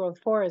an old growth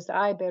forest,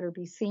 I better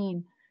be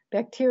seeing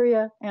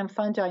bacteria and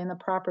fungi in the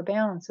proper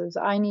balances.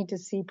 I need to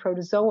see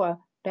protozoa,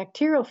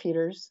 bacterial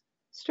feeders,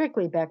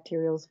 strictly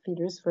bacterial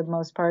feeders for the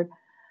most part.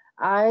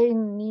 I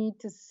need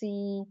to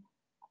see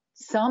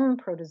some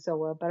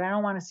protozoa, but I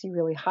don't want to see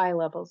really high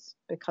levels,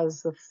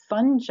 because the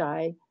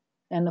fungi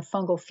and the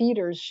fungal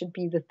feeders should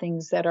be the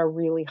things that are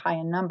really high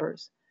in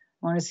numbers.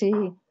 I want to see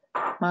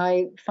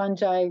my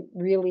fungi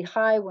really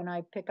high when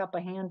I pick up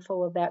a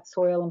handful of that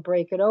soil and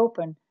break it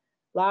open.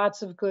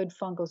 Lots of good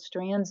fungal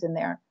strands in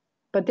there.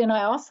 But then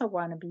I also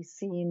want to be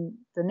seeing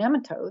the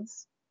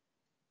nematodes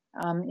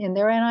in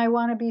there, and I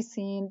want to be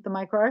seeing the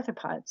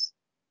microarthropods,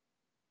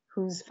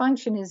 whose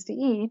function is to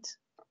eat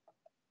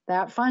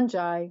that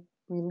fungi,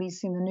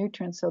 releasing the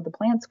nutrients so the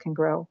plants can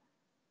grow.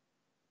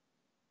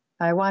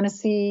 I want to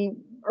see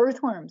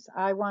earthworms.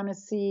 I want to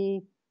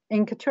see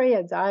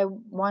encotriids. I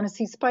want to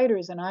see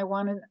spiders, and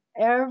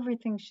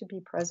everything should be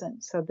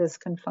present so this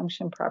can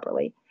function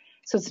properly.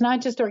 So it's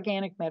not just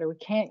organic matter. We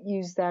can't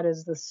use that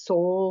as the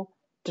sole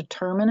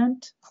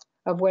determinant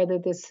of whether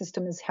this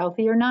system is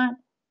healthy or not.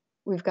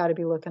 We've got to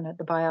be looking at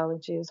the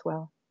biology as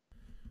well.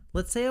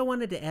 Let's say I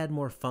wanted to add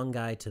more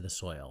fungi to the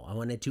soil. I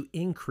wanted to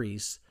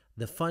increase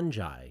the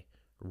fungi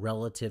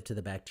relative to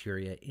the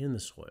bacteria in the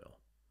soil.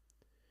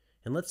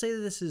 And let's say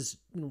this is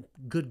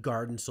good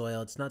garden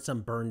soil. It's not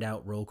some burned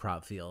out row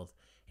crop field.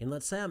 And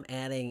let's say I'm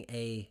adding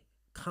a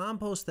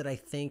compost that I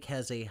think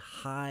has a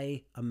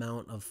high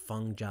amount of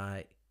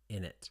fungi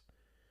in it.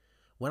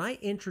 When I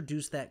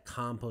introduce that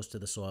compost to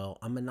the soil,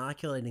 I'm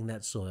inoculating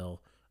that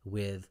soil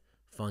with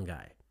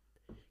fungi.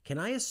 Can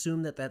I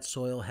assume that that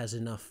soil has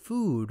enough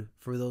food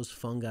for those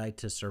fungi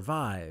to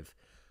survive?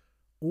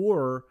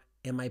 Or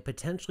am I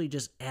potentially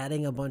just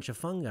adding a bunch of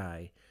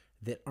fungi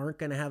that aren't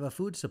going to have a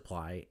food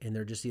supply and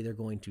they're just either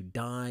going to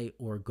die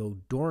or go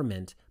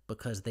dormant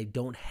because they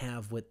don't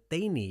have what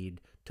they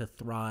need to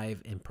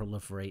thrive and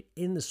proliferate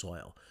in the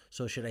soil?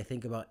 So, should I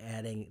think about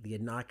adding the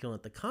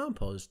inoculant, the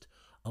compost,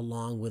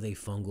 along with a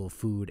fungal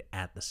food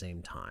at the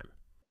same time?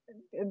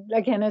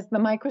 Again, as the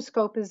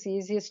microscope is the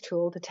easiest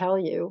tool to tell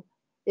you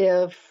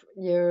if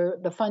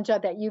the fungi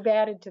that you've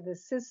added to the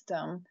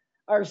system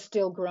are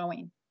still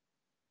growing.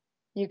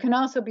 You can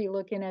also be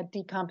looking at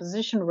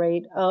decomposition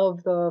rate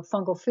of the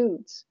fungal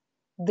foods.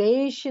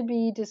 They should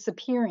be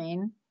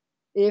disappearing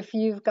if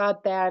you've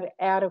got that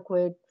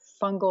adequate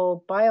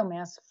fungal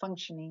biomass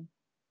functioning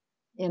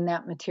in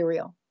that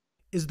material.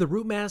 Is the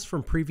root mass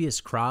from previous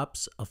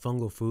crops a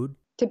fungal food?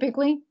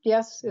 Typically,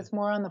 yes, it's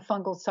more on the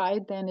fungal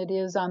side than it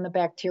is on the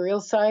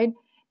bacterial side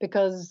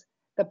because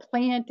the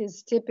plant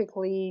is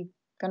typically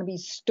going to be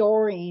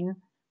storing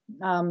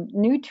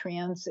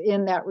nutrients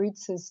in that root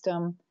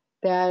system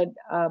that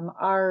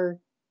are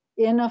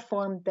in a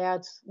form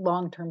that's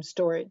long-term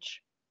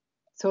storage.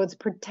 So it's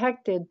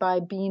protected by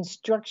being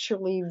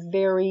structurally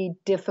very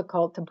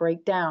difficult to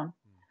break down.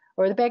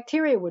 Or the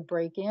bacteria would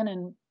break in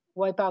and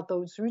wipe out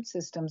those root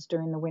systems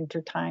during the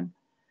winter time.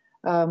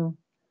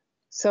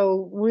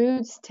 So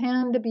roots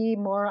tend to be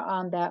more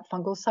on that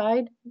fungal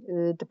side.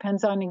 It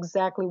depends on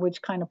exactly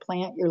which kind of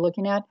plant you're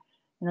looking at.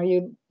 You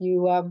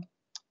know,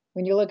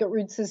 when you look at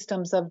root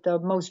systems of the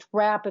most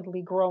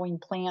rapidly growing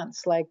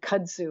plants like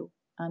kudzu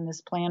on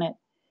this planet,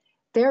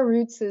 their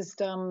root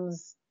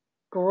systems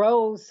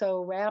grow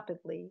so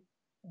rapidly.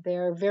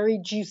 They're very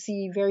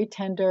juicy, very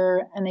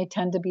tender, and they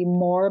tend to be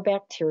more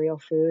bacterial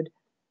food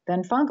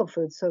than fungal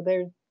food. So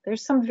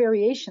there's some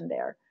variation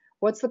there.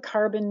 What's the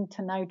carbon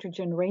to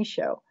nitrogen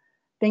ratio?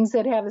 Things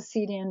that have a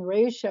CDN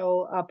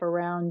ratio up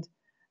around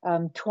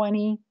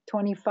 20,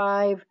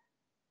 25,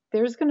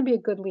 there's going to be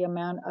a goodly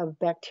amount of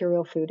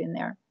bacterial food in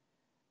there.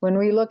 When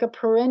we look at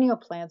perennial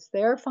plants,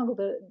 their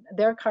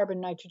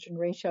carbon nitrogen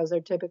ratios are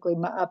typically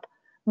up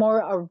more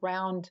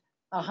around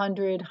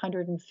 100,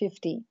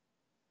 150,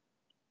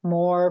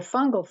 more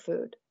fungal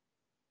food.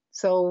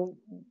 So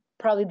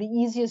probably the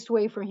easiest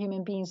way for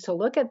human beings to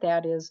look at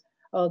that is,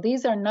 oh,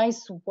 these are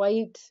nice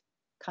white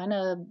kind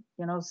of,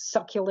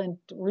 succulent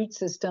root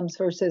systems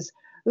versus,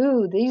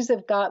 ooh, these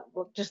have got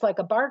just like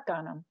a bark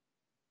on them.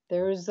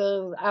 There's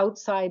an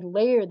outside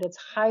layer that's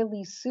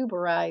highly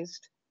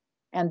suberized,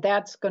 and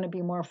that's going to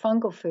be more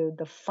fungal food.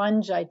 The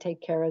fungi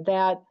take care of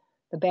that.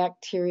 The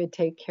bacteria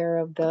take care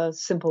of the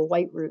simple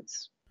white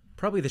roots.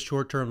 Probably the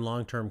short term,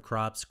 long term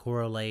crops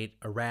correlate.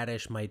 A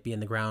radish might be in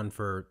the ground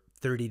for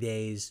 30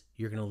 days.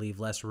 You're going to leave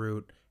less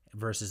root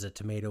versus a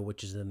tomato,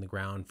 which is in the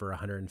ground for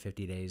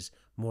 150 days.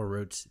 More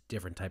roots,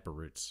 different type of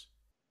roots.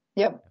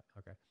 Yep.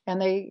 Okay.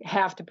 And they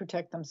have to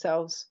protect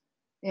themselves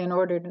in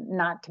order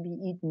not to be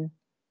eaten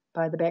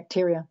by the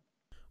bacteria.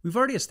 We've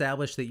already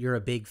established that you're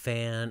a big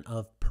fan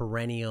of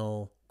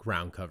perennial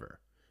ground cover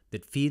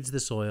that feeds the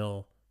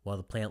soil while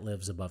the plant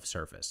lives above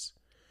surface.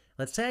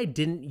 Let's say I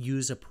didn't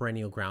use a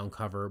perennial ground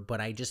cover,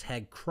 but I just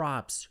had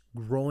crops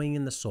growing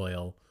in the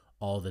soil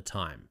all the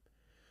time.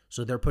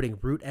 So they're putting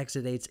root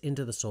exudates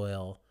into the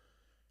soil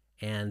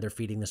and they're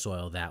feeding the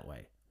soil that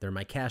way. They're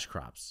my cash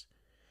crops.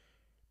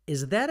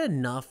 Is that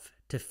enough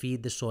to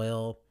feed the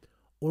soil,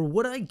 or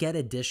would I get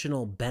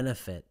additional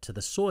benefit to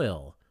the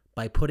soil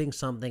by putting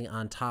something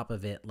on top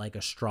of it like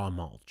a straw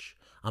mulch?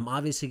 I'm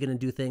obviously going to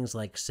do things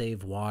like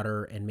save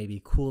water and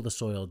maybe cool the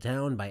soil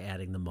down by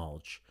adding the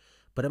mulch.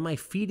 But am I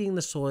feeding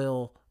the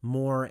soil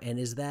more, and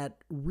is that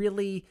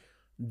really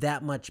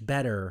that much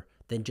better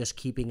than just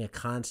keeping a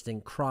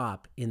constant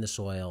crop in the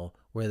soil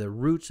where the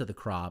roots of the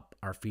crop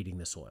are feeding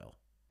the soil?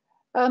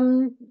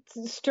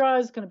 Straw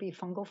is going to be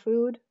fungal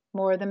food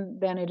more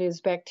than it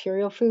is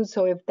bacterial food.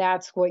 So if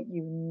that's what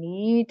you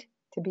need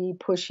to be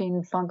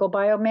pushing fungal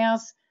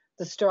biomass,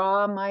 the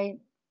straw might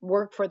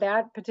work for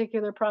that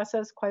particular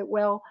process quite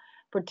well,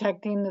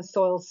 protecting the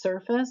soil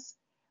surface.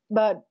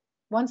 But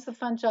once the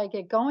fungi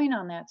get going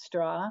on that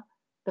straw,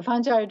 the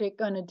fungi are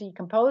going to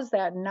decompose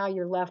that, and now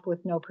you're left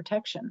with no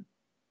protection.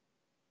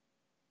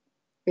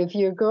 If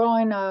you're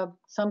growing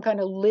some kind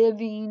of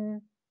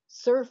living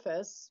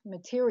surface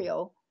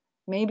material,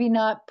 maybe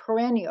not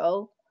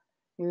perennial,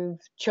 you've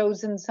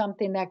chosen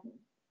something that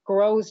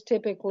grows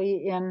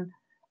typically in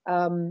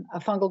a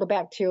fungal to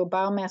bacterial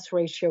biomass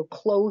ratio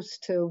close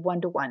to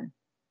 1-to-1.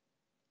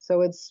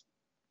 So it's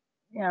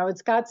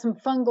got some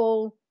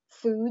fungal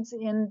foods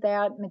in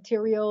that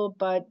material,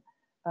 but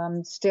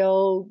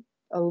still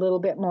a little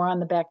bit more on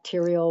the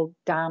bacterial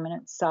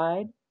dominant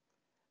side.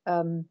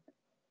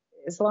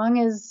 As long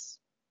as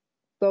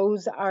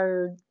those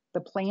are the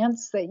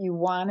plants that you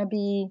want to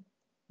be,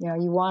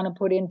 you want to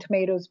put in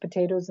tomatoes,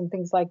 potatoes, and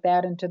things like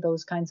that into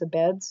those kinds of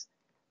beds,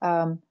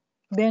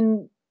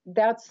 then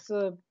that's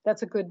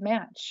a good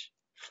match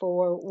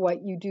for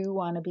what you do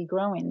want to be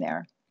growing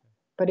there.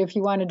 But if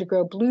you wanted to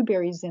grow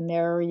blueberries in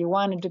there, or you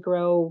wanted to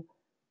grow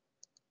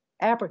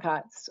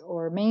apricots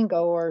or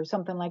mango or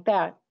something like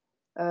that,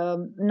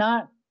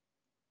 not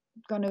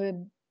going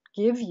to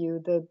give you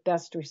the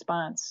best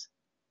response.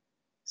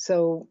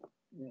 So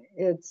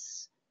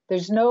it's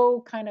there's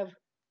no kind of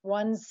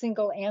one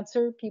single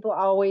answer. People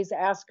always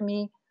ask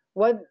me,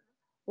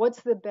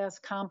 what's the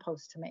best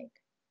compost to make?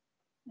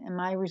 And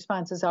my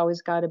response has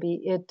always got to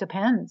be, it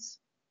depends.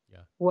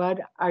 Yeah. What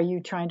are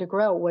you trying to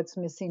grow? What's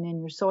missing in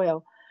your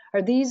soil?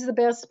 Are these the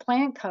best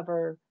plant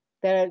cover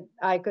that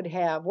I could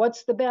have?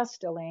 What's the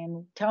best,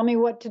 Elaine? Tell me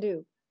what to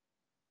do.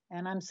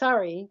 And I'm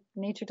sorry,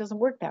 nature doesn't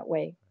work that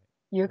way.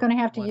 You're going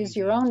to have to Want use easy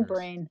your own answers.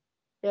 brain.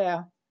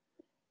 Yeah.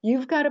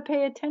 You've got to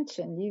pay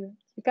attention. You've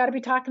got to be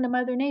talking to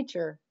Mother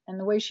Nature. And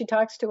the way she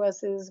talks to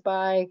us is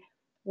by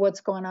what's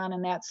going on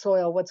in that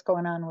soil, what's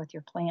going on with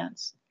your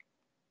plants.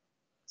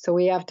 So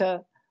we have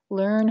to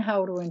learn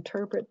how to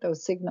interpret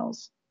those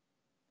signals,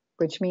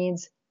 which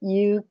means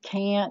you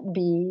can't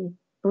be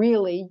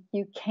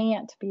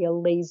a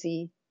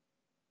lazy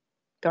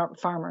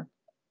farmer.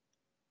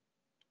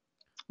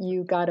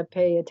 You got to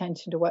pay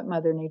attention to what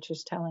Mother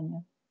Nature's telling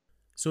you.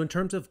 So, in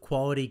terms of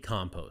quality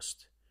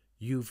compost,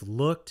 you've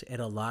looked at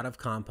a lot of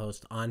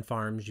compost on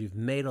farms, you've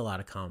made a lot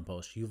of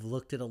compost, you've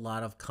looked at a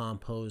lot of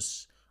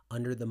composts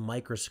under the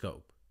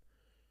microscope.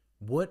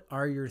 What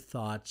are your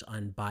thoughts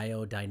on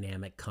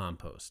biodynamic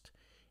compost?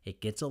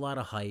 It gets a lot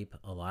of hype,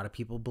 a lot of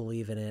people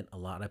believe in it, a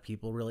lot of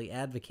people really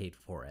advocate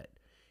for it.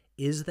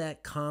 Is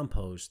that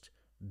compost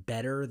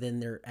better than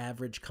their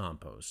average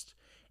compost?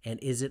 And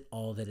is it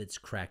all that it's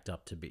cracked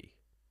up to be?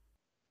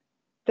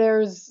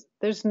 There's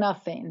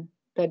nothing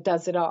that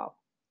does it all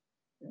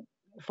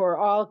for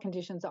all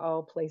conditions,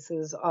 all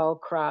places, all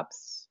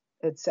crops,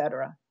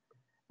 etc.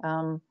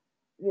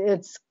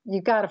 It's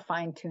you got to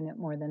fine tune it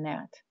more than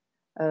that.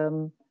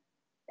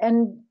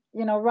 And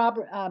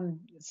Robert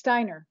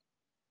Steiner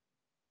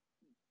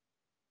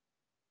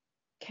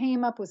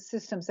came up with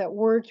systems that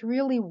worked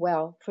really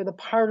well for the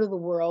part of the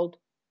world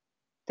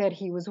that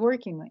he was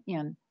working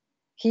in.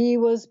 He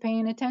was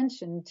paying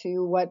attention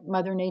to what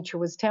Mother Nature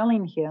was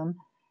telling him.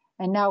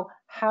 And now,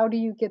 how do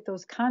you get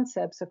those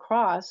concepts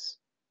across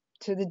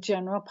to the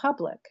general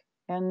public?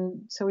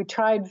 And so he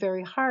tried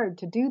very hard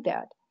to do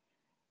that.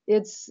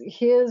 It's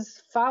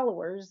his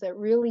followers that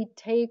really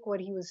take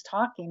what he was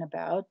talking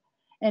about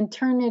and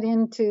turn it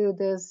into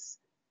this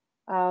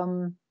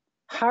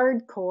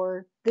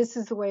hardcore, this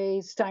is the way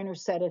Steiner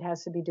said it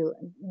has to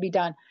be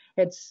done.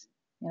 It's,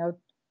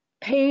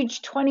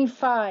 page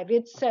 25,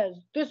 it says,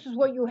 this is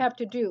what you have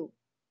to do.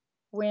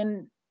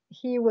 When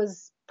he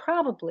was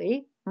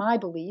probably, my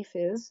belief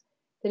is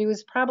that he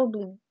was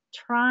probably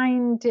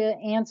trying to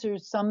answer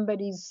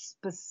somebody's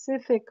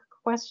specific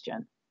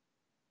question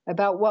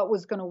about what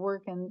was going to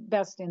work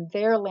best in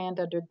their land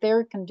under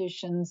their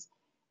conditions,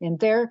 in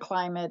their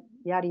climate,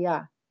 yada,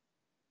 yada.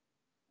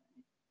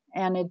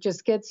 And it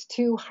just gets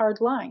too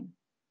hard line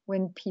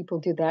when people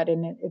do that.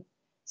 And it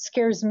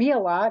scares me a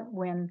lot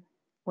when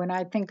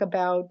I think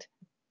about,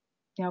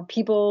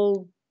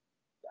 people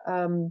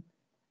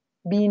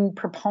being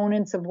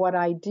proponents of what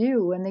I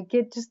do, and they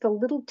get just a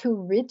little too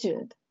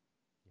rigid.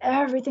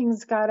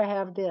 Everything's got to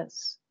have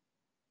this.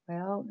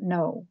 Well,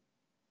 no.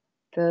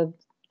 The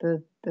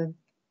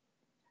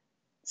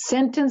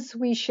sentence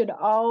we should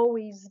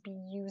always be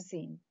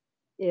using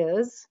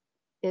is,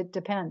 it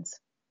depends.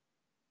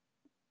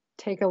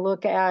 Take a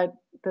look at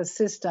the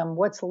system.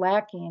 What's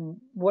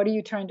lacking? What are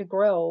you trying to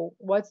grow?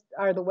 What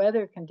are the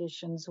weather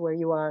conditions where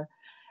you are?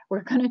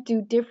 We're going to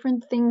do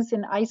different things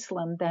in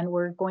Iceland than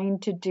we're going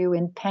to do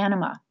in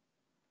Panama.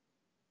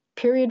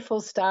 Period, full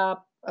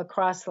stop,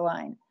 across the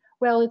line.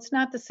 Well, it's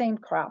not the same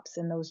crops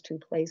in those two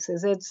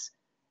places. It's,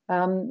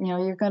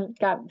 you're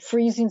got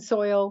freezing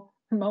soil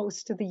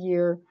most of the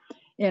year.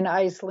 In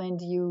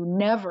Iceland, you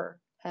never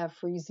have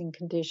freezing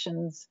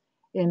conditions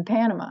in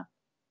Panama.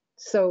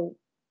 So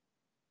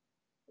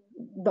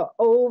the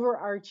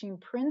overarching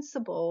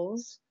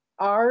principles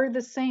are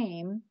the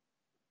same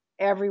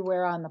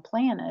everywhere on the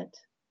planet,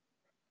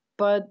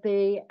 but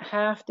they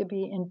have to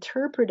be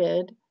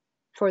interpreted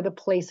for the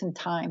place and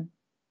time.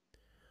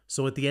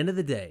 So at the end of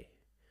the day,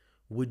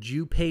 would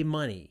you pay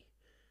money,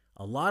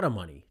 a lot of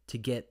money, to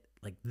get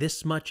like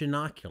this much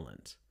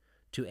inoculant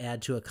to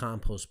add to a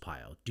compost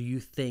pile? Do you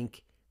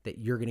think that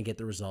you're going to get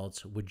the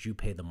results? Would you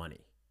pay the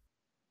money?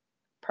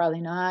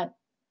 Probably not.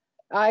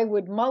 I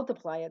would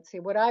multiply it. See,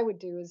 what I would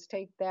do is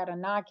take that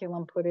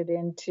inoculum, put it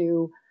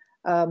into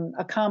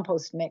a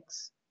compost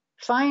mix.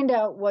 Find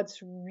out what's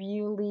the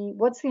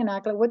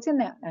inoculum, what's in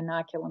that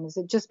inoculum. Is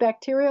it just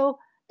bacterial?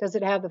 Does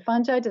it have the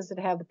fungi? Does it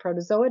have the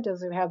protozoa?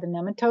 Does it have the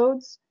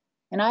nematodes?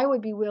 And I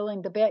would be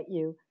willing to bet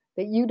you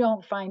that you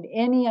don't find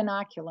any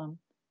inoculum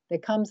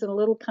that comes in a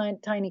little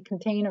tiny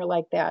container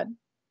like that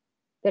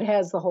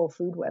has the whole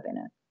food web in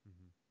it.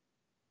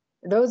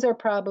 Mm-hmm. Those are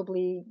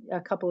probably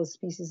a couple of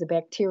species of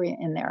bacteria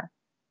in there.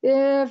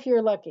 If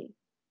you're lucky,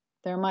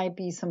 there might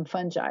be some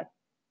fungi.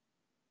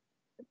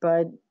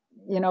 But,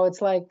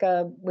 it's like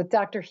with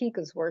Dr.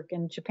 Hika's work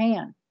in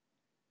Japan.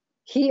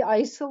 He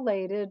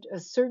isolated a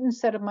certain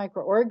set of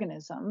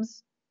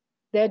microorganisms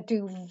that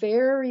do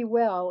very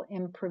well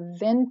in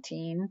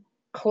preventing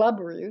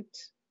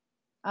clubroot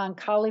on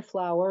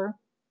cauliflower,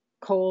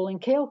 cole,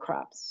 and kale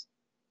crops.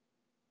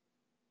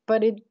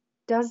 But it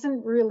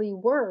doesn't really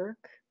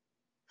work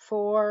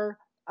for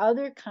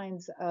other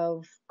kinds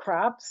of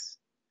crops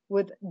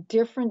with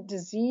different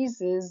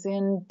diseases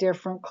in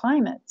different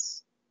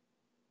climates.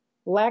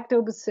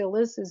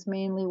 Lactobacillus is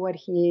mainly what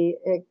he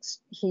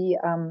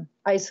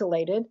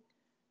isolated.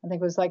 I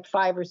think it was like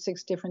 5 or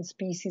 6 different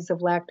species of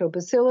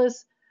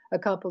lactobacillus, a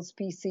couple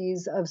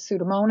species of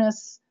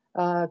Pseudomonas,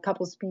 a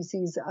couple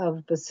species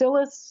of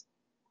Bacillus,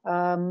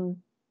 a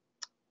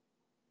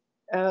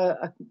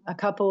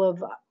couple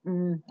of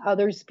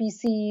other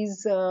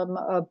species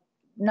of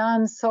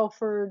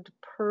non-sulfured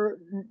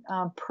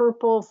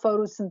purple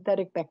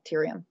photosynthetic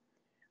bacterium,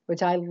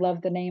 which I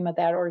love the name of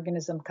that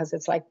organism because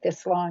it's like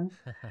this long.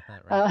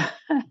 Right.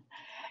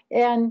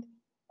 And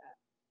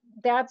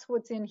that's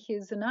what's in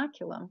his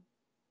inoculum.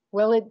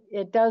 Well,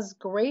 it does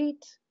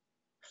great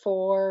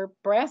for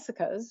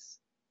brassicas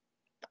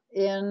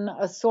in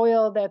a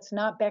soil that's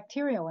not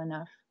bacterial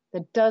enough,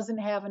 that doesn't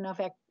have enough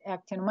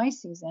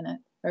actinomyces in it,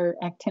 or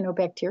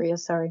actinobacteria,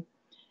 sorry.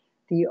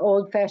 The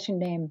old-fashioned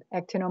name,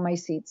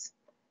 actinomycetes,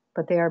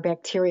 but they are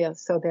bacteria,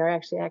 so they're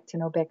actually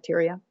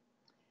actinobacteria.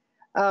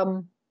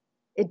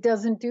 It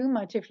doesn't do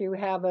much if you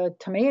have a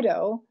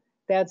tomato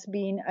that's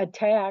being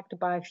attacked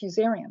by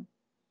fusarium.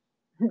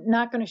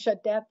 Not going to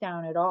shut that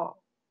down at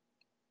all.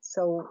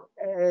 So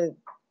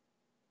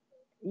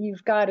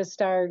you've got to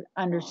start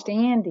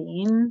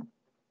understanding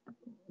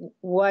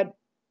what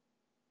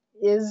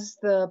is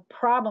the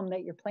problem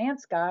that your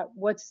plant's got,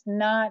 what's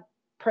not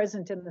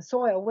present in the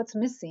soil, what's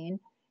missing,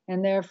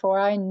 and therefore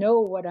I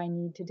know what I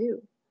need to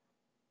do.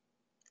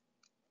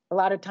 A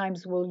lot of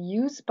times we'll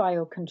use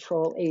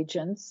biocontrol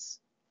agents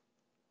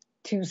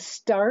to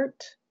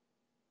start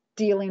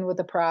dealing with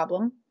the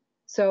problem.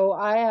 So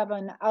I have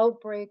an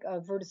outbreak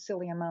of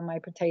verticillium on my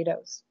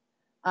potatoes.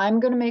 I'm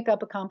going to make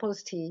up a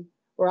compost tea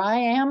where I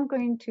am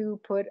going to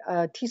put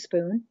a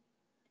teaspoon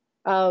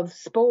of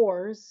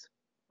spores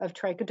of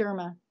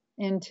trichoderma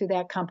into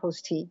that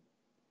compost tea.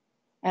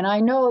 And I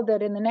know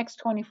that in the next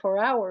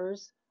 24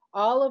 hours,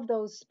 all of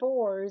those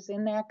spores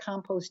in that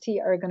compost tea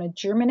are going to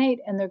germinate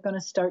and they're going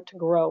to start to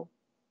grow.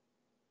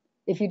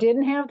 If you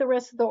didn't have the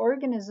rest of the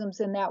organisms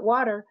in that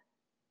water,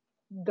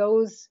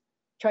 those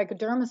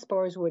trichoderma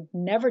spores would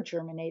never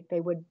germinate.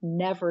 They would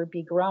never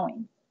be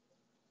growing.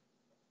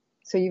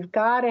 So you've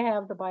got to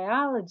have the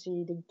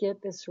biology to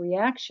get this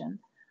reaction.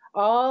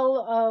 All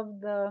of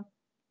the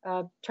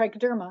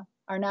trichoderma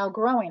are now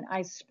growing.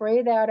 I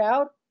spray that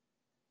out.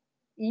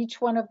 Each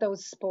one of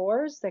those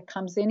spores that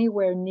comes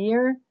anywhere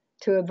near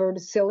to a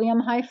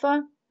verticillium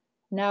hypha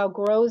now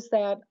grows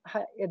the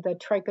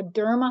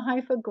trichoderma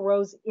hypha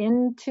grows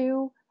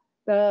into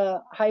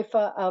the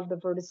hypha of the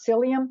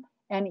verticillium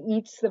and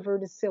eats the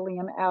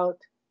verticillium out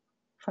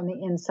from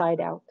the inside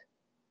out.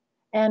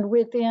 And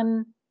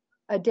within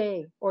a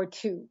day or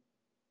two,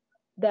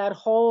 that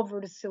whole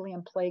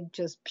verticillium plague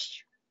just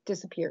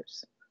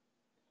disappears.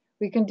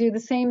 We can do the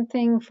same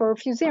thing for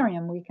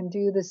fusarium. We can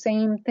do the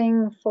same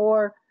thing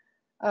for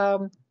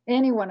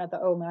any one of the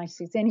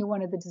oomycetes, any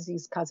one of the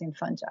disease-causing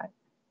fungi.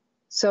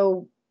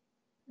 So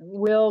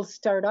we'll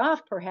start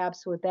off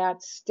perhaps with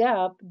that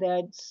step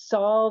that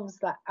solves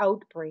the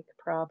outbreak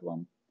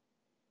problem.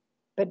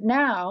 But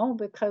now,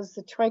 because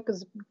the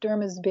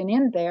trichoderma has been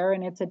in there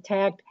and it's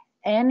attacked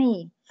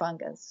any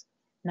fungus,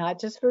 not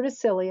just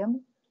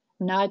verticillium,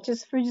 not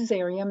just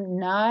fusarium,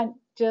 not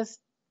just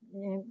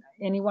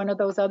any one of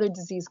those other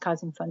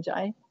disease-causing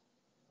fungi,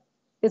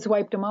 it's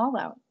wiped them all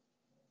out,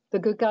 the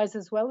good guys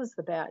as well as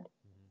the bad.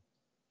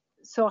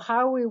 Mm-hmm. So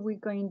how are we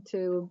going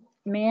to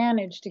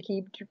manage to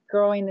keep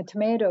growing the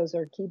tomatoes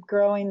or keep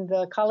growing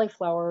the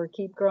cauliflower or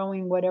keep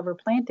growing whatever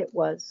plant it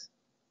was?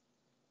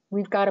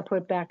 We've got to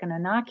put back an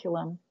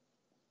inoculum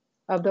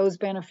of those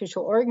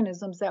beneficial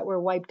organisms that were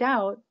wiped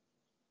out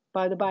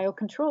by the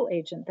biocontrol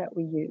agent that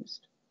we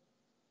used.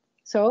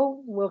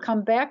 So we'll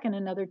come back in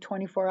another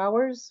 24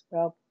 hours.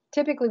 Well,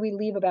 typically we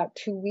leave about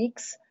 2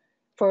 weeks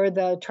for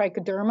the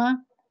trichoderma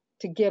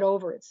to get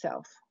over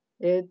itself.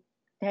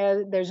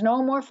 There's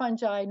no more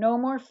fungi, no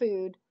more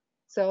food,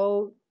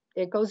 so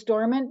it goes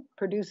dormant,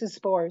 produces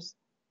spores.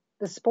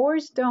 The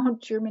spores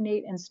don't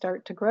germinate and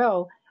start to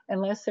grow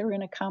unless they're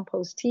in a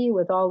compost tea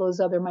with all those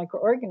other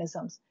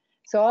microorganisms.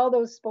 So all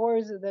those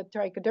spores of the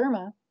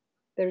trichoderma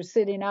that are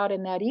sitting out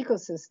in that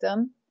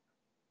ecosystem,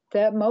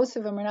 that most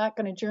of them are not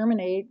going to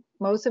germinate.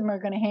 Most of them are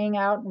going to hang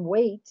out and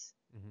wait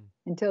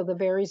until the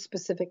very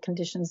specific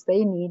conditions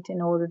they need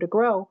in order to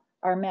grow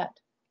are met.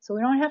 So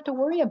we don't have to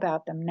worry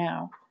about them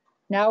now.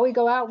 Now we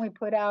go out and we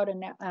put out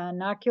an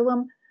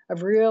inoculum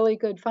of really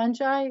good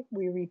fungi.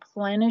 We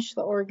replenish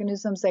the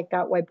organisms that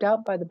got wiped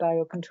out by the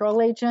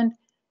biocontrol agent,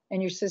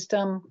 and your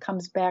system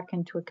comes back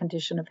into a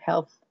condition of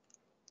health.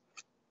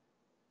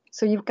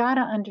 So you've got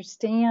to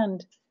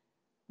understand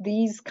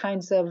these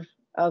kinds of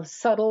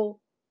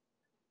subtle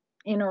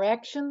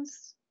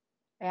interactions,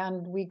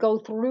 and we go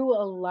through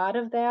a lot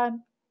of that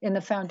in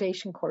the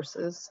foundation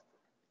courses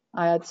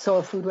at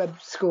Soil Food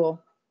Web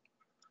School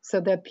so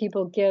that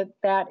people get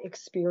that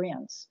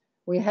experience.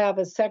 We have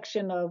a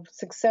section of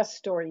success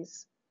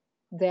stories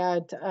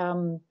that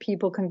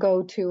people can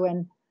go to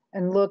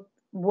and look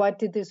what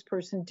did this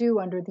person do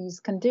under these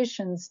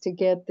conditions to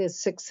get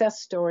this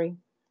success story?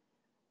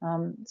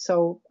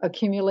 So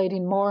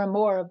accumulating more and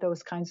more of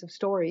those kinds of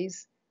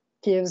stories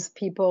gives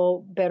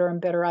people better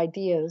and better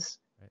ideas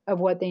of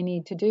what they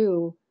need to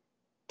do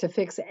to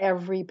fix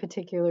every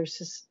particular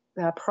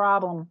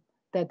problem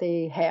that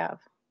they have.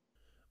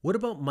 What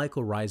about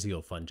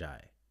mycorrhizal fungi?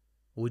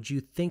 Would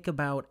you think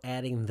about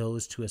adding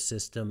those to a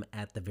system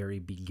at the very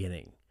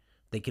beginning?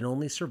 They can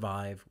only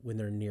survive when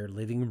they're near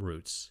living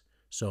roots,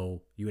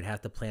 so you would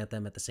have to plant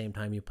them at the same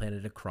time you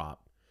planted a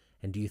crop.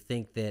 And do you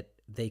think that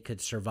they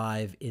could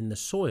survive in the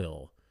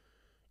soil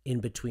in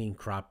between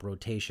crop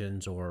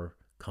rotations or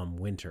come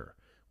winter,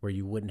 where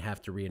you wouldn't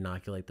have to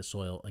re-inoculate the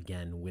soil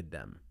again with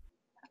them?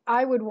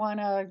 I would want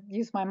to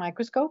use my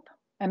microscope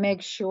and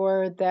make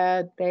sure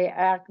that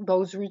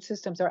those root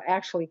systems are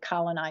actually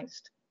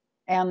colonized.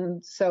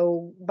 And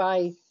so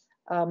by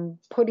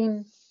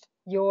washing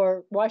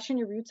your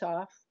roots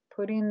off,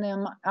 putting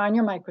them on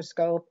your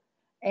microscope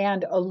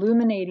and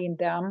illuminating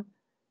them,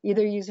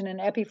 either using an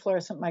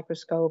epifluorescent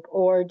microscope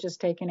or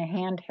just taking a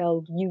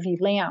handheld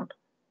UV lamp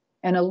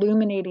and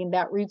illuminating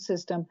that root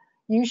system,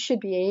 you should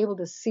be able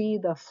to see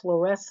the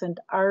fluorescent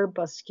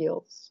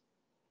arbuscules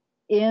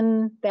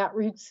in that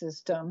root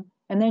system,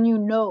 and then you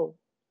know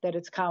that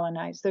it's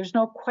colonized. There's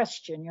no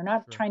question. You're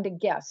not trying to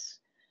guess.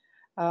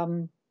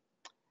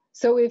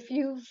 So if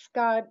you've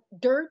got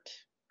dirt,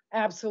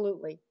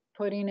 absolutely.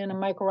 Putting in a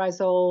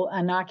mycorrhizal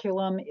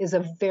inoculum is a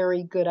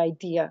very good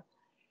idea.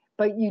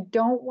 But you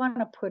don't want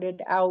to put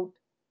it out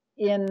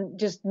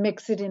just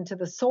mix it into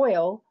the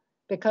soil,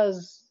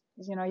 because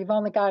you've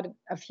only got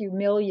a few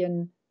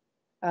million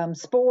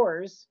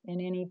spores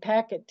in any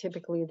packet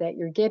typically that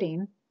you're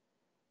getting.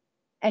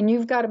 And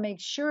you've got to make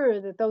sure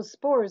that those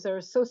spores are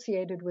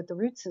associated with the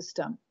root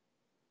system.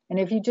 And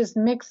if you just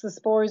mix the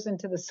spores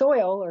into the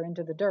soil or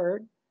into the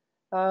dirt,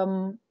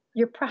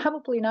 you're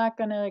probably not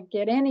going to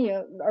get any,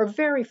 or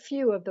very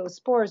few of those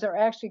spores are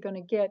actually going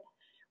to get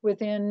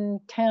within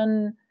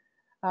 10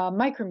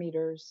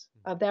 micrometers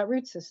of that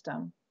root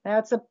system.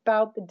 That's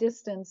about the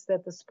distance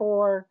that the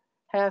spore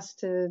has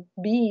to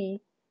be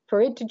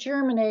for it to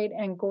germinate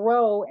and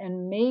grow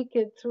and make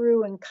it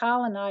through and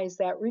colonize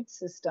that root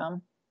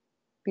system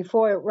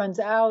before it runs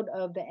out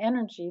of the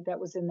energy that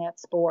was in that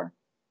spore.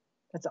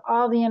 That's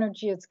all the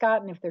energy it's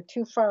gotten. If they're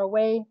too far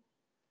away,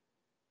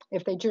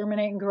 if they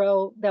germinate and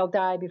grow, they'll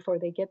die before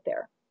they get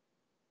there.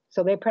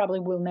 So they probably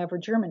will never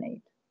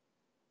germinate.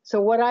 So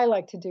what I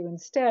like to do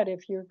instead,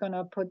 if you're going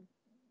to put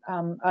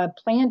a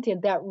plant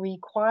in that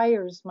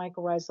requires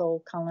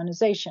mycorrhizal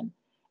colonization,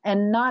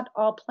 and not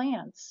all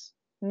plants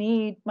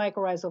need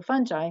mycorrhizal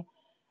fungi,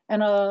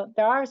 and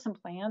there are some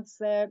plants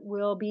that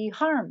will be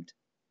harmed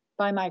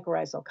by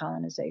mycorrhizal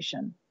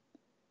colonization.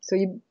 So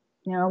you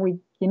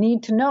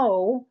need to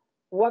know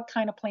what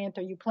kind of plant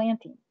are you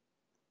planting.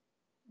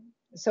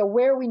 So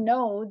where we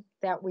know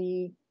that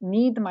we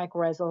need the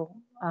mycorrhizal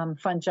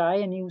fungi,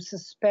 and you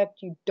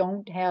suspect you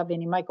don't have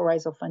any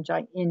mycorrhizal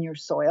fungi in your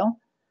soil,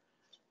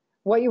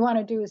 what you want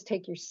to do is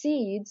take your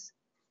seeds,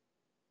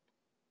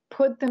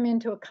 put them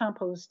into a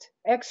compost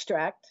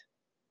extract,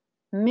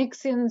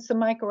 mix in some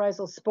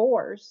mycorrhizal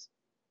spores,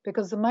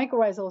 because the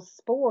mycorrhizal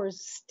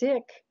spores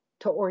stick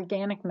to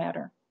organic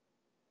matter.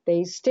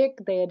 They stick,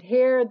 they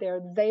adhere,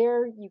 they're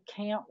there, you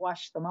can't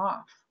wash them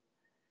off.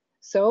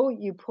 So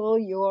you pull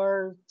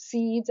your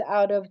seeds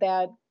out of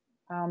that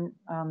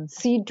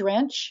seed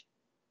drench,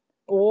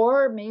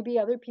 or maybe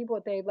other people,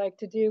 what they'd like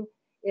to do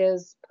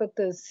is put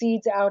the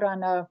seeds out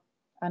on a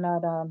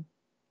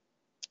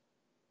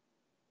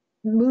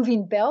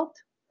moving belt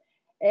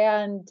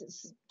and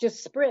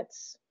just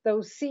spritz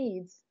those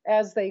seeds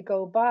as they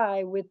go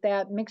by with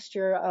that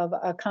mixture of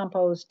a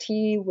compost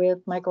tea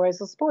with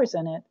mycorrhizal spores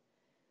in it.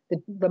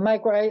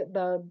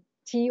 The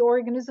tea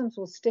organisms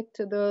will stick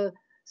to the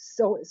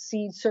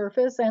seed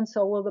surface, and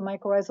so will the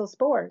mycorrhizal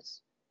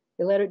spores.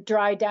 You let it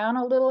dry down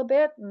a little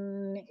bit,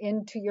 and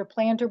into your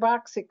planter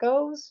box it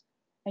goes,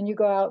 and you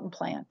go out and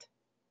plant.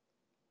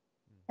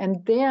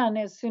 And then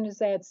as soon as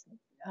that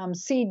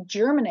seed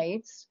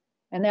germinates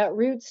and that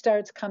root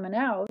starts coming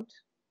out,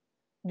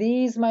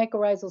 these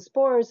mycorrhizal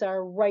spores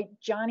are right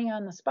Johnny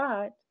on the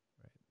spot,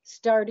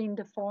 starting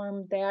to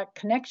form that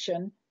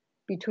connection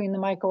between the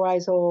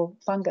mycorrhizal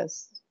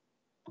fungus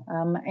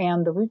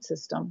and the root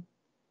system.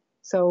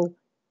 So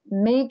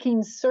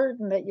making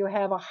certain that you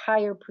have a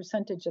higher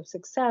percentage of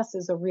success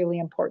is a really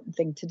important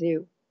thing to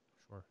do.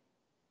 Sure.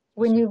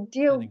 When you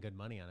deal, spending good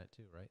money on it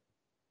too, right?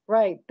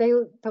 Right.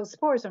 Those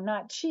spores are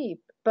not cheap,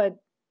 but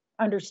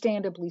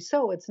understandably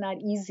so. It's not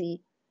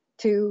easy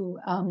to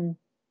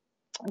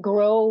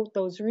grow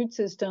those root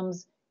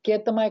systems,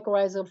 get the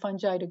mycorrhizal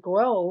fungi to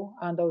grow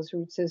on those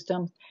root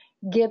systems,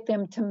 get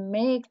them to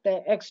make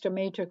the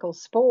extramatrical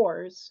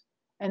spores,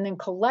 and then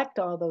collect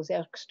all those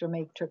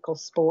extramatrical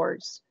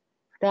spores.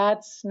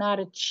 That's not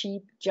a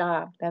cheap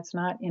job. That's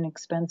not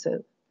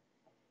inexpensive.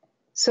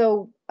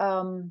 So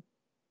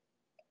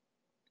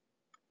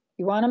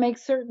you want to make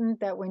certain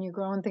that when you're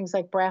growing things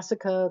like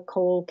brassica,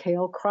 cole,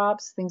 kale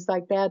crops, things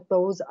like that,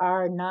 those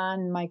are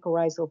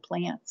non-mycorrhizal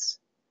plants.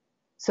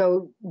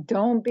 So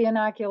don't be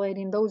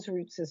inoculating those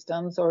root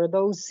systems or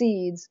those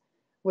seeds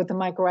with the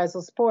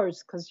mycorrhizal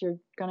spores, because you're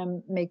going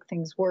to make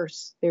things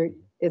worse.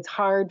 It's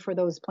hard for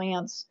those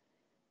plants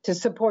to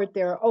support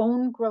their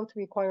own growth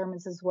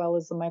requirements as well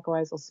as the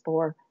mycorrhizal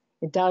spore.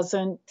 It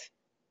doesn't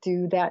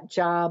do that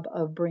job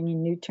of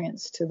bringing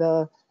nutrients to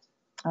the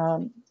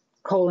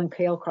cole and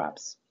kale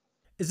crops.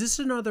 Is this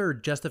another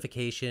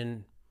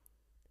justification?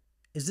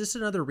 Is this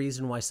another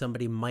reason why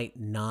somebody might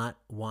not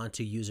want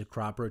to use a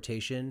crop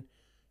rotation?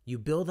 You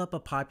build up a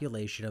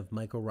population of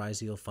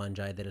mycorrhizal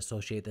fungi that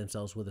associate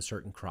themselves with a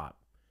certain crop.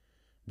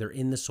 They're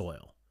in the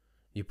soil.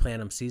 You plant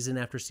them season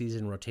after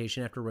season,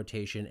 rotation after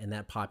rotation, and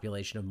that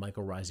population of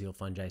mycorrhizal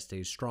fungi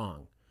stays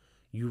strong.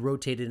 You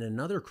rotate in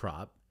another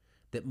crop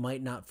that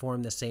might not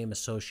form the same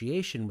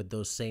association with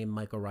those same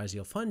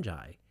mycorrhizal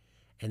fungi,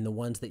 and the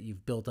ones that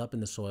you've built up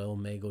in the soil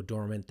may go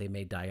dormant, they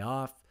may die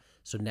off.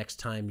 So next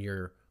time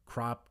your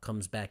crop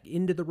comes back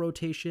into the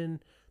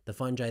rotation, the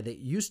fungi that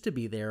used to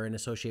be there and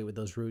associate with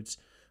those roots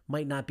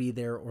might not be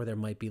there, or there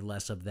might be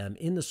less of them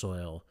in the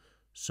soil.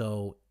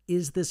 So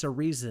is this a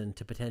reason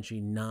to potentially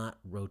not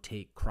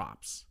rotate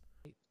crops?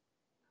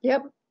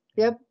 Yep.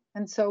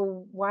 And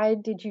so why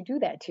did you do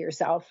that to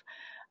yourself?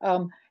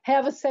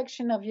 Have a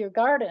section of your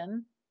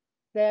garden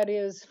that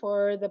is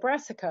for the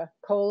brassica,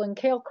 cole and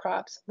kale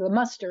crops, the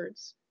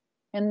mustards.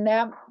 And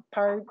that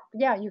part,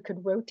 yeah, you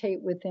could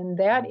rotate within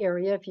that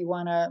area if you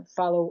want to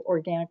follow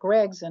organic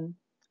regs and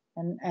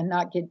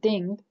not get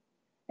dinged.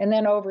 And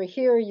then over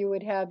here, you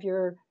would have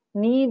your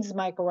needs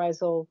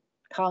mycorrhizal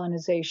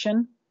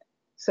colonization,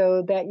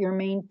 so that you're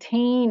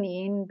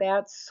maintaining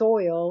that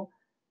soil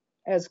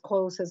as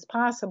close as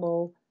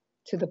possible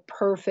to the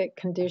perfect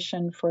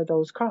condition for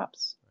those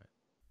crops.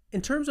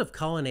 In terms of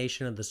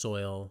colonization of the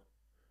soil,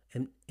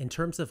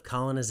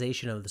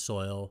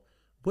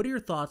 what are your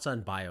thoughts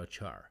on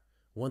biochar?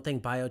 One thing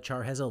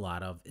biochar has a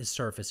lot of is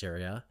surface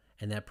area,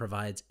 and that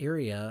provides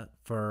area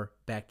for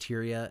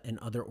bacteria and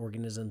other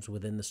organisms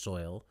within the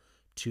soil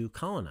to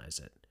colonize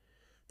it.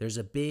 There's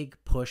a big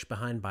push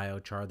behind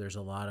biochar. There's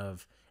a lot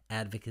of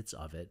advocates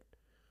of it.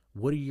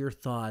 What are your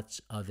thoughts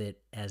of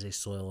it as a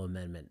soil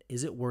amendment?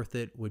 Is it worth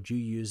it? Would you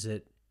use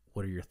it?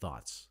 What are your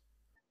thoughts?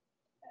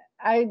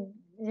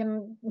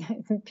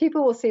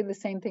 People will say the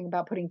same thing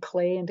about putting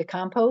clay into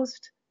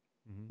compost.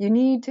 You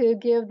need to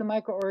give the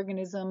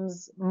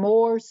microorganisms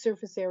more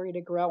surface area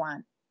to grow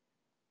on.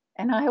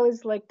 And I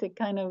always like to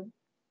kind of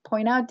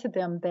point out to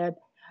them that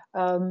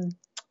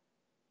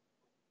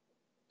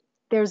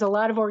there's a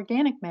lot of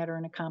organic matter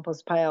in a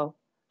compost pile.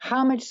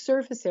 How much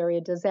surface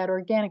area does that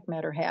organic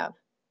matter have?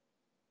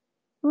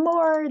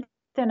 More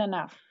than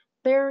enough.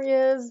 There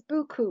is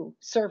buku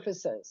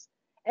surfaces.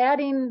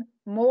 Adding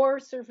more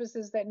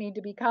surfaces that need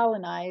to be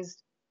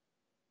colonized,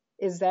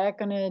 is that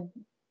going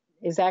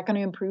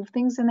to improve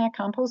things in that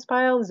compost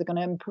pile? Is it going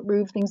to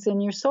improve things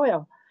in your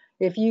soil?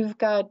 If you've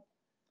got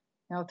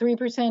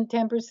 3%,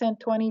 10%,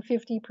 20,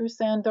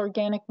 50%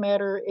 organic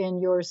matter in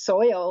your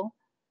soil,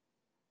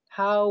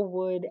 how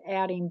would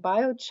adding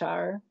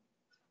biochar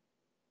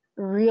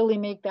really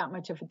make that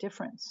much of a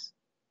difference?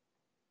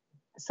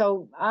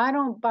 So I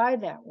don't buy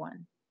that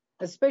one,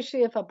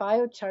 especially if a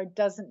biochar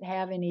doesn't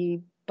have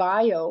any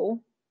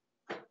bio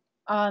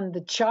on the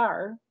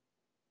char.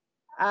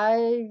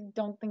 I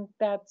don't think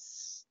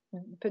that's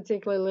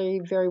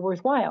particularly very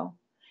worthwhile,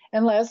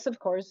 unless, of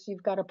course,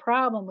 you've got a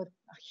problem with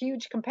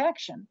huge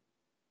compaction.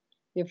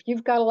 If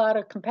you've got a lot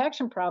of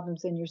compaction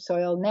problems in your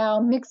soil, now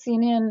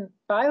mixing in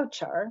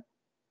biochar,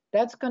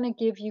 that's going to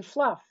give you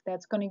fluff.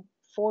 That's going to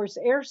force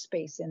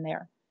airspace in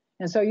there.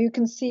 And so you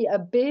can see a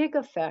big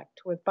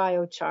effect with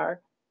biochar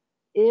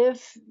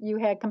if you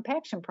had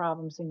compaction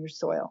problems in your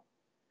soil.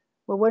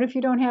 Well, what if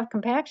you don't have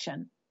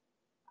compaction?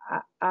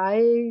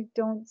 I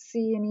don't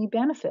see any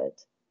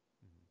benefit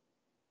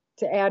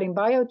to adding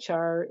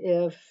biochar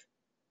if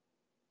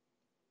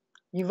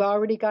you've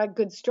already got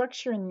good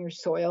structure in your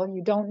soil.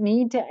 You don't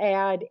need to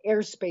add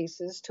air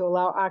spaces to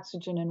allow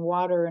oxygen and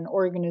water and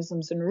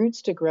organisms and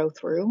roots to grow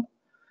through.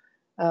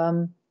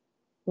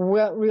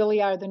 What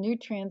really are the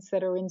nutrients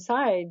that are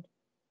inside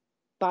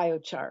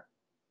biochar?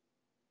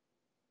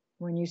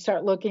 When you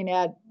start looking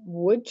at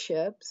wood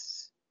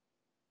chips,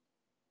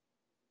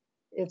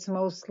 it's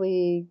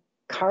mostly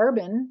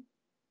carbon.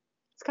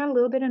 It's got a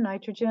little bit of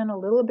nitrogen, a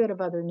little bit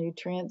of other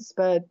nutrients,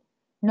 but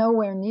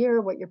nowhere near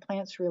what your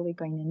plant's really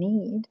going to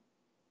need.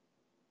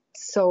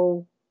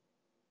 So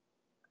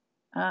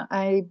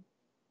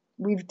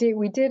we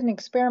did an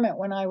experiment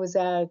when I was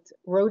at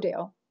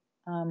Rodale.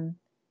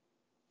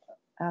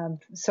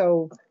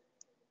 So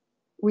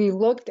we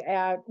looked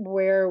at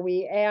where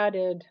we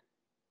added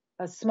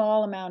a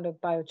small amount of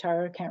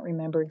biochar. I can't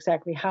remember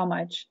exactly how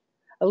much.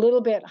 A little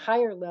bit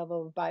higher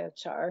level of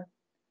biochar,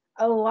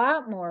 a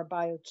lot more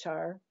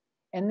biochar,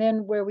 and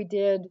then where we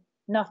did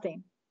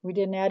nothing. We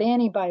didn't add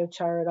any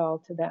biochar at all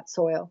to that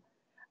soil.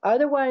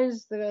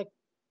 Otherwise, the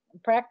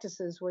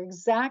practices were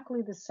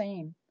exactly the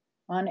same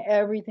on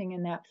everything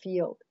in that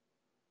field.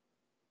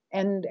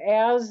 And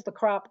as the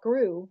crop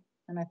grew,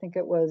 and I think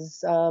it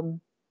was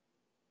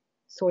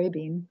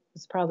soybean,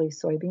 it's probably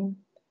soybean,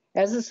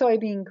 As the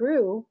soybean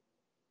grew,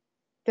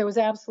 there was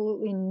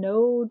absolutely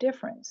no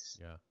difference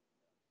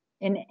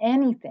in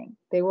anything.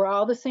 They were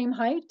all the same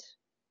height.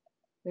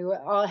 They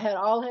were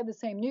all had the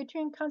same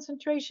nutrient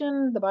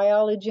concentration. The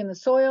biology in the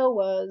soil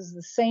was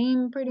the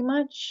same pretty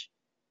much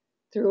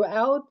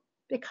throughout,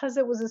 because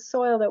it was a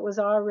soil that was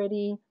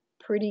already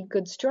pretty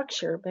good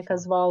structure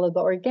because of all of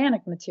the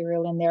organic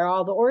material in there,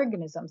 all the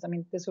organisms. I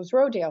mean, this was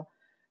Rodale.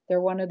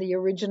 They're one of the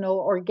original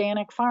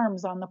organic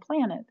farms on the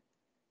planet.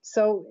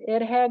 So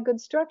it had good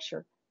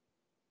structure.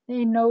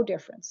 Made no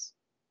difference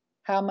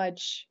how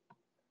much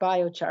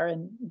biochar.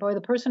 And boy,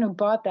 the person who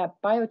bought that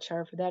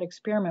biochar for that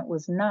experiment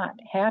was not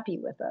happy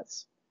with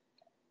us.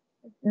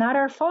 Not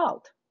our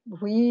fault.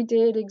 We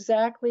did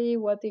exactly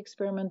what the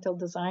experimental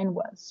design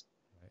was.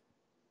 Right.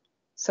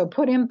 So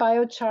put in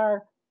biochar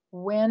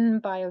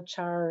when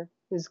biochar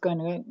is going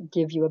to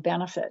give you a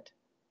benefit.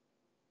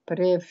 But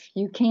if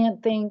you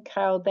can't think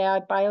how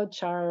that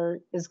biochar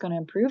is going to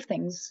improve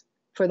things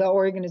for the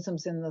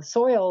organisms in the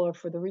soil or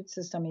for the root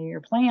system of your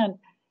plant,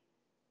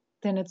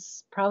 then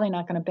it's probably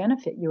not going to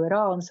benefit you at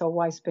all. And so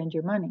why spend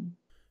your money?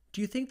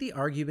 Do you think the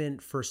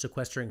argument for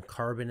sequestering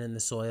carbon in the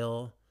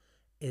soil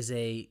is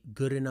a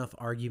good enough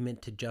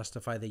argument to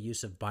justify the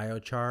use of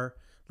biochar?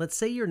 Let's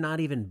say you're not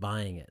even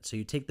buying it. So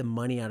you take the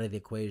money out of the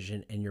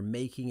equation and you're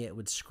making it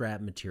with scrap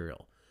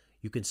material.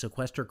 You can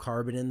sequester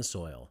carbon in the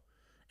soil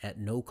at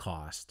no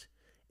cost.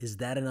 Is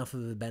that enough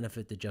of a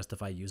benefit to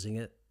justify using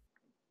it?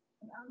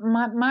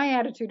 My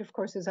attitude, of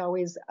course, is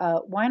always,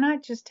 why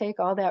not just take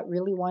all that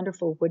really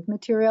wonderful wood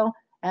material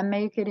and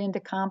make it into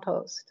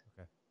compost?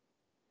 Okay.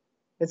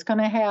 It's going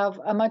to have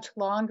a much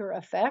longer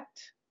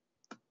effect,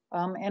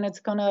 and it's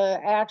going to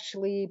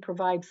actually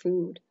provide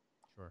food.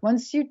 Sure.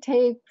 Once you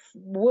take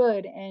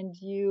wood and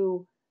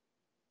you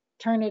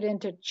turn it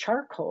into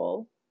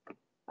charcoal,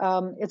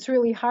 it's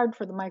really hard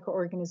for the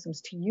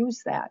microorganisms to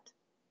use that.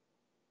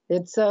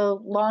 It's a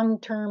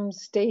long-term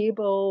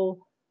stable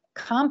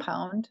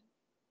compound,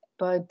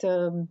 but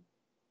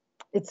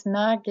it's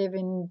not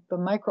giving the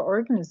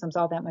microorganisms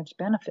all that much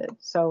benefit.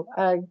 So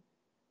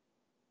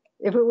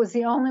if it was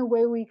the only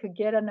way we could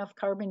get enough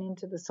carbon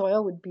into the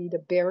soil would be to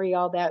bury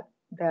all that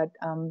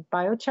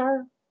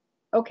biochar,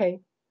 okay.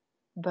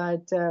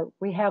 But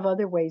we have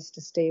other ways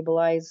to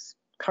stabilize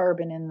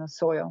carbon in the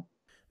soil.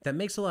 That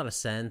makes a lot of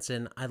sense,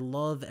 and I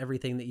love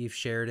everything that you've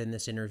shared in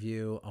this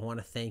interview. I want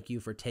to thank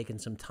you for taking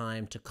some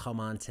time to come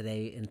on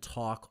today and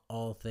talk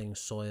all things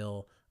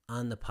soil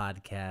on the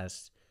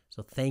podcast.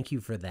 So thank you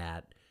for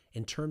that.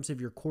 In terms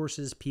of your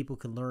courses, people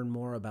can learn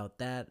more about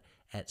that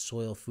at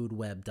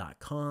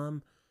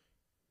soilfoodweb.com.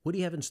 What do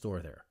you have in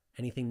store there?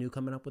 Anything new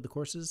coming up with the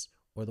courses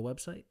or the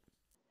website?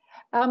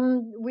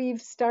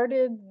 We've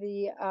started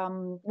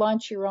the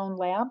Launch Your Own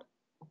Lab,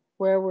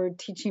 where we're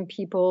teaching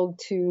people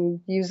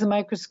to use a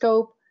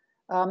microscope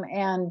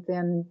and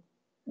then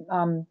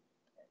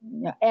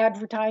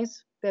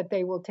advertise that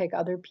they will take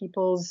other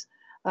people's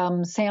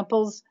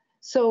samples.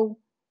 So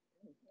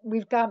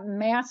we've got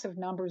massive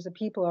numbers of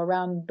people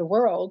around the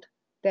world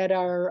that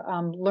are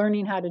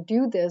learning how to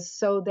do this,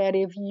 so that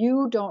if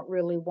you don't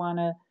really want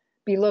to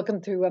be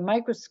looking through a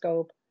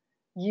microscope,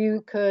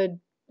 you could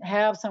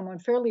have someone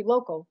fairly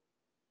local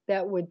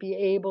that would be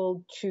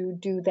able to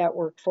do that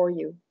work for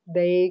you.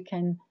 They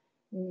can,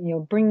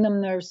 bring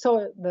them their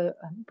soil,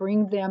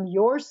 bring them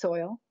your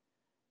soil,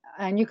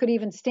 and you could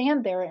even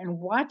stand there and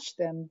watch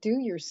them do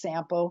your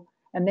sample,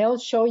 and they'll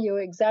show you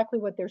exactly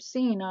what they're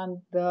seeing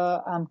on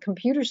the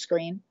computer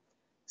screen,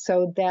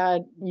 so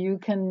that you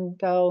can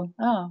go,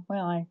 oh,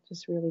 well, I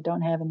just really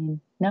don't have any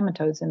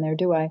nematodes in there,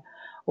 do I?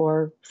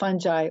 Or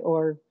fungi,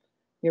 or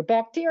your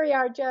bacteria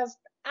are just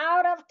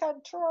out of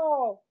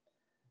control.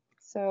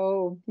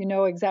 So you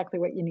know exactly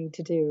what you need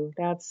to do.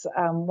 That's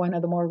one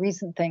of the more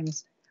recent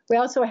things. We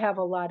also have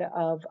a lot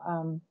of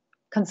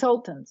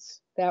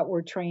consultants that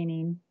we're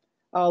training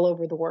all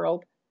over the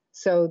world,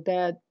 so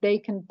that they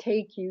can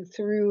take you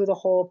through the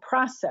whole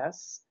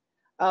process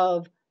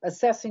of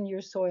assessing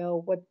your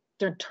soil,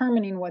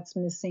 determining what's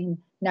missing.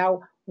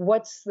 Now,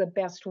 what's the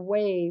best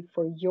way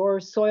for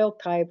your soil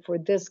type, for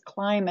this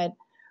climate,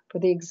 for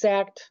the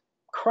exact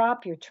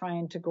crop you're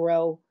trying to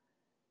grow?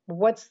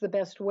 What's the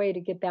best way to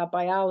get that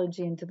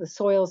biology into the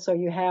soil so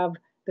you have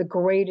the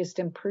greatest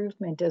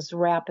improvement as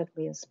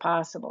rapidly as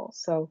possible?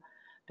 So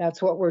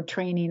that's what we're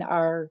training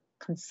our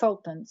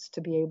consultants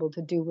to be able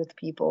to do with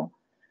people.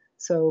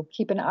 So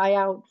keep an eye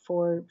out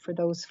for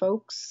those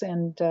folks,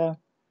 and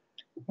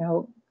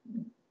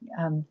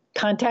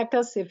contact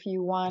us if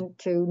you want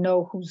to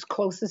know who's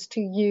closest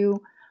to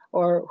you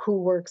or who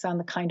works on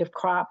the kind of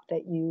crop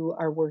that you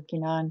are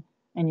working on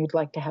and you'd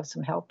like to have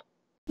some help.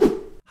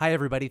 Hi,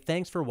 everybody.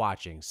 Thanks for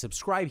watching.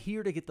 Subscribe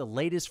here to get the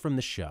latest from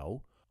the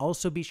show.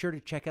 Also, be sure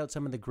to check out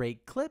some of the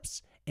great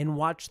clips and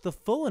watch the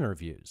full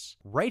interviews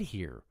right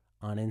here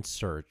on In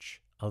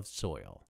Search of Soil.